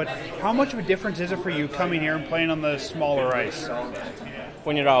discount it, but how much of a difference is it for you coming here and playing on the smaller ice?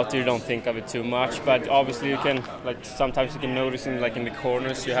 When you're out there, you don't think of it too much, but obviously you can sometimes you can notice in the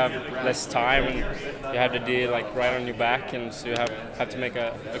corners you have less time, and you have the D right on your back, and so you have to make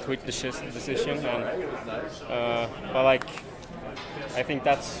a quick decision, and but I think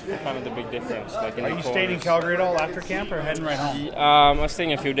that's kind of the big difference. Are you staying in Calgary at all after camp, or heading right home? I'm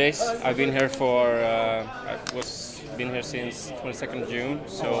staying a few days. I've been here been here since 22nd June,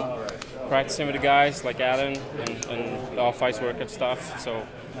 so practicing with the guys like Adam and the off-ice work and stuff. So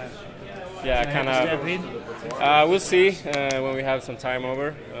yeah, kind of. We'll see when we have some time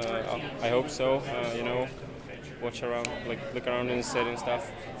over. I hope so. Watch around, look around in the city and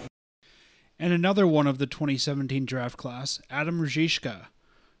stuff. And another one of the 2017 draft class, Adam Ruzicka,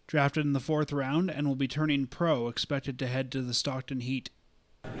 drafted in the 4th round and will be turning pro, expected to head to the Stockton Heat.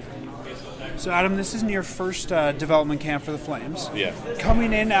 So Adam, this isn't your first development camp for the Flames. Yeah.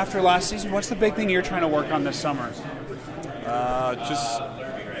 Coming in after last season, what's the big thing you're trying to work on this summer?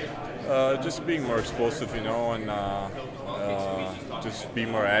 Just being more explosive, and just be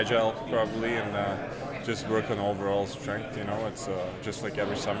more agile probably, and just work on overall strength. It's just like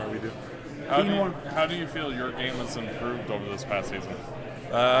every summer we do. How do you feel your game has improved over this past season?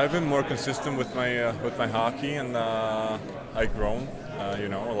 I've been more consistent with my hockey, and I've grown,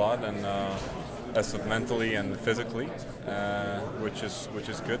 a lot, and as of mentally and physically, which is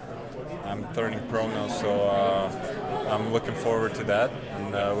good. I'm turning pro now, so I'm looking forward to that,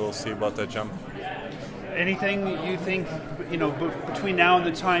 and we'll see about that jump. Anything you think, between now and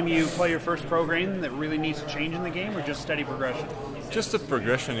the time you play your first pro game that really needs to change in the game, or just steady progression? Just a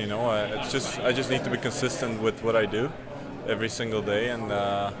progression, I just need to be consistent with what I do every single day, and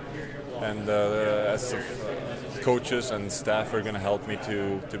as coaches and staff are going to help me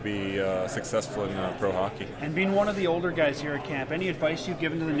to be successful in pro hockey. And being one of the older guys here at camp, any advice you've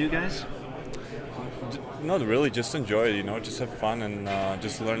given to the new guys? Not really, just enjoy it, just have fun, and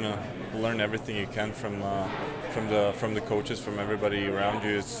just learn everything you can from the coaches, from everybody around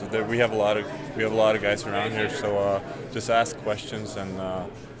you. We have a lot of guys around here, so just ask questions and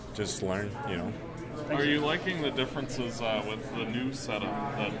just learn, Are you liking the differences with the new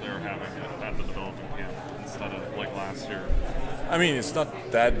setup that they're having at the development camp instead of like last year? I mean, it's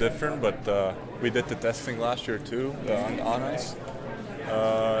not that different, but we did the testing last year too on ice.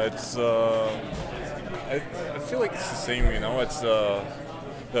 I feel like it's the same, you know. It's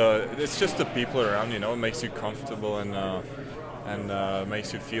just the people around, you know. It makes you comfortable and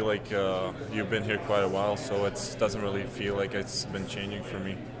makes you feel like you've been here quite a while. So it doesn't really feel like it's been changing for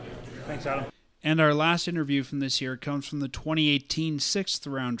me. Thanks, Adam. And our last interview from this year comes from the 2018 6th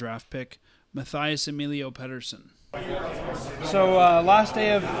round draft pick, Matthias Emilio Pettersen. So last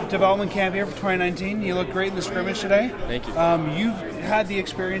day of development camp here for 2019. You look great in the scrimmage today. Thank you. You've had the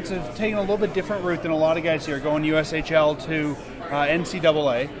experience of taking a little bit different route than a lot of guys here, going USHL to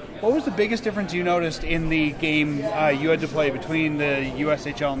NCAA. What was the biggest difference you noticed in the game you had to play between the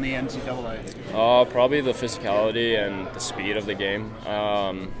USHL and the NCAA? Probably the physicality and the speed of the game.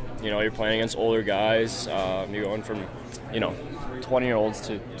 You know, you're playing against older guys. You're going from, 20-year-olds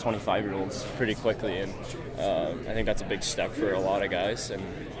to 25-year-olds pretty quickly, and I think that's a big step for a lot of guys. And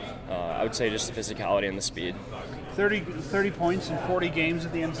I would say just the physicality and the speed. 30 points in 40 games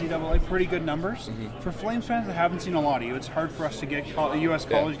at the NCAA, pretty good numbers. Mm-hmm. For Flames fans that haven't seen a lot of you, it's hard for us to get U.S.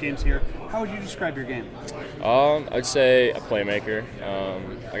 college games here. How would you describe your game? I'd say a playmaker.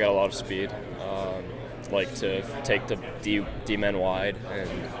 I got a lot of speed. Like to take the D-men wide and,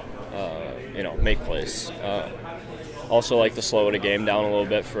 make plays. Also like to slow the game down a little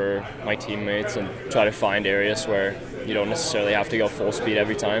bit for my teammates and try to find areas where you don't necessarily have to go full speed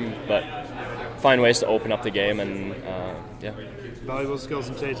every time, but find ways to open up the game and, Valuable skills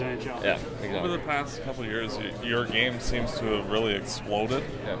in today's NHL. Yeah, exactly. Over the past couple of years, your game seems to have really exploded.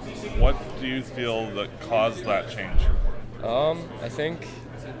 Yeah. What do you feel that caused that change? I think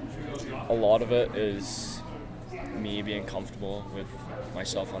a lot of it is me being comfortable with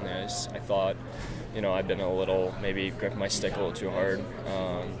myself on the ice. I thought, I've been a little, maybe gripping my stick a little too hard.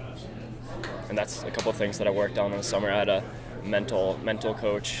 And that's a couple of things that I worked on in the summer. I had a mental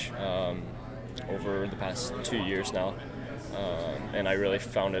coach over the past 2 years now. And I really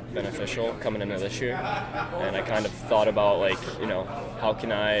found it beneficial coming into this year. And I kind of thought about, how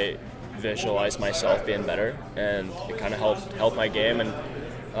can I visualize myself being better? And it kind of helped my game. And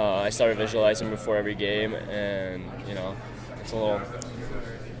I started visualizing before every game, and, it's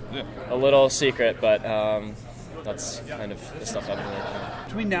a little secret, but that's kind of the stuff I've been working on.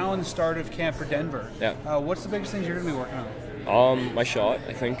 Between now and the start of camp for Denver, what's the biggest things you're going to be working on? My shot,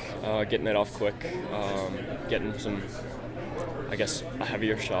 I think, getting it off quick, getting some, a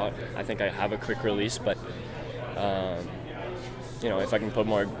heavier shot. I think I have a quick release, but, if I can put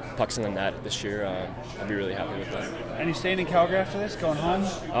more pucks in the net this year, I'd be really happy with that. And you staying in Calgary after this, going home?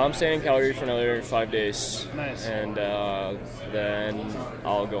 I'm staying in Calgary for another 5 days. Nice. And then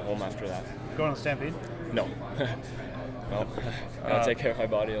I'll go home after that. Going on Stampede? No. No. I'll take care of my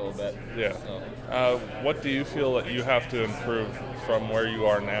body a little bit. Yeah. So. What do you feel that you have to improve from where you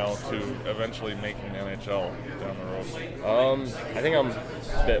are now to eventually making NHL down the road? I think I'm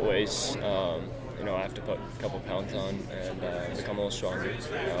a bit ways. I have to put a couple pounds on and become a little stronger.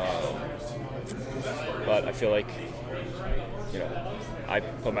 But I feel like, I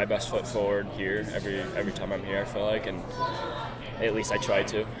put my best foot forward here every time I'm here, I feel like, and at least I try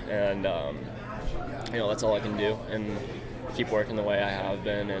to. And, that's all I can do. And keep working the way I have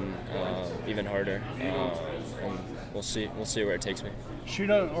been and even harder. And we'll see where it takes me.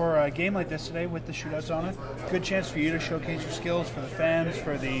 Shootout or a game like this today with the shootouts on it, good chance for you to showcase your skills for the fans,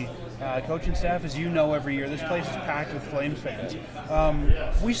 for the coaching staff. As you know, every year this place is packed with Flames fans.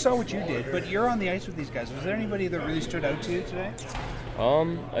 We saw what you did, but you're on the ice with these guys. Was there anybody that really stood out to you today?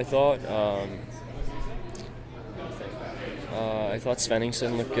 I thought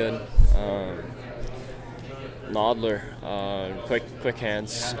Sveningsson looked good. Nodler, quick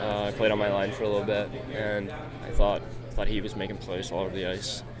hands. I played on my line for a little bit, and I thought he was making plays all over the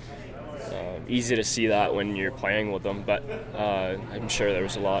ice. Easy to see that when you're playing with them, but I'm sure there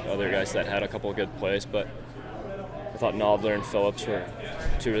was a lot of other guys that had a couple of good plays, but I thought Nodler and Phillips were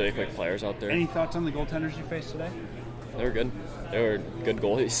two really quick players out there. Any thoughts on the goaltenders you faced today? They were good. They were good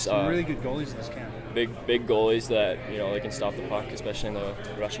goalies. Some really good goalies this camp. Big goalies that, they can stop the puck, especially the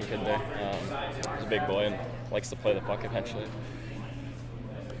Russian kid there. He's a big boy and likes to play the puck eventually.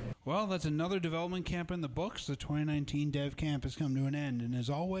 Well, that's another development camp in the books. The 2019 Dev Camp has come to an end. And as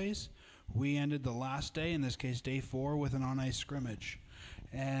always, we ended the last day, in this case day 4, with an on-ice scrimmage.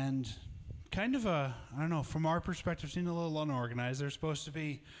 And kind of from our perspective, seemed a little unorganized. There's supposed to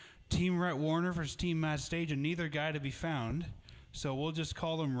be Team Rhett Warner versus Team Matt Stage, and neither guy to be found. So we'll just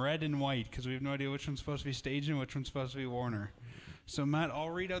call them red and white because we have no idea which one's supposed to be Stage and which one's supposed to be Warner. So, Matt, I'll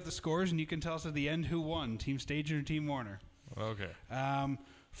read out the scores, and you can tell us at the end who won, Team Stager or Team Warner. Okay.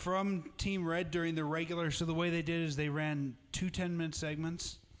 From Team Red during the regular, so the way they did is they ran 2 10-minute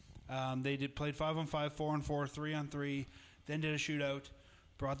segments. They played 5-on-5, 4-on-4, 3-on-3, then did a shootout,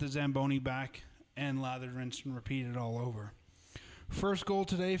 brought the Zamboni back, and lathered, rinsed, and repeated all over. First goal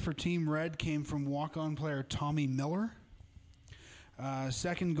today for Team Red came from walk-on player Tommy Miller.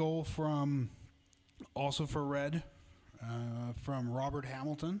 Second goal also for Red, from Robert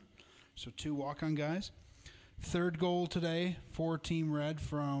Hamilton. So 2 walk-on guys. Third goal today for Team Red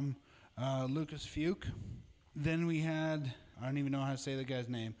from Lucas Feuk. Then we had, I don't even know how to say the guy's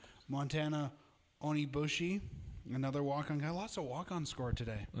name, Montana Onibushi, another walk-on guy. Lots of walk-on score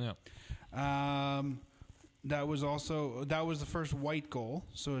today. Yeah. That was the first White goal,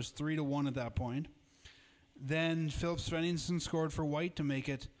 so it was 3-1 at that point. Then Filip Sveningsson scored for White to make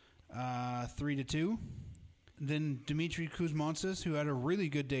it 3-2. Then Dimitri Kuzmantzis, who had a really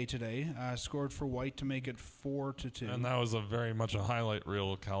good day today, scored for White to make it 4-2. And that was very much a highlight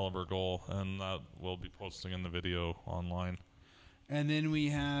reel caliber goal, and that we'll be posting in the video online. And then we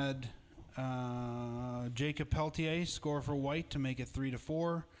had Jakob Pelletier score for White to make it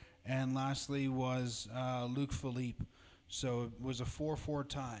 3-4. And lastly was Luke Philip. So it was a 4-4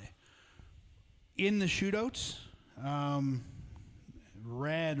 tie. In the shootouts,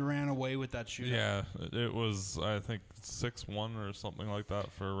 Red ran away with that shootout. Yeah, it was, I think, 6-1 or something like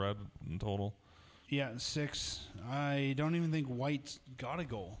that for Red in total. Yeah, 6. I don't even think White got a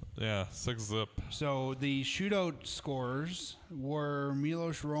goal. Yeah, 6-zip. So the shootout scorers were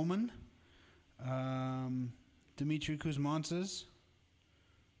Milos Roman, Dimitri Kuzmantzis,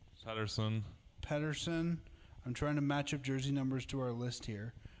 Pettersen. I'm trying to match up jersey numbers to our list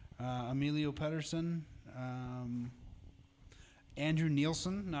here. Emilio Pettersen, Andrew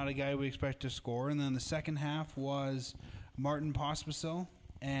Nielsen, not a guy we expect to score. And then the second half was Martin Pospisil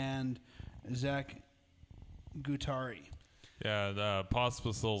and Zach Gutari. Yeah,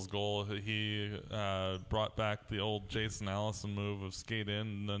 Pospisil's goal, he brought back the old Jason Allison move of skate in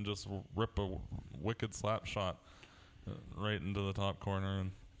and then just rip a wicked slap shot right into the top corner.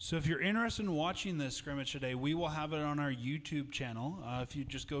 And so if you're interested in watching this scrimmage today, we will have it on our YouTube channel. If you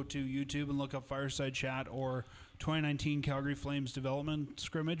just go to YouTube and look up Fireside Chat or 2019 Calgary Flames Development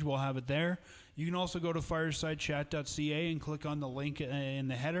Scrimmage, we'll have it there. You can also go to firesidechat.ca and click on the link in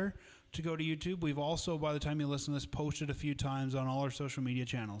the header to go to YouTube. We've also, by the time you listen to this, posted a few times on all our social media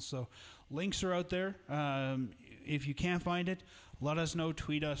channels. So links are out there. If you can't find it, let us know,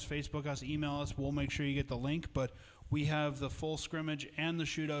 tweet us, Facebook us, email us. We'll make sure you get the link. But we have the full scrimmage and the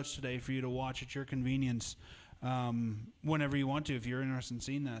shootouts today for you to watch at your convenience whenever you want to, if you're interested in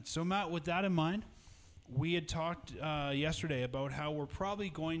seeing that. So, Matt, with that in mind, we had talked yesterday about how we're probably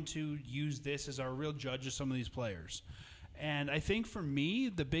going to use this as our real judge of some of these players. And I think for me,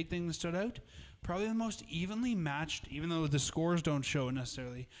 the big thing that stood out, probably the most evenly matched, even though the scores don't show it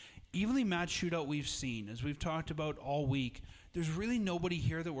necessarily, evenly matched shootout we've seen, as we've talked about all week. There's really nobody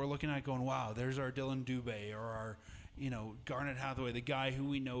here that we're looking at going, wow, there's our Dylan Dubé or our, Garnet Hathaway, the guy who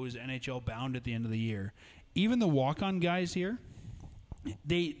we know is NHL bound at the end of the year. Even the walk-on guys here,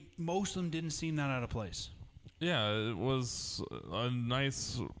 most of them didn't seem that out of place. Yeah, it was a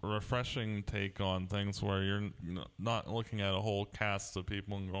nice, refreshing take on things where you're not looking at a whole cast of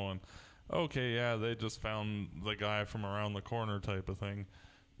people and going, okay, yeah, they just found the guy from around the corner type of thing.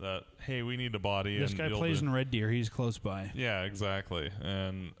 That, hey, we need a body. This guy plays in Red Deer. He's close by. Yeah, exactly.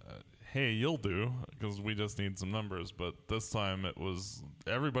 And, hey, you'll do, because we just need some numbers. But this time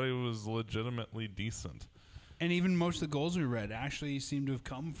everybody was legitimately decent. And even most of the goals we read actually seemed to have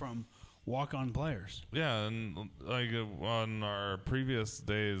come from walk-on players. Yeah, and like on our previous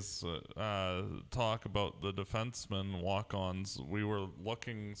days talk about the defensemen walk-ons, we were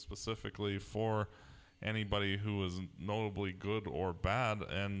looking specifically for anybody who was notably good or bad,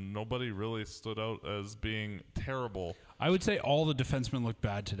 and nobody really stood out as being terrible. I would say all the defensemen looked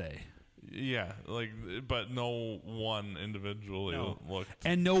bad today. Yeah, but no one individually looked.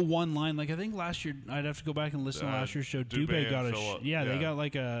 And no one line. I think last year, I'd have to go back and listen to last year's show. Dubé got they got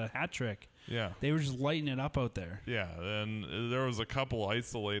like a hat trick. Yeah. They were just lighting it up out there. Yeah, and there was a couple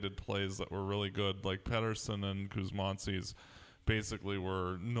isolated plays that were really good, like Pettersen and Kuzmantzis basically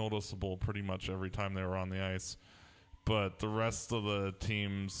were noticeable pretty much every time they were on the ice. But the rest of the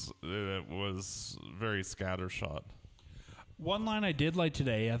teams, it was very scattershot. One line I did like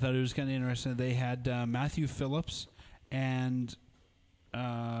today, I thought it was kind of interesting. They had Matthew Phillips and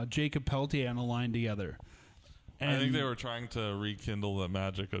Jakob Pelletier on a line together. And I think they were trying to rekindle the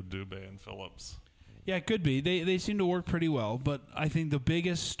magic of Dubé and Phillips. Yeah, it could be. They seem to work pretty well, but I think the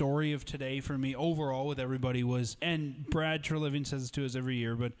biggest story of today for me overall with everybody was, and Brad Treliving says this to us every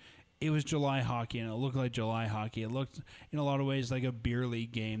year, but it was July hockey, and it looked like July hockey. It looked, in a lot of ways, like a beer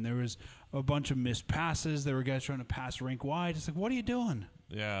league game. There was a bunch of missed passes. There were guys trying to pass rink wide. It's like, what are you doing?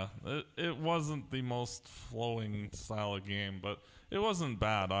 Yeah, it wasn't the most flowing style of game, but it wasn't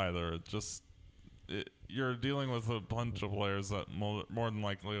bad either. It just you're dealing with a bunch of players that more than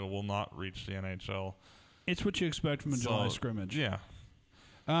likely will not reach the NHL. It's what you expect from a July scrimmage. Yeah.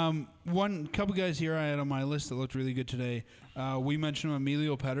 One couple guys here I had on my list that looked really good today. We mentioned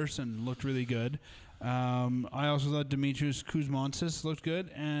Emilio Pettersen looked really good. I also thought Demetrius Kuzmantzis looked good.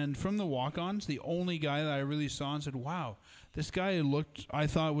 And from the walk-ons, the only guy that I really saw and said, wow, this guy I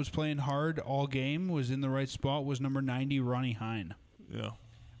thought was playing hard all game, was in the right spot, was number 90, Ronnie Hine. Yeah.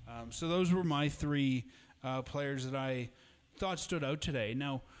 So those were my three players that I thought stood out today.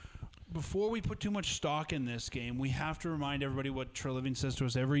 Now, before we put too much stock in this game, we have to remind everybody what Treliving says to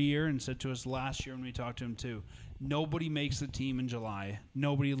us every year and said to us last year when we talked to him too. Nobody makes the team in July.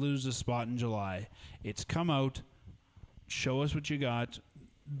 Nobody loses a spot in July. It's come out, show us what you got.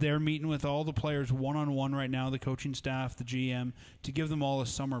 They're meeting with all the players one-on-one right now, the coaching staff, the GM, to give them all a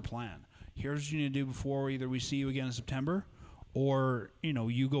summer plan. Here's what you need to do before either we see you again in September or,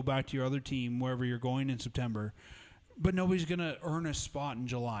 you go back to your other team wherever you're going in September. But nobody's going to earn a spot in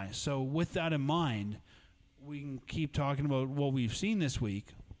July. So with that in mind, we can keep talking about what we've seen this week.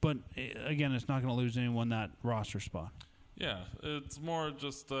 But, again, it's not going to lose anyone that roster spot. Yeah, it's more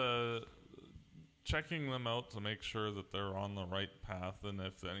just checking them out to make sure that they're on the right path. And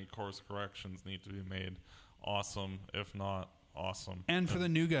if any course corrections need to be made, awesome. If not, awesome. And for the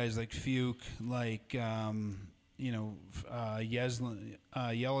new guys like Feuk, like Yellison,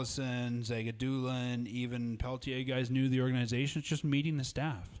 Zagadulin, even Pelletier, guys new to the organization. It's just meeting the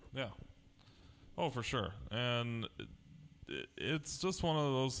staff. Yeah. Oh, for sure. And it's just one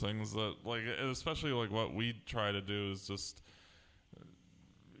of those things that, especially what we try to do is just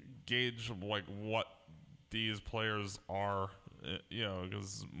gauge, what these players are,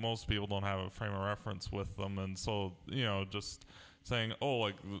 because most people don't have a frame of reference with them. And so, just saying,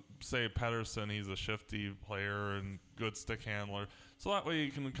 say Pettersen, he's a shifty player and good stick handler. So that way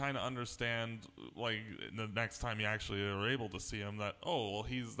you can kind of understand, the next time you actually are able to see him, that,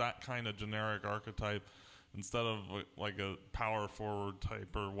 he's that kind of generic archetype instead of a power forward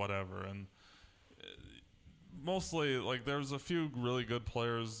type or whatever. And mostly, there's a few really good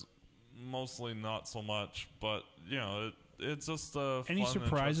players, mostly not so much, but, it's just a Any fun,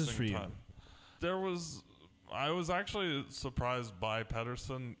 surprises for you? time. I was actually surprised by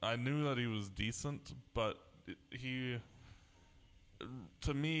Pettersen. I knew that he was decent, but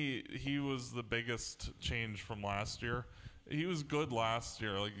to me, he was the biggest change from last year. He was good last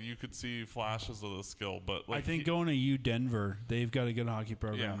year. You could see flashes of the skill, but I think going to U Denver, they've got a good hockey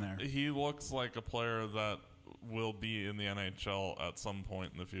program there. He looks like a player that will be in the NHL at some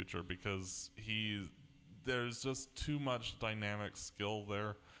point in the future because there's just too much dynamic skill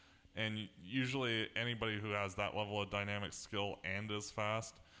there. And usually anybody who has that level of dynamic skill and is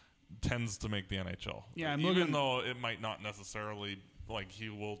fast tends to make the NHL. Yeah, even though it might not necessarily, he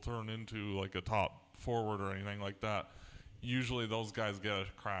will turn into, a top forward or anything like that. Usually those guys get a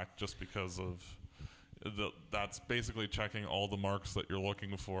crack just because of that's basically checking all the marks that you're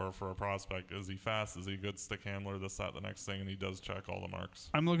looking for a prospect. Is he fast? Is he a good stick handler? This, that, the next thing, and he does check all the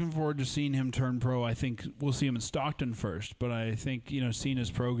marks. I'm looking forward to seeing him turn pro. I think we'll see him in Stockton first, but I think seeing his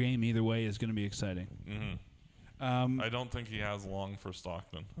pro game either way is going to be exciting. Mm-hmm. I don't think he has long for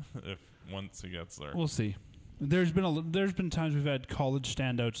Stockton once he gets there. We'll see. There's been times we've had college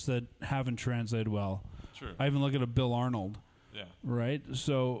standouts that haven't translated well. True. I even look at a Bill Arnold. Yeah. Right.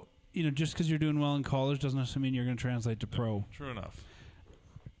 So. Just because you're doing well in college doesn't necessarily mean you're going to translate to pro. True enough.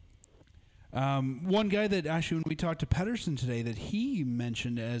 One guy that actually, when we talked to Pettersen today, that he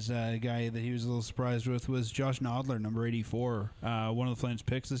mentioned as a guy that he was a little surprised with was Josh Nodler, number 84, one of the Flames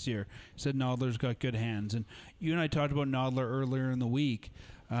picks this year. He said Nodler's got good hands. And you and I talked about Nodler earlier in the week.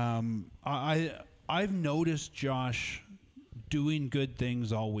 I've noticed Josh doing good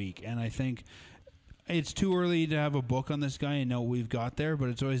things all week, and I think it's too early to have a book on this guy and know what we've got there, but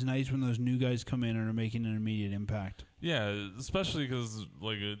it's always nice when those new guys come in and are making an immediate impact. Yeah, especially because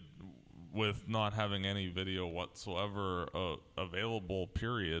with not having any video whatsoever available,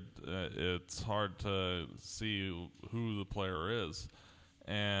 period, it's hard to see who the player is.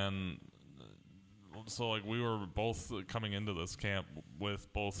 And so we were both coming into this camp with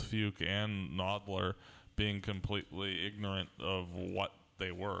both Feuk and Nodler being completely ignorant of what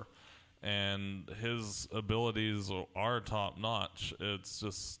they were. and his abilities are top notch. It's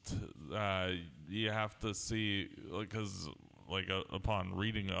just you have to see, because upon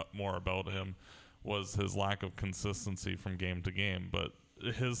reading more about him, was his lack of consistency from game to game, but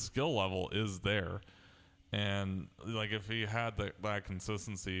his skill level is there. And like if he had that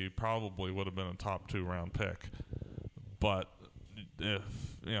consistency, he probably would have been a top 2 round pick. But if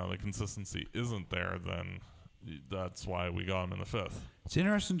the consistency isn't there, then that's why we got him in the 5th. It's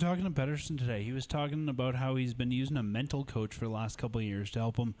interesting talking to Pettersen today. He was talking about how he's been using a mental coach for the last couple of years to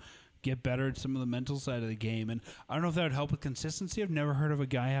help him get better at some of the mental side of the game. And I don't know if that would help with consistency. I've never heard of a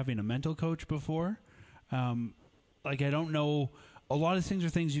guy having a mental coach before. I don't know. A lot of things are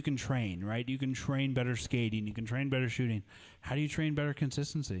things you can train, right? You can train better skating. You can train better shooting. How do you train better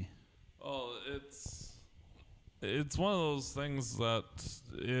consistency? Oh, it's one of those things that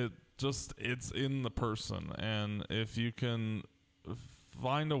it's in the person. And if you can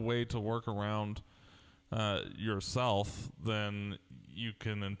find a way to work around yourself, then you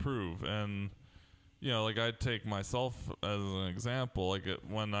can improve. And I take myself as an example.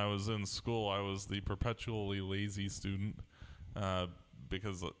 When I was in school, I was the perpetually lazy student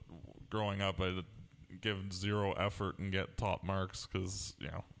because growing up I'd give 0 effort and get top marks because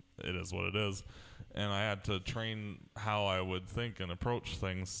it is what it is. And I had to train how I would think and approach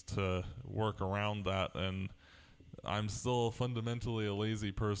things to work around that. And I'm still fundamentally a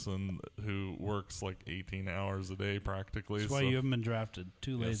lazy person who works 18 hours a day practically. That's why you haven't been drafted.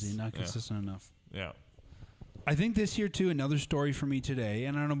 Too lazy, not consistent enough. Yeah. I think this year, too, another story for me today,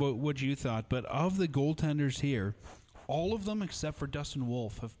 and I don't know about what you thought, but of the goaltenders here, all of them except for Dustin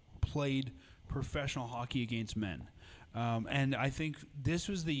Wolf have played professional hockey against men. And I think this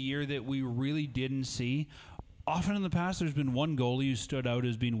was the year that we really didn't see. Often in the past, there's been one goalie who stood out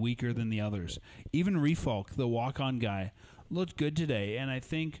as being weaker than the others. Even Refolk, the walk-on guy, looked good today. And I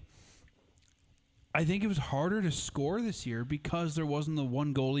think it was harder to score this year because there wasn't the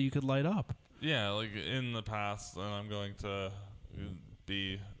one goalie you could light up. Yeah, in the past, and I'm going to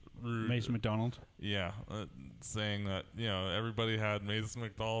be rude. Mason McDonald? Yeah, saying that, everybody had Mason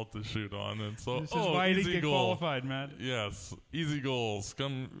McDonald to shoot on, and so, this is why he didn't get qualified, man. Yes, easy goals.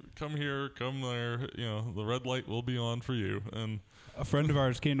 Come here, come there. The red light will be on for you. And a friend of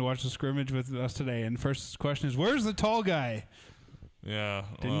ours came to watch the scrimmage with us today, and first question is, where's the tall guy? Yeah.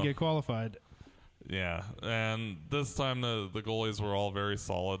 Didn't get qualified. Yeah, and this time the goalies were all very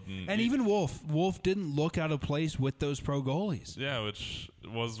solid. And even Wolf. Wolf didn't look out of place with those pro goalies. Yeah, which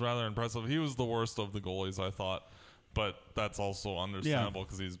was rather impressive. He was the worst of the goalies, I thought. But that's also understandable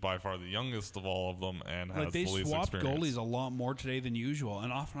because he's by far the youngest of all of them and has the least experience. They swapped goalies a lot more today than usual.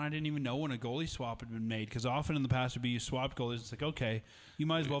 And often I didn't even know when a goalie swap had been made because often in the past would be you swapped goalies. It's like, okay, you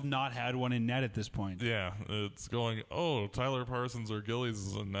might as well have not had one in net at this point. Yeah, it's going, Tyler Parsons or Gillies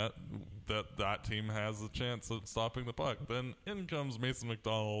is in net. That team has a chance of stopping the puck. Then in comes Mason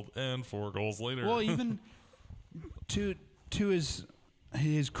McDonald, and 4 goals later. Well, even to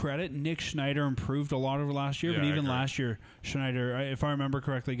his credit, Nick Schneider improved a lot over last year. Yeah, but even last year, Schneider, if I remember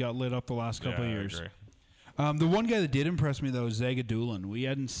correctly, got lit up the last couple of years. I agree. The one guy that did impress me, though, is Gawdin. We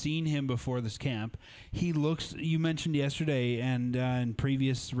hadn't seen him before this camp. He looks, you mentioned yesterday and in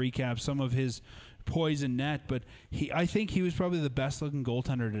previous recaps, some of his poise in net, but I think he was probably the best looking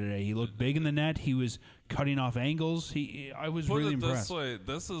goaltender today. He looked big in the net. He was cutting off angles. I was really impressed. This way,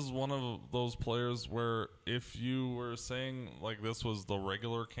 this is one of those players where if you were saying this was the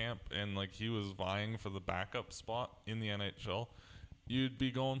regular camp and he was vying for the backup spot in the NHL, you'd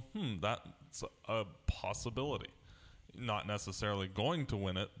be going, that's a possibility. Not necessarily going to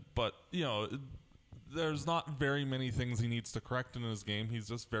win it, but there's not very many things he needs to correct in his game. He's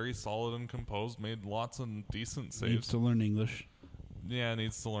just very solid and composed, made lots of decent saves. Needs to learn English. Yeah,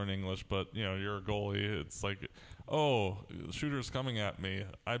 needs to learn English, but, you're a goalie. It's like, shooter's coming at me.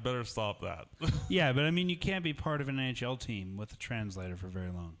 I better stop that. Yeah, but, you can't be part of an NHL team with a translator for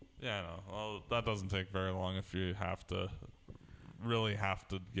very long. Yeah, I know. Well, that doesn't take very long if you really have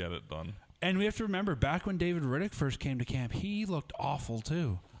to get it done. And we have to remember, back when David Riddick first came to camp, he looked awful,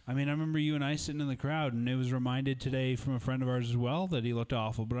 too. I remember you and I sitting in the crowd, and it was reminded today from a friend of ours as well that he looked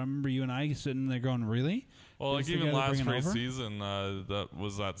awful. But I remember you and I sitting there going, really? Well, even last preseason, that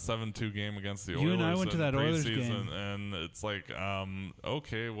was that 7-2 game against the Oilers. You and I went to that Oilers game. And it's like,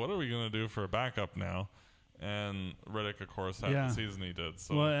 okay, what are we going to do for a backup now? And Riddick, of course, had the season he did.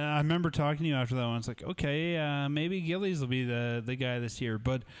 So. Well, I remember talking to you after that one. It's like, okay, maybe Gillies will be the guy this year.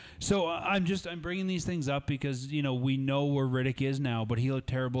 But so I'm bringing these things up because we know where Riddick is now, but he looked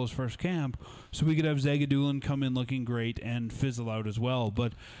terrible his first camp. So we could have Gawdin come in looking great and fizzle out as well.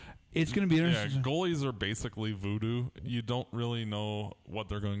 But It's going to be interesting. Yeah, goalies are basically voodoo. You don't really know what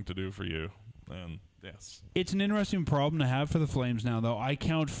they're going to do for you. And yes. It's an interesting problem to have for the Flames now, though. I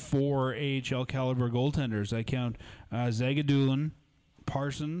count 4 AHL caliber goaltenders. I count Zagadulin,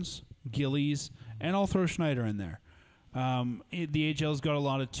 Parsons, Gillies, and I'll throw Schneider in there. The AHL's got a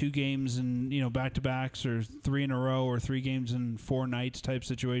lot of 2 games and back-to-backs or 3 in a row or 3 games in 4 nights type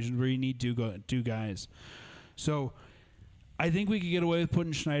situations where you need 2 guys. So I think we could get away with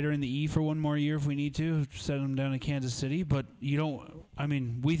putting Schneider in the E for one more year if we need to, set him down in Kansas City. But you don't. I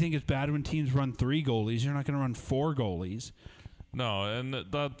mean, we think it's bad when teams run 3 goalies. You're not going to run 4 goalies. No, and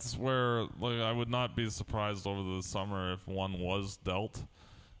that's where I would not be surprised over the summer if one was dealt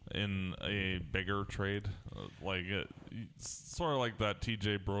in a bigger trade, sort of like that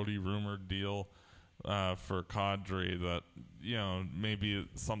TJ Brody rumored deal for Kadri, that maybe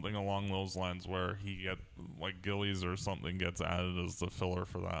something along those lines where he Gillies or something gets added as the filler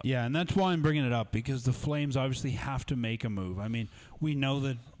for that. Yeah, and that's why I'm bringing it up, because the Flames obviously have to make a move. I mean, we know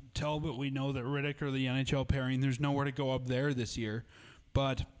that Talbot, we know that Riddick are the NHL pairing. There's nowhere to go up there this year,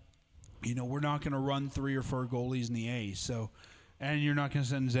 but we're not going to run 3 or 4 goalies in the A. So, and you're not going to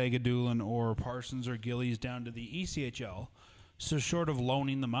send Zagadulin or Parsons or Gillies down to the ECHL. So, short of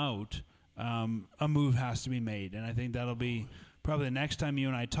loaning them out, a move has to be made, and I think that'll be probably the next time you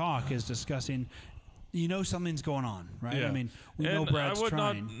and I talk is discussing. Something's going on, right? Yeah. I mean, we know Brad's I would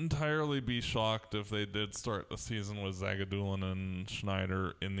trying. not entirely be shocked if they did start the season with Zagadulin and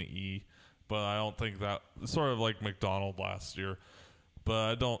Schneider in the E, but I don't think that, sort of like McDonald last year, but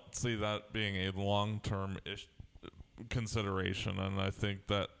I don't see that being a long-term consideration, and I think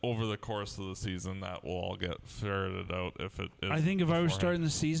that over the course of the season that will all get ferreted out if it is. I think if I was starting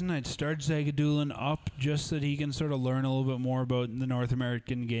the season, I'd start Zagadulin up just so that he can sort of learn a little bit more about the North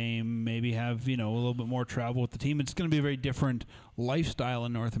American game, maybe have a little bit more travel with the team. It's going to be a very different lifestyle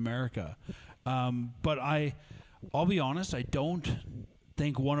in North America, but I'll be honest, I don't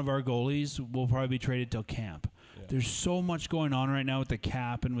think one of our goalies will probably be traded till camp. Yeah. There's so much going on right now with the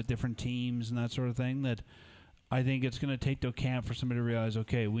cap and with different teams and that sort of thing that I think it's going to take till camp for somebody to realize,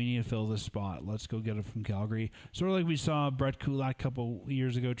 okay, we need to fill this spot. Let's go get it from Calgary. Sort of like we saw Brett Kulak a couple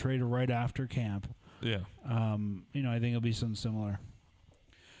years ago traded right after camp. Yeah. I think it'll be something similar.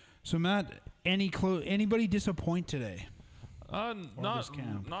 So, Matt, anybody disappoint today?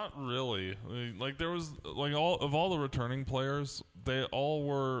 Not really. There was all the returning players, they all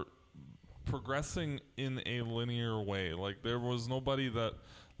were progressing in a linear way. There was nobody that,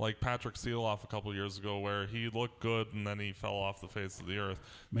 like Patrick Seeloff a couple years ago, where he looked good and then he fell off the face of the earth.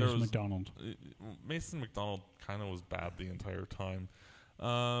 Mason McDonald kind of was bad the entire time.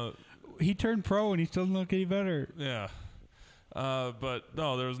 He turned pro and he still didn't look any better. Yeah. But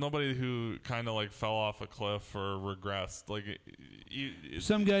no, there was nobody who kind of fell off a cliff or regressed.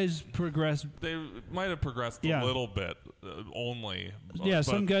 Some guys progressed. They might have progressed a little bit only. Yeah,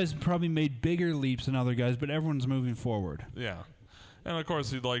 some guys probably made bigger leaps than other guys, but everyone's moving forward. Yeah. And, of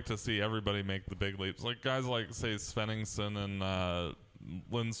course, you'd like to see everybody make the big leaps. Guys like, say, Sveningsson and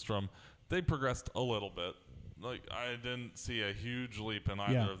Lindstrom, they progressed a little bit. I didn't see a huge leap in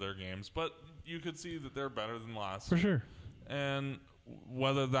either of their games, but you could see that they're better than last year. For sure. And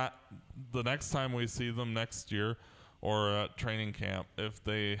whether that the next time we see them next year or at training camp, if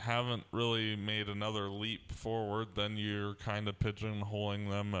they haven't really made another leap forward, then you're kind of pigeonholing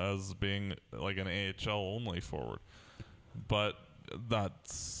them as being like an AHL only forward. But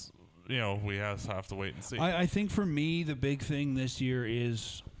that's, we have to wait and see. I think for me, the big thing this year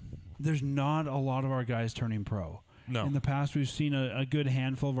is there's not a lot of our guys turning pro. No. In the past, we've seen a good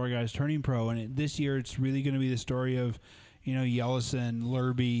handful of our guys turning pro, and this year it's really going to be the story of, Yellison,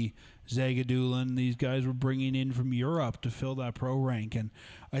 Lurby, Zagadulin. These guys we're bringing in from Europe to fill that pro rank, and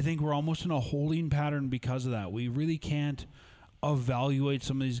I think we're almost in a holding pattern because of that. We really can't evaluate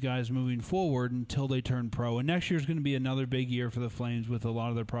some of these guys moving forward until they turn pro. And next year is going to be another big year for the Flames with a lot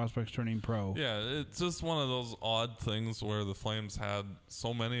of their prospects turning pro. Yeah, it's just one of those odd things where the Flames had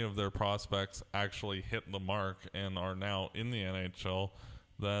so many of their prospects actually hit the mark and are now in the NHL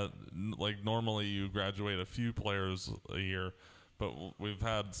that, normally you graduate a few players a year, but we've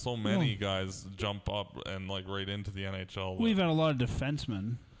had so many guys jump up and right into the NHL. We've had a lot of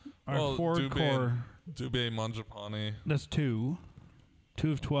defensemen. Our forward core... Dubé Mangiapane. That's 2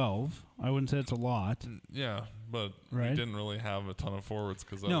 of 12. I wouldn't say it's a lot. Yeah, but we didn't really have a ton of forwards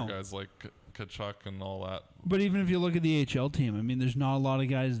because other guys like Kachuk and all that. But even if you look at the AHL team, I mean, there's not a lot of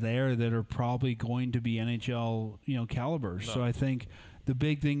guys there that are probably going to be NHL, caliber. No. So I think the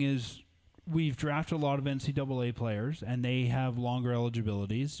big thing is we've drafted a lot of NCAA players, and they have longer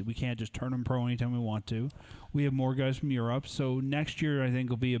eligibilities. We can't just turn them pro anytime we want to. We have more guys from Europe. So next year, I think,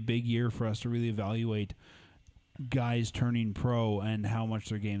 will be a big year for us to really evaluate guys turning pro and how much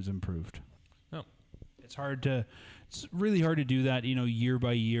their game's improved. Yep. It's really hard to do that, year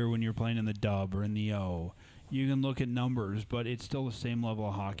by year when you're playing in the dub or in the O. You can look at numbers, but it's still the same level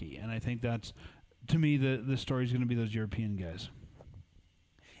of hockey. And I think that's, to me, the story is going to be those European guys.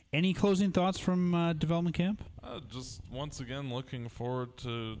 Any closing thoughts from development camp? Just once again, looking forward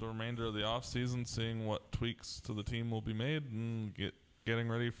to the remainder of the offseason, seeing what tweaks to the team will be made, and getting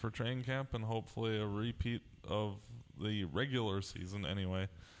ready for training camp, and hopefully a repeat of the regular season anyway.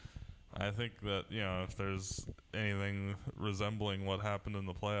 I think that, if there's anything resembling what happened in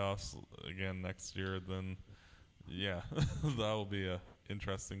the playoffs again next year, then, yeah, that will be a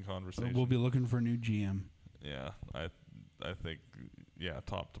interesting conversation. We'll be looking for a new GM. Yeah, I think,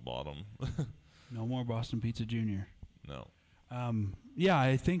 top to bottom. No more Boston Pizza Jr. No.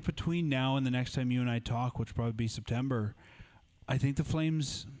 I think between now and the next time you and I talk, which will probably be September, I think the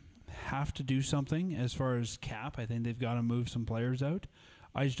Flames have to do something as far as cap. I think they've got to move some players out.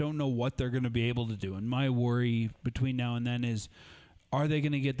 I just don't know what they're going to be able to do. And my worry between now and then is, are they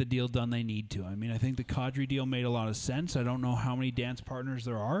going to get the deal done they need to? I mean, I think the Kadri deal made a lot of sense. I don't know how many dance partners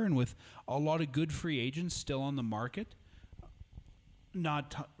there are. And with a lot of good free agents still on the market,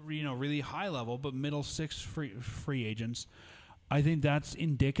 not really high level, but middle six free agents, I think that's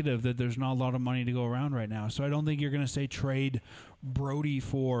indicative that there's not a lot of money to go around right now. So I don't think you're going to say trade Brody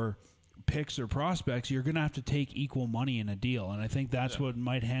for picks or prospects. You're going to have to take equal money in a deal, and I think that's what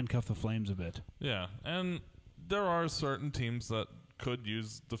might handcuff the Flames a bit. Yeah, and there are certain teams that could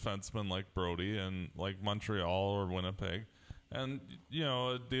use defensemen like Brody, and like Montreal or Winnipeg. And,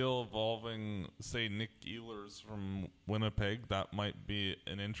 a deal involving, say, Nick Ehlers from Winnipeg, that might be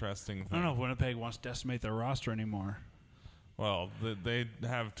an interesting thing. I don't know if Winnipeg wants to decimate their roster anymore. Well, they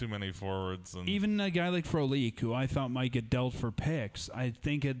have too many forwards. And even a guy like Frolik, who I thought might get dealt for picks, I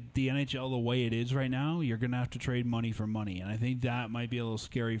think at the NHL, the way it is right now, you're going to have to trade money for money. And I think that might be a little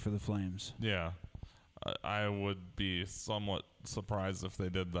scary for the Flames. Yeah. I would be somewhat surprised if they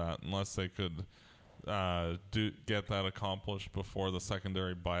did that, unless they could get that accomplished before the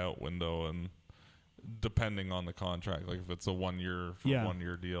secondary buyout window, and depending on the contract, like if it's a 1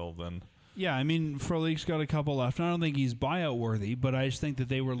 year deal, then yeah, I mean, Frolik's got a couple left. I don't think he's buyout worthy, but I just think that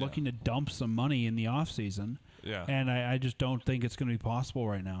they were looking to dump some money in the offseason. Yeah, and I just don't think it's going to be possible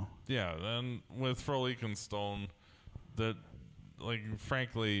right now. Yeah, and with Frolik and Stone, that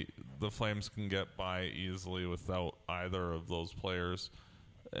frankly, the Flames can get by easily without either of those players,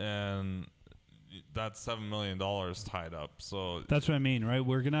 and that's $7 million tied up. So that's what I mean, right?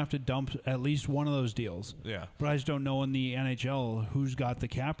 We're going to have to dump at least one of those deals. Yeah. But I just don't know in the NHL who's got the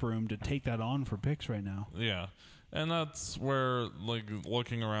cap room to take that on for picks right now. Yeah. And that's where,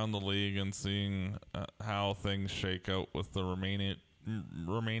 looking around the league and seeing how things shake out with the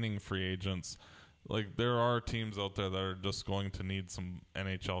remaining free agents, there are teams out there that are just going to need some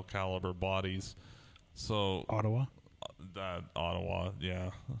NHL caliber bodies. So Ottawa? Ottawa, yeah.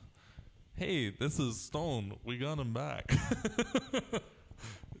 Hey, this is Stone. We got him back.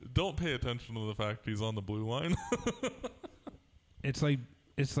 Don't pay attention to the fact he's on the blue line. It's like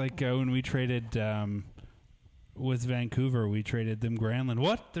when we traded with Vancouver, we traded them Granlund.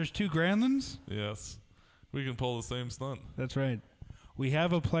 What? There's two Granlunds? Yes. We can pull the same stunt. That's right. We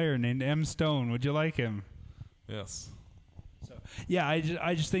have a player named M. Stone. Would you like him? Yes. So, yeah,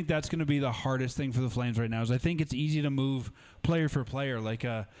 I just think that's going to be the hardest thing for the Flames right now. Is I think it's easy to move player for player,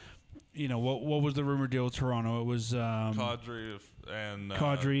 what was the rumor deal with Toronto? It was Kadri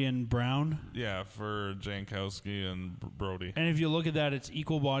and Brown. Yeah, for Jankowski and Brody. And if you look at that, it's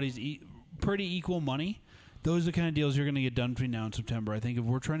equal bodies, pretty equal money. Those are the kind of deals you're going to get done between now and September. I think if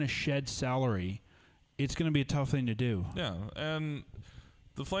we're trying to shed salary, it's going to be a tough thing to do. Yeah, and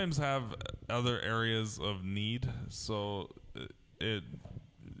the Flames have other areas of need, so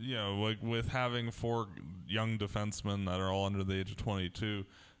with having 4 young defensemen that are all under the age of 22.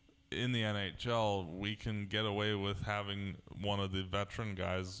 In the NHL, we can get away with having one of the veteran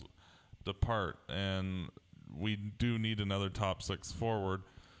guys depart, and we do need another top 6 forward.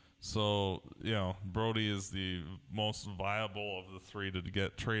 So, Brody is the most viable of the 3 to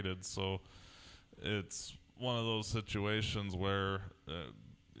get traded. So it's one of those situations where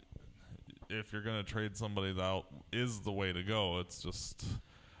if you're going to trade somebody, that is the way to go. It's just...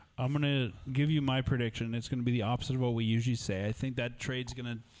 I'm going to give you my prediction. It's going to be the opposite of what we usually say. I think that trade's going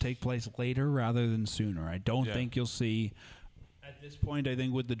to take place later rather than sooner. I don't think you'll see, at this point, I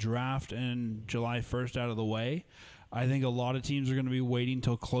think with the draft and July 1st out of the way, I think a lot of teams are going to be waiting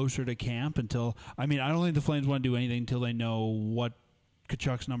till closer to camp until. I mean, I don't think the Flames want to do anything until they know what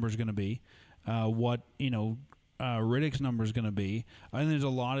Tkachuk's number is going to be, what Riddick's number is going to be. I think there's a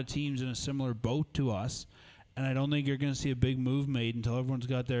lot of teams in a similar boat to us, and I don't think you're going to see a big move made until everyone's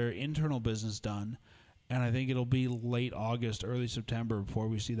got their internal business done. And I think it'll be late August, early September before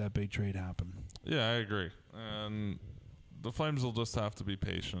we see that big trade happen. Yeah, I agree. And the Flames will just have to be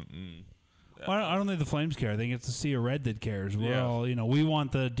patient. And Well, I don't think the Flames care. I think it's the Sea of Red that cares. We're all, we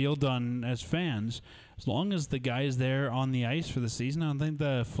want the deal done as fans. As long as the guy is there on the ice for the season, I don't think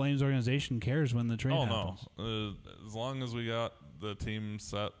the Flames organization cares when the trade happens. No. As long as we got the team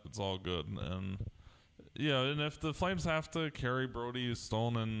set, it's all good. And and if the Flames have to carry Brody,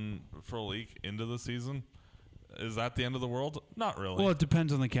 Stone, and Frolic into the season, is that the end of the world? Not really. Well, it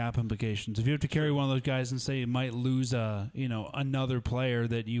depends on the cap implications. If you have to carry one of those guys and say you might lose another player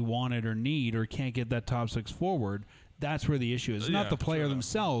that you wanted or need or can't get that top six forward, that's where the issue is. It's not the player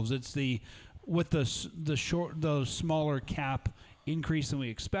themselves. It's with the smaller cap increase than we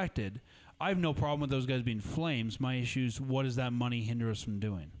expected. I have no problem with those guys being Flames. My issue is what does that money hinder us from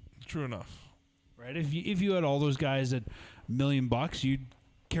doing? True enough. Right? If you had all those guys at $1 million, you'd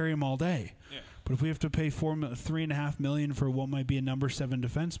carry them all day. Yeah. But if we have to pay $3.5 million for what might be a number 7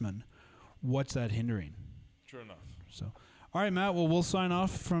 defenseman, what's that hindering? True enough. So, all right, Matt. Well, we'll sign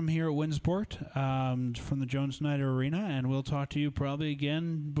off from here at Winsport, from the Jones Snyder Arena, and we'll talk to you probably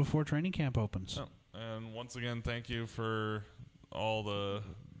again before training camp opens. Oh, and once again, thank you for all the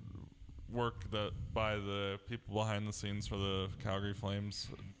work by the people behind the scenes for the Calgary Flames.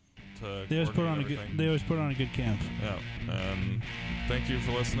 They always put on a good camp. Yeah, and thank you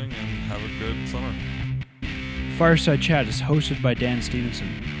for listening, and have a good summer. Fireside Chat is hosted by Dan Stevenson,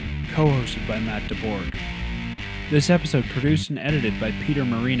 co-hosted by Matt DeBorg. This episode produced and edited by Peter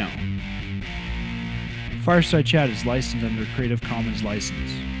Marino. Fireside Chat is licensed under Creative Commons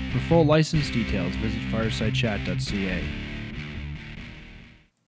license. For full license details, visit firesidechat.ca.